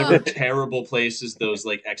whatever terrible places those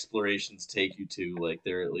like explorations take you to, like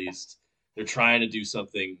they're trying to do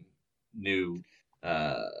something new.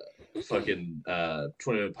 Fucking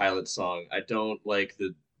 21 Pilots song. I don't like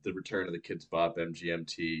the return of the Kids Bop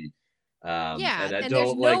MGMT. Yeah, and I and don't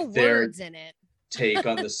there's no like their words in it. take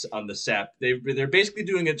on this on the sap. They're basically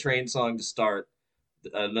doing a Train song to start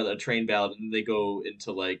another Train ballad, and then they go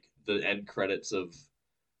into like the end credits of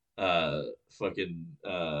fucking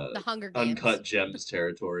The Hunger Games. Uncut Gems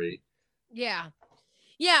territory. Yeah.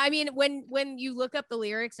 Yeah, I mean, when you look up the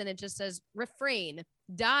lyrics and it just says refrain,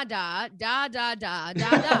 da da da da da da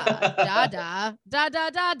da da da da da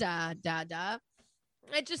da da da da.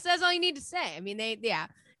 It just says all you need to say. I mean,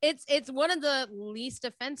 it's one of the least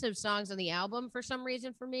offensive songs on the album for some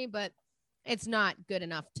reason for me, but it's not good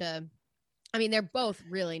enough to. I mean, they're both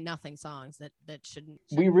really nothing songs that shouldn't.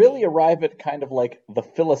 We really arrive at kind of like the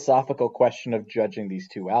philosophical question of judging these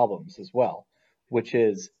two albums as well, which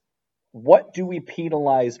is, what do we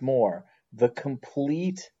penalize more? The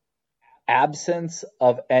complete absence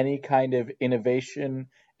of any kind of innovation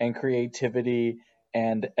and creativity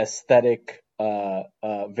and aesthetic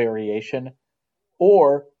variation,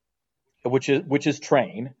 or which is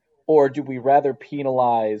Train, or do we rather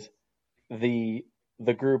penalize the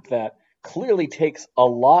group that clearly takes a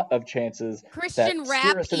lot of chances? Christian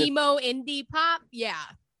rap, emo, indie pop, yeah,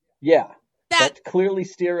 that clearly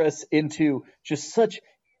steer us into just such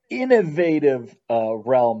innovative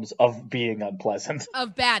realms of being unpleasant,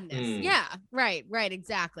 of badness. Yeah, right,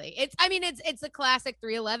 exactly. It's a classic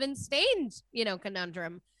 311 Stained,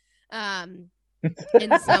 conundrum, in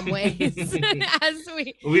some ways. As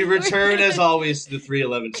we return as always to the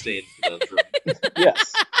 311 Stained conundrum.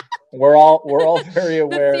 Yes, we're all very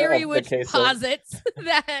aware the theory of which the case posits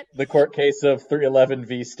that the court case of 311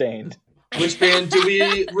 v. Stained. Which band do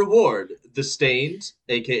we reward? The Stained,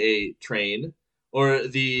 aka Train, or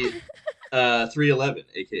the 311,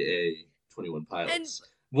 aka 21 Pilots?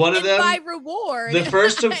 One of them, by reward, the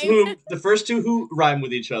first two who rhyme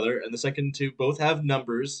with each other, and the second two both have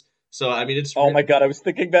numbers. So I mean, it's oh my god, I was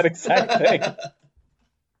thinking that exact thing.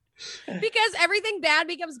 Because everything bad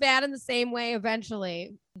becomes bad in the same way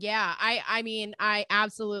eventually. Yeah, I mean, I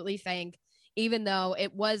absolutely think, even though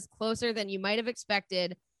it was closer than you might have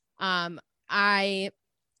expected, I'm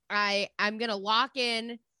gonna lock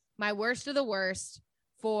in my worst of the worst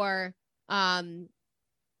for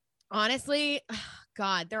honestly,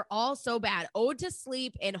 God, they're all so bad. Ode to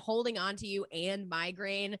Sleep and Holding On to You and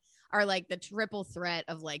Migraine are like the triple threat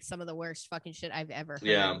of like some of the worst fucking shit I've ever heard.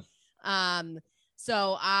 Yeah.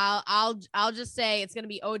 So I'll just say it's gonna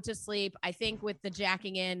be Ode to Sleep. I think with the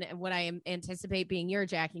jacking in and what I anticipate being your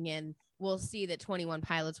jacking in, we'll see that 21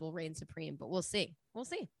 Pilots will reign supreme. But we'll see. What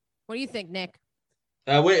do you think, Nick?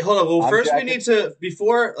 Wait, hold on. Well, first we need to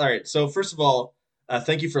all right. So first of all,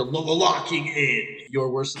 thank you for locking in your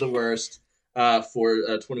worst of the worst for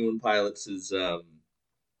 21 Pilots'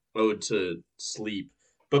 Ode to Sleep.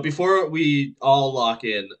 But before we all lock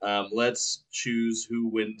in, let's choose who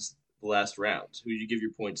wins the last round. Who you give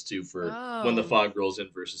your points to for When the Fog Rolls In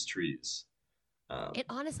versus Trees. It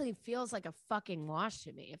honestly feels like a fucking wash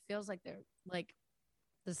to me. It feels like they're like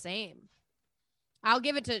the same.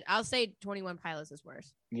 I'll say 21 Pilots is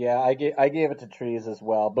worse. Yeah, I gave it to Trees as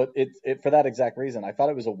well, but it for that exact reason. I thought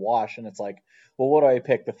it was a wash, and it's like, well, what do I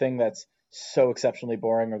pick? The thing that's so exceptionally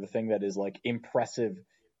boring, or the thing that is like impressive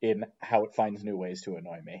in how it finds new ways to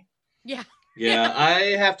annoy me? Yeah. Yeah,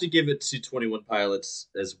 I have to give it to 21 Pilots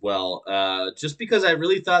as well. Just because I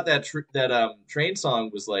really thought that Train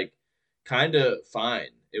song was like kind of fine.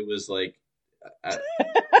 It was like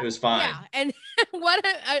it was fine. Yeah, and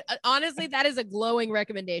honestly, that is a glowing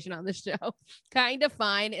recommendation on the show. Kind of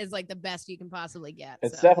fine is like the best you can possibly get.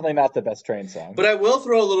 It's definitely not the best Train song. But I will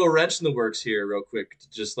throw a little wrench in the works here real quick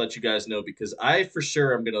to just let you guys know, because I for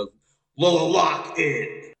sure am going to lock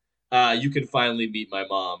in. You Can Finally Meet My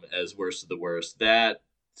Mom as worst of the worst. That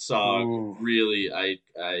song really, I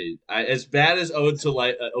as bad as Ode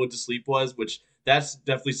to Sleep was, which that's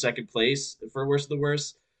definitely second place for worst of the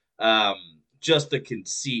worst. Just the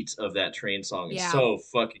conceit of that Train song is so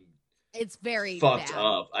fucking. It's very fucked bad.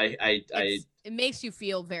 up. It makes you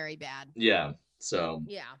feel very bad. Yeah. So.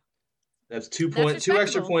 Yeah. That's 2 points. 2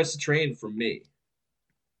 extra points to Train from me.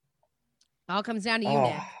 All comes down to you,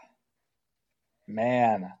 Nick.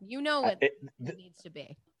 Man. You know what it needs to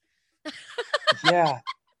be. Yeah.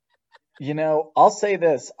 I'll say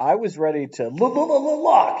this. I was ready to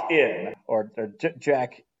lock in or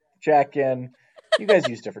jack in. You guys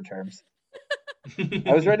use different terms.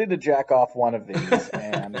 I was ready to jack off one of these,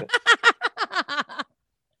 and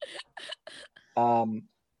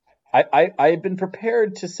I had been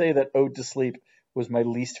prepared to say that "Ode to Sleep" was my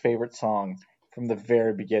least favorite song from the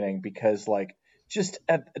very beginning because, like, just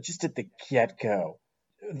at the get-go,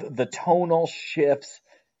 the tonal shifts,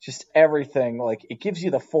 just everything, like, it gives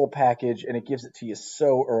you the full package and it gives it to you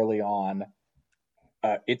so early on.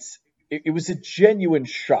 It was a genuine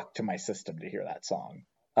shock to my system to hear that song.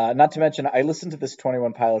 Not to mention, I listened to this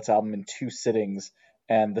 21 Pilots album in 2 sittings,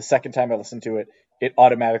 and the second time I listened to it, it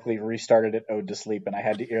automatically restarted at "Ode to Sleep," and I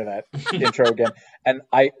had to hear that intro again. And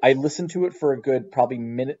I listened to it for a good probably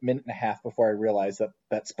minute and a half before I realized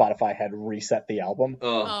that Spotify had reset the album.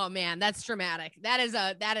 Oh man, that's dramatic. That is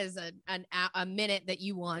a minute that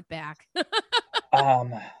you want back.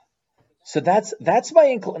 So that's my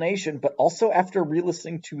inclination, but also after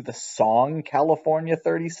re-listening to the song California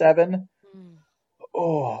 37,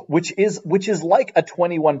 which is like a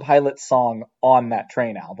 21 Pilots song on that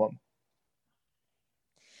Train album.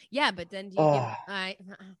 Yeah, but then I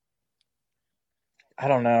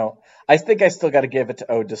don't know. I think I still got to give it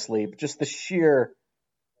to "Ode to Sleep." Just the sheer,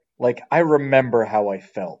 like, I remember how I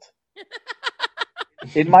felt.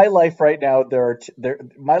 In my life right now,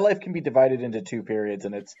 my life can be divided into 2 periods,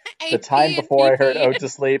 and it's the time before I heard "Ode to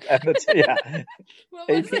Sleep" and AP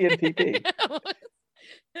and PP.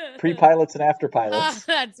 Pre-pilots and after pilots.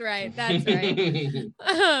 That's right.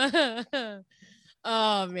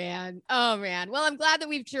 Oh man. Well, I'm glad that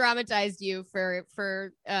we've traumatized you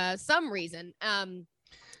for some reason.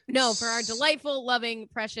 No, for our delightful, loving,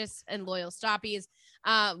 precious, and loyal stoppies.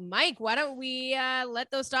 Mike, why don't we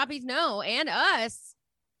let those stoppies know, and us,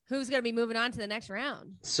 who's going to be moving on to the next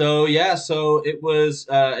round? So it was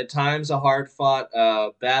at times a hard-fought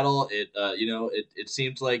battle. It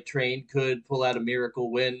seemed like Train could pull out a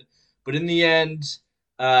miracle win, but in the end,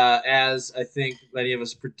 as I think many of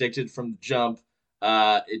us predicted from the jump,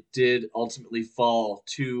 it did ultimately fall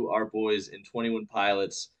to our boys in 21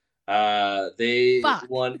 Pilots. They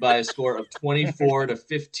won by a score of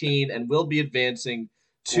 24-15 and will be advancing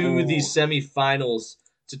to the semifinals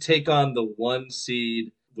to take on the 1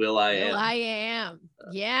 seed will.i.am.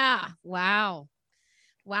 Yeah. Wow.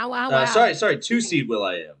 Sorry, 2 seed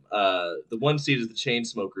will.i.am. The 1 seed is the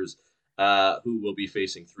Chainsmokers, who will be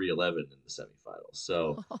facing 311 in the semifinals.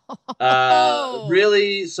 So,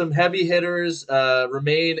 really, some heavy hitters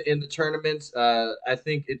remain in the tournament. I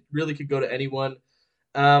think it really could go to anyone.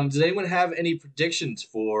 Does anyone have any predictions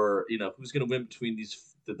for who's going to win between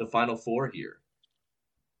the final 4 here?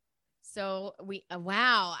 So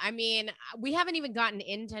wow. I mean, we haven't even gotten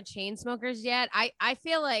into Chainsmokers yet. I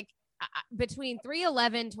feel like between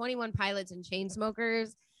 311, 21 Pilots, and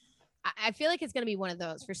Chainsmokers, I feel like it's going to be one of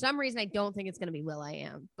those. For some reason, I don't think it's going to be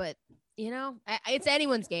will.i.am, but it's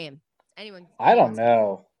anyone's game. I don't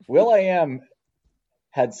know. will.i.am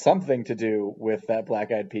had something to do with that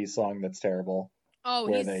Black Eyed Peas song that's terrible. Oh,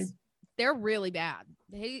 they're really bad.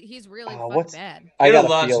 He's really fucking bad. I got a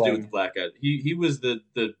lot to do with Black Eyed. He was the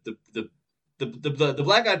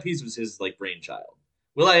Black Eyed Peas was his brainchild.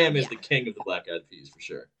 will.i.am is the king of the Black Eyed Peas for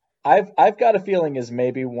sure. I've got a feeling is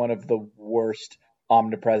maybe one of the worst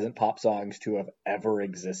omnipresent pop songs to have ever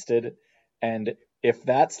existed, and if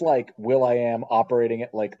that's like will.i.am operating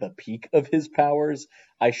at like the peak of his powers,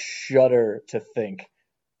 I shudder to think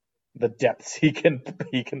the depths he can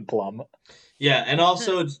plumb. Yeah, and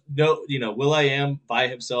also will.i.am by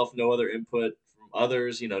himself, no other input from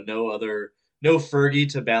others, no Fergie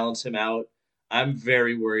to balance him out. I'm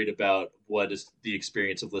very worried about what is the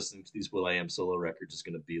experience of listening to these will.i.am solo records is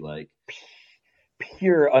going to be like.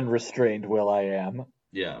 Pure unrestrained will.i.am.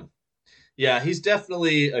 Yeah, he's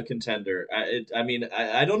definitely a contender.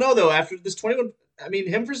 I don't know though. After this 21,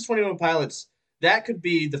 him versus 21 Pilots, that could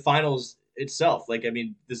be the finals itself.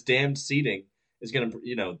 This damned seeding is gonna,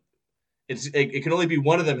 it can only be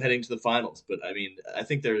one of them heading to the finals. But I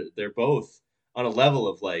think they're both on a level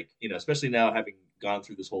of especially now having gone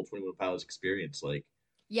through this whole 21 Pilots experience,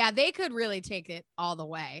 Yeah, they could really take it all the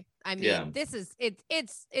way. This is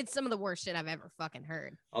it's some of the worst shit I've ever fucking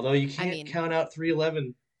heard. Although you can't count out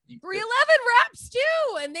 311. 311 raps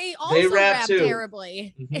too, and they also rap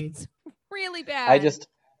terribly. Mm-hmm. It's really bad.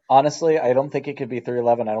 Honestly, I don't think it could be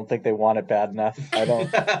 311. I don't think they want it bad enough. I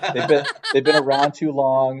don't. They've been around too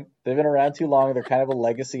long. They're kind of a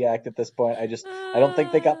legacy act at this point. I don't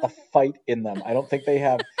think they got the fight in them. I don't think they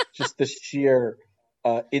have just the sheer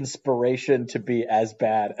inspiration to be as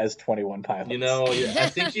bad as 21 Pilots. I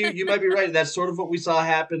think you might be right. That's sort of what we saw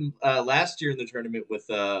happen last year in the tournament with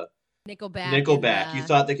Nickelback. You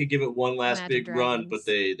thought they could give it one last Imagine big run, but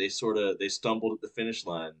Dragons. they stumbled at the finish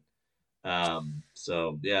line.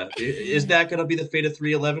 So yeah, is that going to be the fate of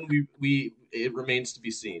 311? It remains to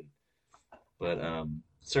be seen. But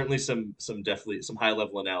certainly some high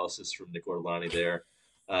level analysis from Nick Ortolani there.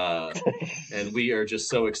 And we are just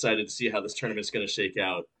so excited to see how this tournament's going to shake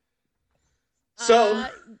out. So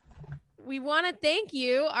we want to thank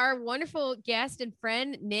you, our wonderful guest and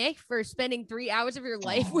friend, Nick, for spending 3 hours of your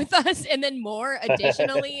life with us. And then more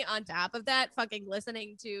additionally, on top of that, fucking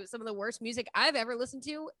listening to some of the worst music I've ever listened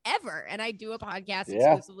to ever. And I do a podcast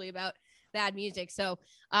exclusively about bad music. So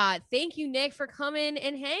thank you, Nick, for coming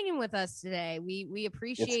and hanging with us today. We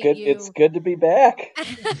appreciate you. It's good to be back.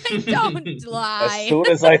 Don't lie. As soon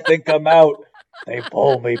as I think I'm out, they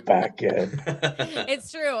pull me back in. It's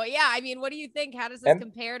true. Yeah. I mean, what do you think? How does this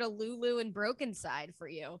compare to Lulu and Broken Side for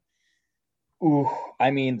you? Ooh,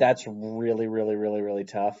 I mean, that's really, really, really, really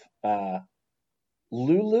tough.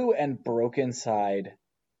 Lulu and Broken Side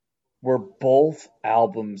were both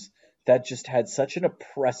albums that just had such an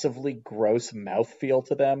oppressively gross mouthfeel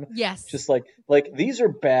to them. Yes. Just like these are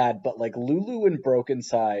bad, but like Lulu and Broken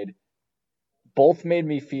Side both made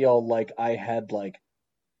me feel like I had like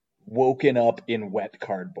woken up in wet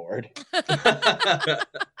cardboard. It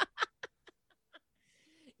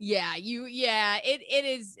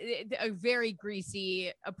is a very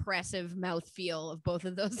greasy, oppressive mouthfeel of both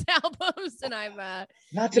of those albums. And I'm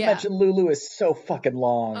not to mention Lulu is so fucking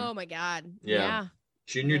long. Oh my God. Yeah.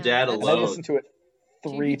 Junior Dad alone. I listened to it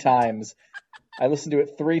 3 times. I listened to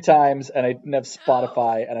it 3 times, and I didn't have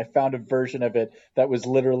Spotify, and I found a version of it that was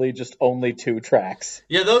literally just only 2 tracks.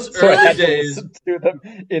 Yeah, those early days. To listen to them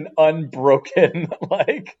in unbroken,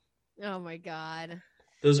 like. Oh my God.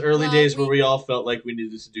 Those early days where we all felt like we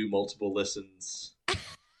needed to do multiple listens.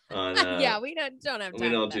 On, we don't have time. We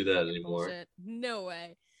don't do that anymore. Bullshit. No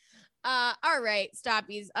way. All right,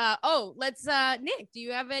 stoppies. Let's Nick, do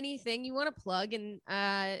you have anything you want to plug in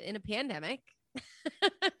a pandemic?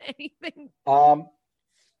 Anything?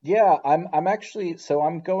 Yeah, I'm actually, so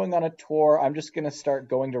I'm going on a tour. I'm just gonna start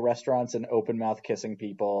going to restaurants and open mouth kissing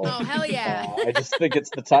people. Oh hell yeah! I just think it's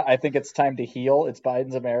the time. I think it's time to heal. It's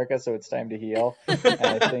Biden's America, so it's time to heal. And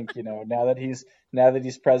I think now that he's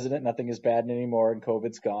president, nothing is bad anymore, and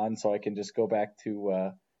COVID's gone, so I can just go back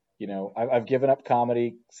to I've given up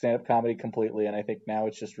comedy, stand-up comedy completely, and I think now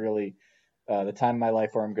it's just really the time in my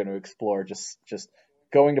life where I'm going to explore just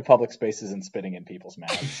going to public spaces and spitting in people's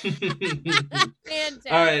mouths.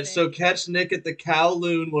 Fantastic. All right, so catch Nick at the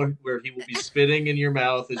Kowloon where he will be spitting in your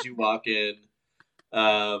mouth as you walk in.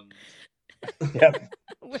 Yep.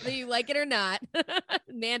 Whether you like it or not.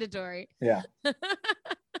 Mandatory. Yeah.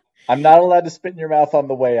 I'm not allowed to spit in your mouth on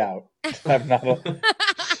the way out. I've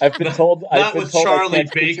been told. Not with Charlie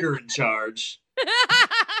Baker in charge.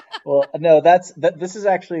 Well, no, this is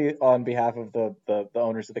actually on behalf of the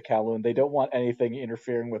owners of the Kowloon. They don't want anything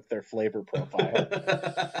interfering with their flavor profile.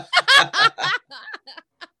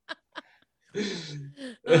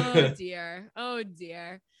 Oh dear.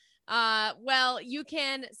 Well, you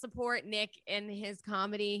can support Nick and his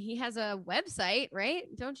comedy. He has a website, right?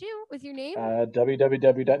 Don't you? With your name?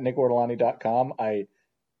 www.nickortolani.com. I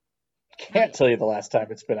can't tell you the last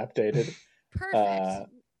time it's been updated.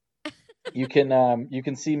 Perfect. You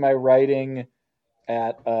can see my writing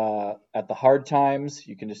at the Hard Times.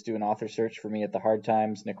 You can just do an author search for me at the Hard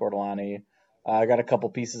Times, Nick Ortolani. I got a couple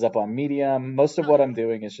pieces up on Medium. Most of what I'm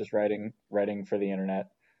doing is just writing for the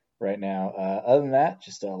internet right now. Other than that,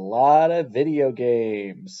 just a lot of video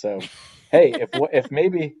games. So, hey,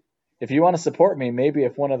 if you want to support me, maybe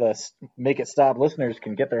if one of the Make It Stop listeners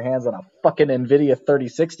can get their hands on a fucking NVIDIA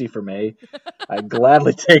 3060 for me, I'd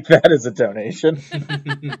gladly take that as a donation.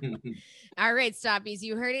 All right, stoppies,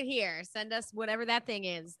 you heard it here. Send us whatever that thing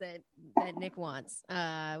is that Nick wants,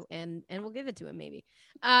 and we'll give it to him maybe.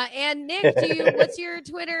 And Nick, what's your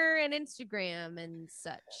Twitter and Instagram and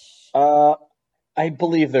such? I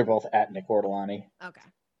believe they're both at Nick Ortolani. Okay.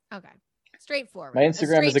 Straightforward. My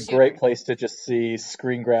Instagram is a great place to just see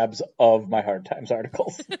screen grabs of my Hard Times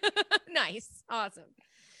articles. Nice. Awesome.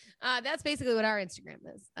 That's basically what our Instagram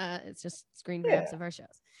is. It's just screen grabs of our shows.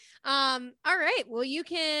 All right. Well, you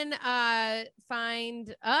can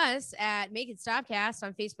find us at Make It Stopcast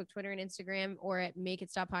on Facebook, Twitter, and Instagram, or at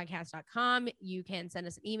makeitstoppodcast.com. You can send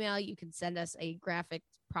us an email. You can send us a graphic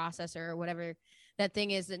processor or whatever that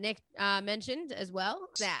thing is that Nick mentioned as well.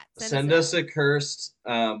 Send us a cursed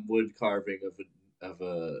wood carving of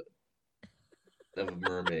a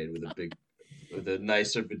mermaid with a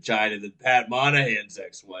nicer vagina than Pat Monahan's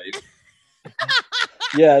ex-wife.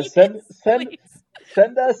 Yeah, send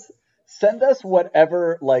Send us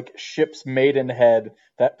whatever like ship's maidenhead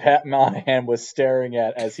that Pat Monahan was staring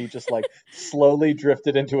at as he just like slowly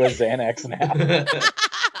drifted into a Xanax nap.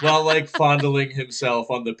 While like fondling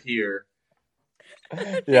himself on the pier.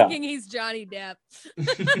 Yeah. Thinking he's Johnny Depp.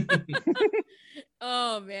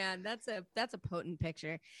 Oh man, that's a potent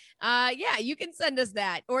picture. Yeah, you can send us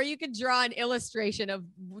that, or you can draw an illustration of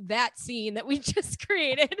that scene that we just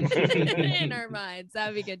created in our minds. That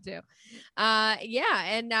would be good too. Yeah,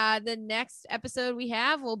 and the next episode we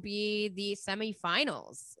have will be the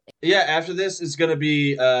semifinals. Yeah, after this is going to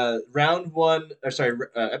be episode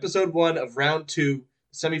 1 of round 2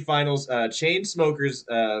 semifinals. Chainsmokers,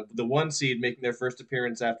 the 1 seed, making their first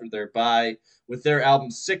appearance after their bye with their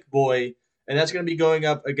album Sick Boy. And that's going to be going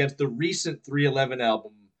up against the recent 311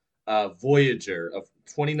 album, Voyager, of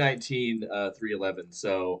 2019 311.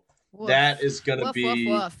 So Woof. that is going to be...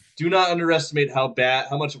 Woof. Do not underestimate how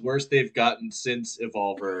much worse they've gotten since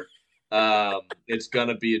Evolver. It's going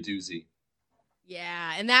to be a doozy.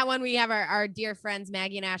 Yeah, and that one we have our dear friends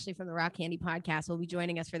Maggie and Ashley from the Rock Candy podcast will be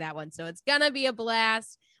joining us for that one. So it's going to be a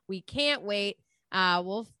blast. We can't wait.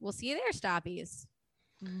 We'll see you there, Stoppies.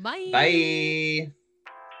 Bye. Bye.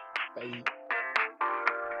 Bye.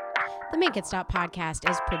 The Make It Stop podcast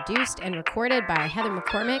is produced and recorded by Heather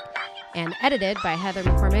McCormick and edited by Heather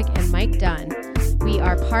McCormick and Mike Dunn. We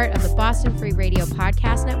are part of the Boston Free Radio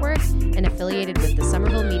Podcast Network and affiliated with the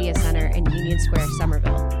Somerville Media Center in Union Square,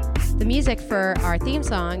 Somerville. The music for our theme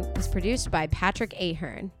song is produced by Patrick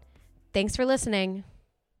Ahern. Thanks for listening.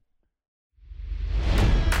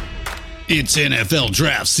 It's NFL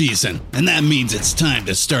draft season, and that means it's time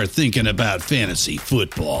to start thinking about fantasy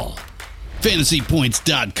football.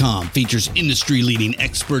 FantasyPoints.com features industry-leading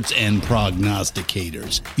experts and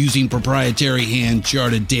prognosticators using proprietary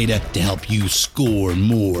hand-charted data to help you score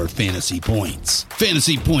more fantasy points.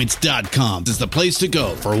 FantasyPoints.com is the place to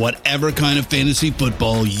go for whatever kind of fantasy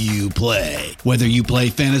football you play. Whether you play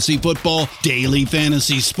fantasy football, daily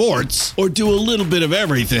fantasy sports, or do a little bit of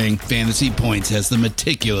everything, Fantasy Points has the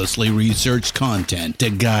meticulously researched content to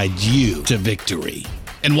guide you to victory.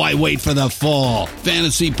 And why wait for the fall?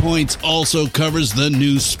 Fantasy Points also covers the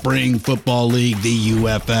new spring football league, the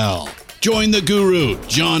UFL. Join the guru,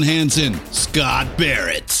 John Hansen, Scott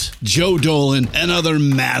Barrett, Joe Dolan, and other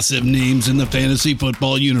massive names in the fantasy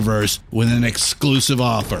football universe with an exclusive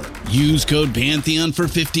offer. Use code Pantheon for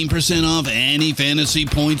 15% off any Fantasy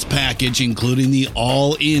Points package, including the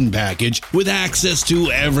all-in package, with access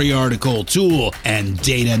to every article, tool, and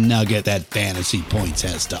data nugget that Fantasy Points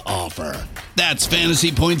has to offer. That's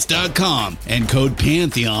FantasyPoints.com and code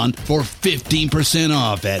Pantheon for 15%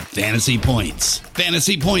 off at Fantasy Points.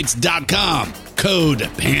 FantasyPoints.com, code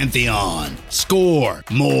Pantheon. Score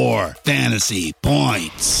more fantasy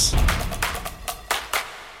points.